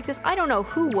doesn't like this, I don't know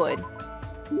who would.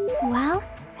 Well?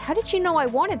 How did you know I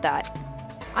wanted that?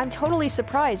 I'm totally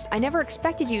surprised. I never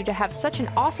expected you to have such an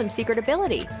awesome secret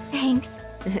ability. Thanks.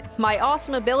 My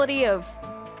awesome ability of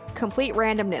complete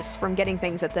randomness from getting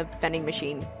things at the vending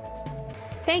machine.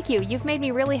 Thank you, you've made me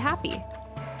really happy.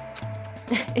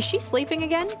 Is she sleeping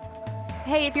again?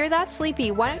 Hey, if you're that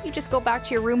sleepy, why don't you just go back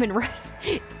to your room and rest?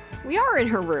 We are in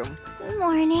her room. Good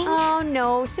morning. Oh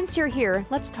no, since you're here,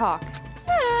 let's talk.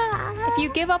 If you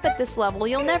give up at this level,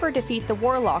 you'll never defeat the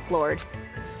Warlock Lord.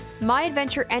 My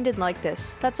adventure ended like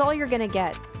this. That's all you're gonna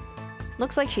get.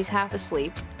 Looks like she's half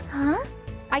asleep. Huh?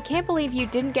 I can't believe you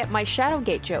didn't get my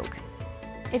Shadowgate joke.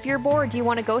 If you're bored, do you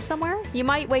want to go somewhere? You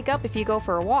might wake up if you go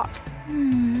for a walk.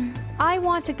 I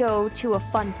want to go to a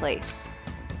fun place.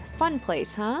 Fun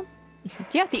place, huh?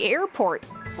 Yeah, the airport.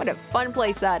 What a fun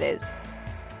place that is.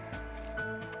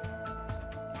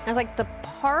 I was like, the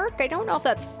park? I don't know if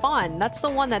that's fun. That's the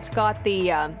one that's got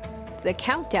the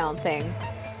countdown thing.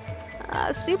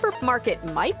 Supermarket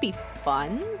might be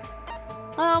fun.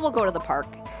 We'll go to the park.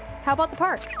 How about the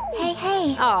park?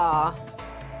 Hey. Aw.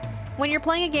 When you're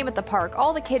playing a game at the park,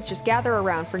 all the kids just gather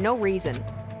around for no reason.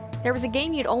 There was a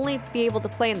game you'd only be able to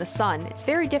play in the sun. It's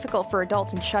very difficult for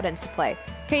adults and shut-ins to play.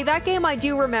 Okay, that game I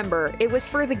do remember. It was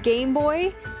for the Game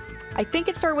Boy. I think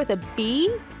it started with a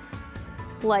B.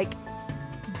 Like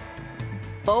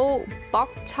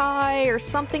Boktai or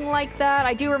something like that.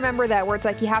 I do remember that, where it's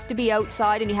like you have to be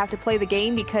outside and you have to play the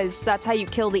game because that's how you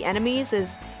kill the enemies,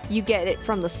 is you get it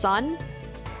from the sun.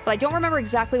 But I don't remember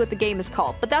exactly what the game is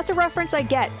called. But that's a reference I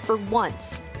get for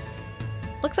once.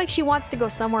 Looks like she wants to go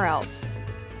somewhere else.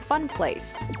 Fun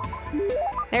place.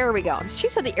 There we go. She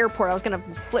said the airport. I was gonna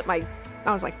flip my...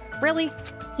 I was like, really?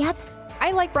 Yep.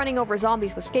 I like running over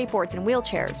zombies with skateboards and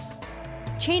wheelchairs.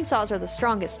 Chainsaws are the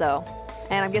strongest, though.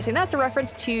 And I'm guessing that's a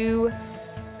reference to...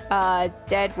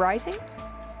 Dead Rising?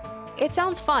 It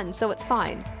sounds fun, so it's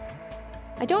fine.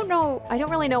 I don't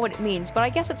really know what it means, but I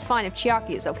guess it's fine if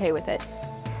Chiaki is okay with it.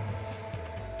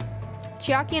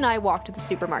 Chiaki and I walked to the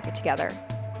supermarket together.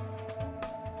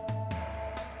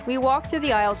 We walked through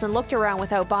the aisles and looked around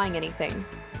without buying anything.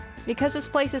 Because this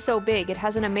place is so big, it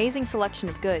has an amazing selection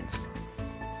of goods.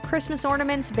 Christmas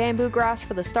ornaments, bamboo grass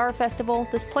for the Star Festival,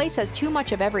 this place has too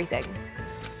much of everything.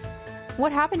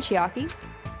 What happened, Chiaki?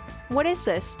 What is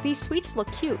this? These sweets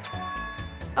look cute.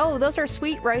 Oh, those are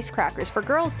sweet rice crackers for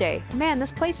Girls' Day. Man,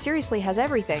 this place seriously has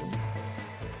everything.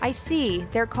 I see,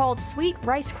 they're called sweet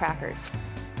rice crackers.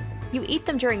 You eat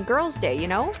them during Girls' Day, you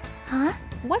know? Huh?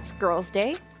 What's Girls'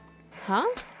 Day? Huh?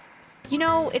 You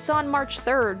know, it's on March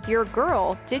 3rd. You're a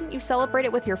girl. Didn't you celebrate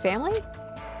it with your family?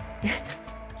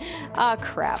 Ah,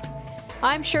 crap.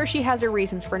 I'm sure she has her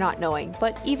reasons for not knowing,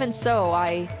 but even so,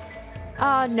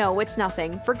 no, it's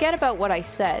nothing. Forget about what I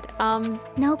said.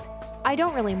 Nope. I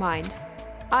don't really mind.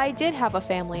 I did have a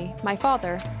family. My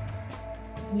father.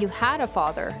 You had a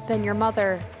father. Then your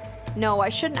mother... No, I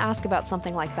shouldn't ask about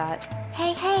something like that.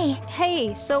 Hey.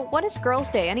 Hey, so what is Girls'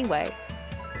 Day anyway?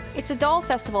 It's a doll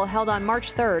festival held on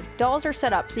March 3rd. Dolls are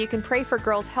set up so you can pray for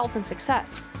girls' health and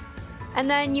success. And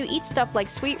then you eat stuff like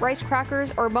sweet rice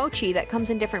crackers or mochi that comes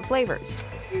in different flavors.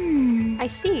 I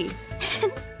see.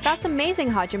 That's amazing,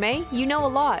 Hajime. You know a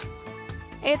lot.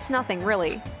 It's nothing,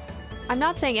 really. I'm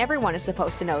not saying everyone is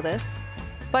supposed to know this.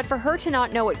 But for her to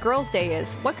not know what Girls' Day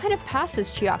is, what kind of past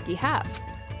does Chiaki have?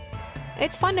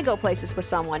 It's fun to go places with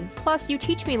someone. Plus, you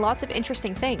teach me lots of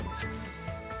interesting things.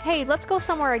 Hey, let's go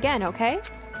somewhere again, okay?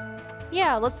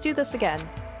 Yeah, let's do this again.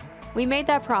 We made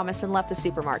that promise and left the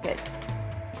supermarket.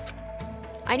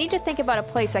 I need to think about a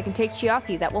place I can take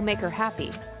Chiaki that will make her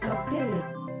happy.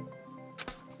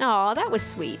 Aw, that was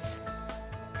sweet.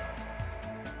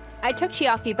 I took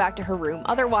Chiaki back to her room,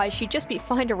 otherwise she'd just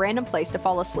find a random place to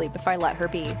fall asleep if I let her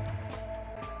be.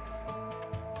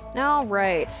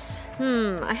 Alright.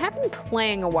 I haven't been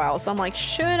playing a while, so I'm like,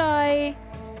 should I...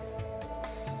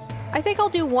 I think I'll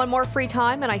do one more free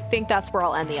time, and I think that's where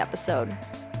I'll end the episode.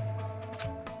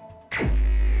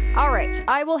 Alright,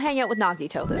 I will hang out with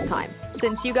Nagito this time.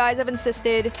 Since you guys have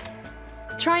insisted,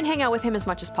 try and hang out with him as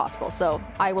much as possible, so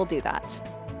I will do that.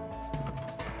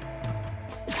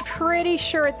 Pretty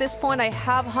sure at this point I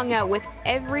have hung out with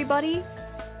everybody.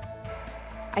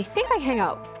 I think I've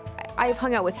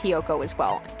hung out with Hiyoko as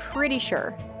well. I'm pretty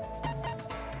sure.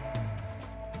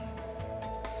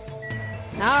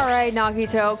 Alright,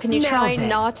 Nagito, can you try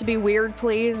not to be weird,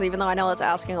 please? Even though I know that's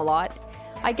asking a lot.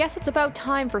 I guess it's about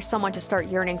time for someone to start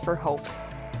yearning for hope.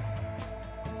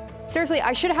 Seriously,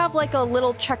 I should have like a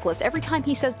little checklist every time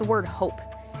he says the word hope.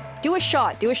 Do a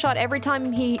shot every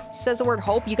time he says the word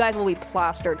hope. You guys will be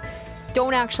plastered.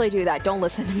 Don't actually do that. Don't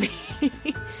listen to me.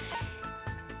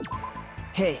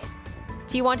 Hey.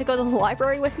 Do you want to go to the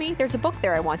library with me? There's a book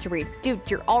there I want to read. Dude,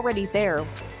 you're already there.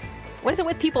 What is it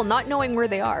with people not knowing where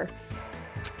they are?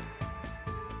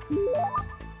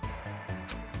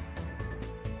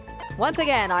 Once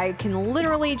again, I can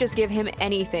literally just give him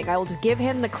anything. I will just give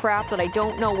him the crap that I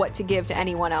don't know what to give to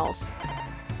anyone else.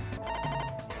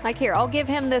 Like here, I'll give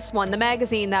him this one, the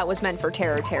magazine that was meant for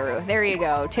Teru. There you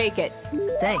go, take it.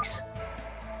 Thanks.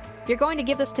 You're going to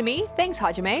give this to me? Thanks,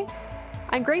 Hajime.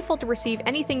 I'm grateful to receive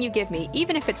anything you give me,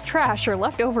 even if it's trash or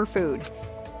leftover food.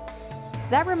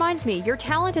 That reminds me, your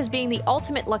talent is being the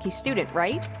ultimate lucky student,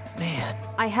 right? Man.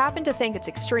 I happen to think it's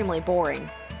extremely boring.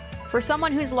 For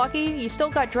someone who's lucky, you still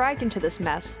got dragged into this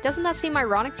mess. Doesn't that seem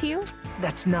ironic to you?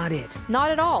 That's not it.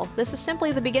 Not at all. This is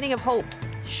simply the beginning of hope.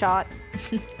 Shot.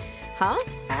 Huh?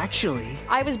 Actually...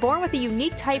 I was born with a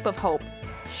unique type of hope.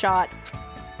 Shot.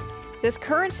 This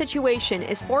current situation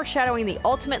is foreshadowing the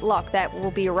ultimate luck that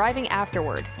will be arriving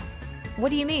afterward. What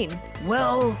do you mean?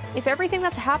 Well... If everything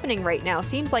that's happening right now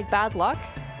seems like bad luck,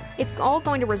 it's all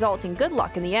going to result in good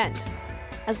luck in the end.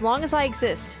 As long as I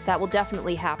exist, that will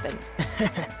definitely happen.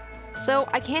 So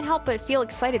I can't help but feel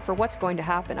excited for what's going to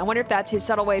happen. I wonder if that's his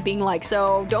subtle way of being like,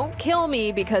 so don't kill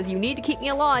me because you need to keep me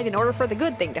alive in order for the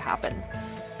good thing to happen.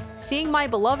 Seeing my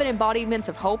beloved embodiments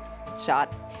of hope,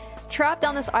 shot, trapped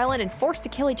on this island and forced to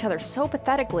kill each other so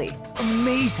pathetically.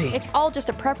 Amazing! It's all just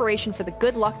a preparation for the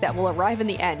good luck that will arrive in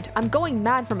the end. I'm going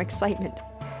mad from excitement.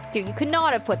 Dude, you could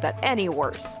not have put that any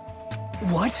worse.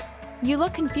 What? You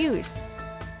look confused.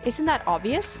 Isn't that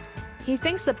obvious? He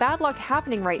thinks the bad luck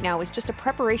happening right now is just a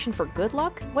preparation for good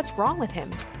luck? What's wrong with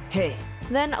him? Hey.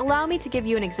 Then allow me to give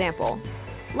you an example.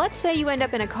 Let's say you end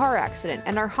up in a car accident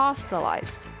and are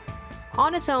hospitalized.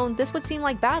 On its own, this would seem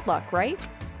like bad luck, right?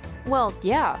 Well,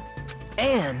 yeah.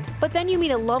 But then you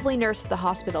meet a lovely nurse at the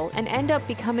hospital and end up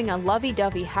becoming a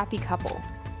lovey-dovey happy couple.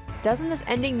 Doesn't this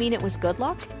ending mean it was good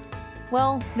luck?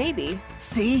 Well, maybe.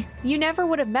 See? You never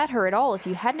would have met her at all if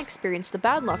you hadn't experienced the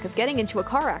bad luck of getting into a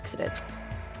car accident.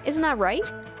 Isn't that right?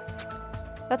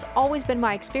 That's always been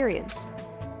my experience.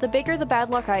 The bigger the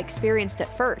bad luck I experienced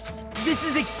at first. This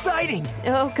is exciting!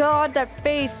 Oh god, that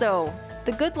face though.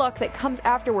 The good luck that comes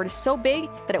afterward is so big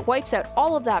that it wipes out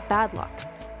all of that bad luck.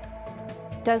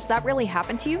 Does that really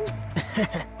happen to you?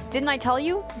 Didn't I tell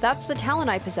you? That's the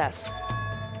talent I possess.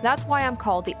 That's why I'm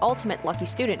called the ultimate lucky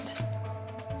student.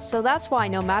 So that's why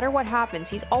no matter what happens,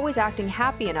 he's always acting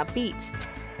happy and upbeat.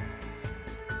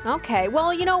 Okay,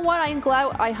 well, you know what? I'm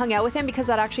glad I hung out with him because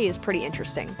that actually is pretty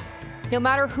interesting. No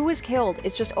matter who is killed,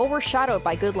 it's just overshadowed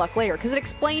by good luck later because it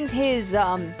explains his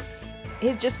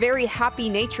just very happy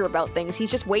nature about things. He's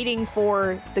just waiting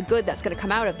for the good that's going to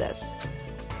come out of this.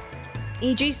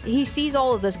 He sees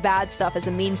all of this bad stuff as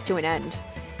a means to an end.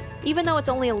 Even though it's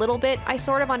only a little bit, I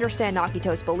sort of understand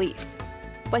Nagito's belief.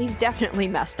 But he's definitely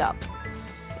messed up.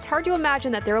 It's hard to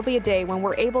imagine that there will be a day when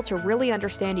we're able to really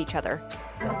understand each other.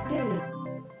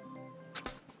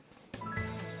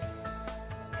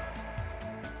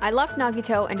 I left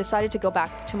Nagito and decided to go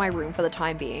back to my room for the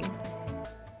time being.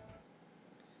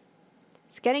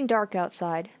 It's getting dark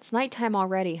outside. It's nighttime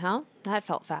already, huh? That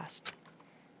felt fast.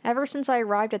 Ever since I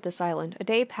arrived at this island, a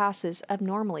day passes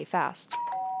abnormally fast.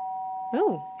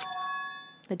 Ooh.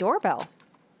 The doorbell.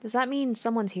 Does that mean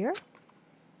someone's here?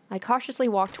 I cautiously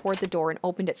walked toward the door and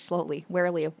opened it slowly,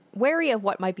 wary of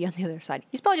what might be on the other side.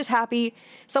 He's probably just happy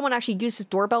someone actually used his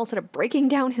doorbell instead of breaking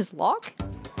down his lock?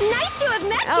 Nice to have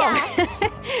met ya!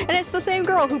 Oh. And it's the same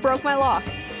girl who broke my lock.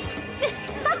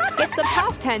 It's the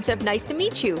past tense of nice to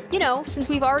meet you. You know, since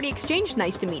we've already exchanged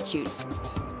nice to meet yous.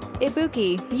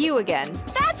 Ibuki, you again.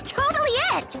 That's totally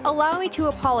it! Allow me to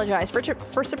apologize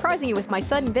for surprising you with my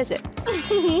sudden visit.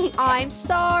 I'm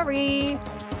sorry.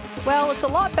 Well, it's a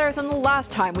lot better than the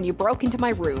last time when you broke into my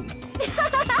room.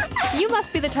 You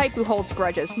must be the type who holds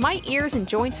grudges. My ears and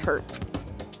joints hurt.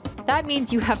 That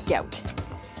means you have gout.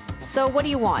 So what do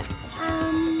you want?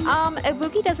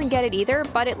 Ibuki doesn't get it either,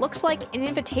 but it looks like an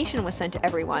invitation was sent to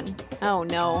everyone. Oh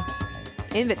no.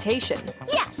 Invitation?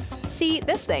 Yes! See,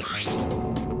 this thing.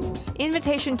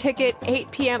 Invitation ticket, 8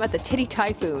 p.m. at the Titty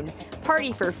Typhoon.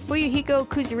 Party for Fuyuhiko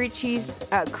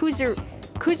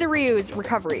Kuzuryu's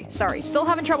recovery. Sorry, still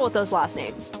having trouble with those last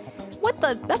names. What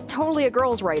the? That's totally a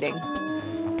girl's writing.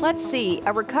 Let's see.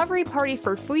 A recovery party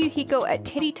for Fuyuhiko at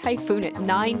Titty Typhoon at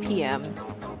 9 p.m.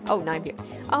 Oh, 9 p.m.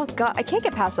 Oh god, I can't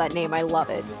get past that name. I love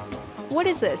it. What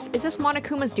is this? Is this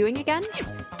Monokuma's doing again?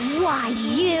 Why,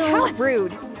 you... How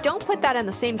rude. Don't put that in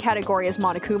the same category as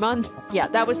Monokuma. Yeah,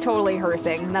 that was totally her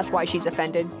thing, and that's why she's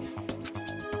offended.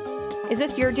 Is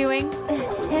this your doing?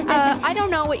 I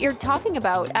don't know what you're talking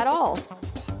about at all.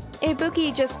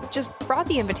 Ibuki just brought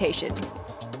the invitation.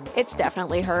 It's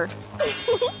definitely her.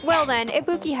 Well then,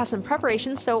 Ibuki has some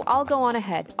preparations, so I'll go on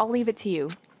ahead. I'll leave it to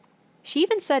you. She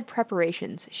even said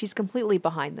preparations. She's completely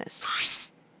behind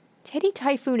this. Teddy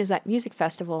Typhoon is at music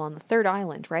festival on the 3rd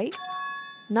island, right?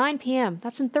 9 p.m.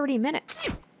 That's in 30 minutes.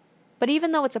 But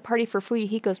even though it's a party for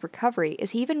Fuyuhiko's recovery,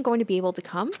 is he even going to be able to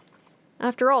come?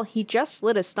 After all, he just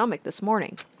slit his stomach this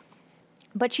morning.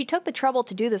 But she took the trouble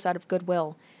to do this out of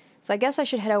goodwill, so I guess I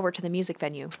should head over to the music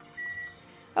venue.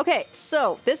 Okay,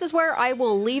 so this is where I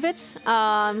will leave it.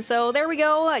 So there we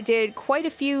go. I did quite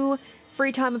a few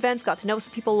free time events, got to know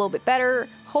some people a little bit better.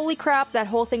 Holy crap, that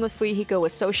whole thing with Fuyuhiko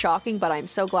was so shocking, but I'm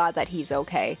so glad that he's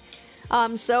okay.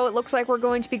 So it looks like we're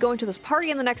going to be going to this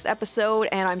party in the next episode,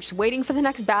 and I'm just waiting for the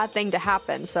next bad thing to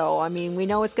happen. So, I mean, we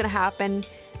know it's going to happen,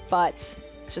 but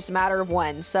it's just a matter of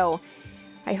when. So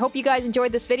I hope you guys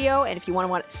enjoyed this video, and if you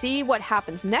want to see what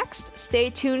happens next, stay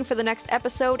tuned for the next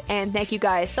episode, and thank you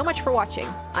guys so much for watching.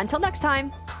 Until next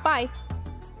time, bye!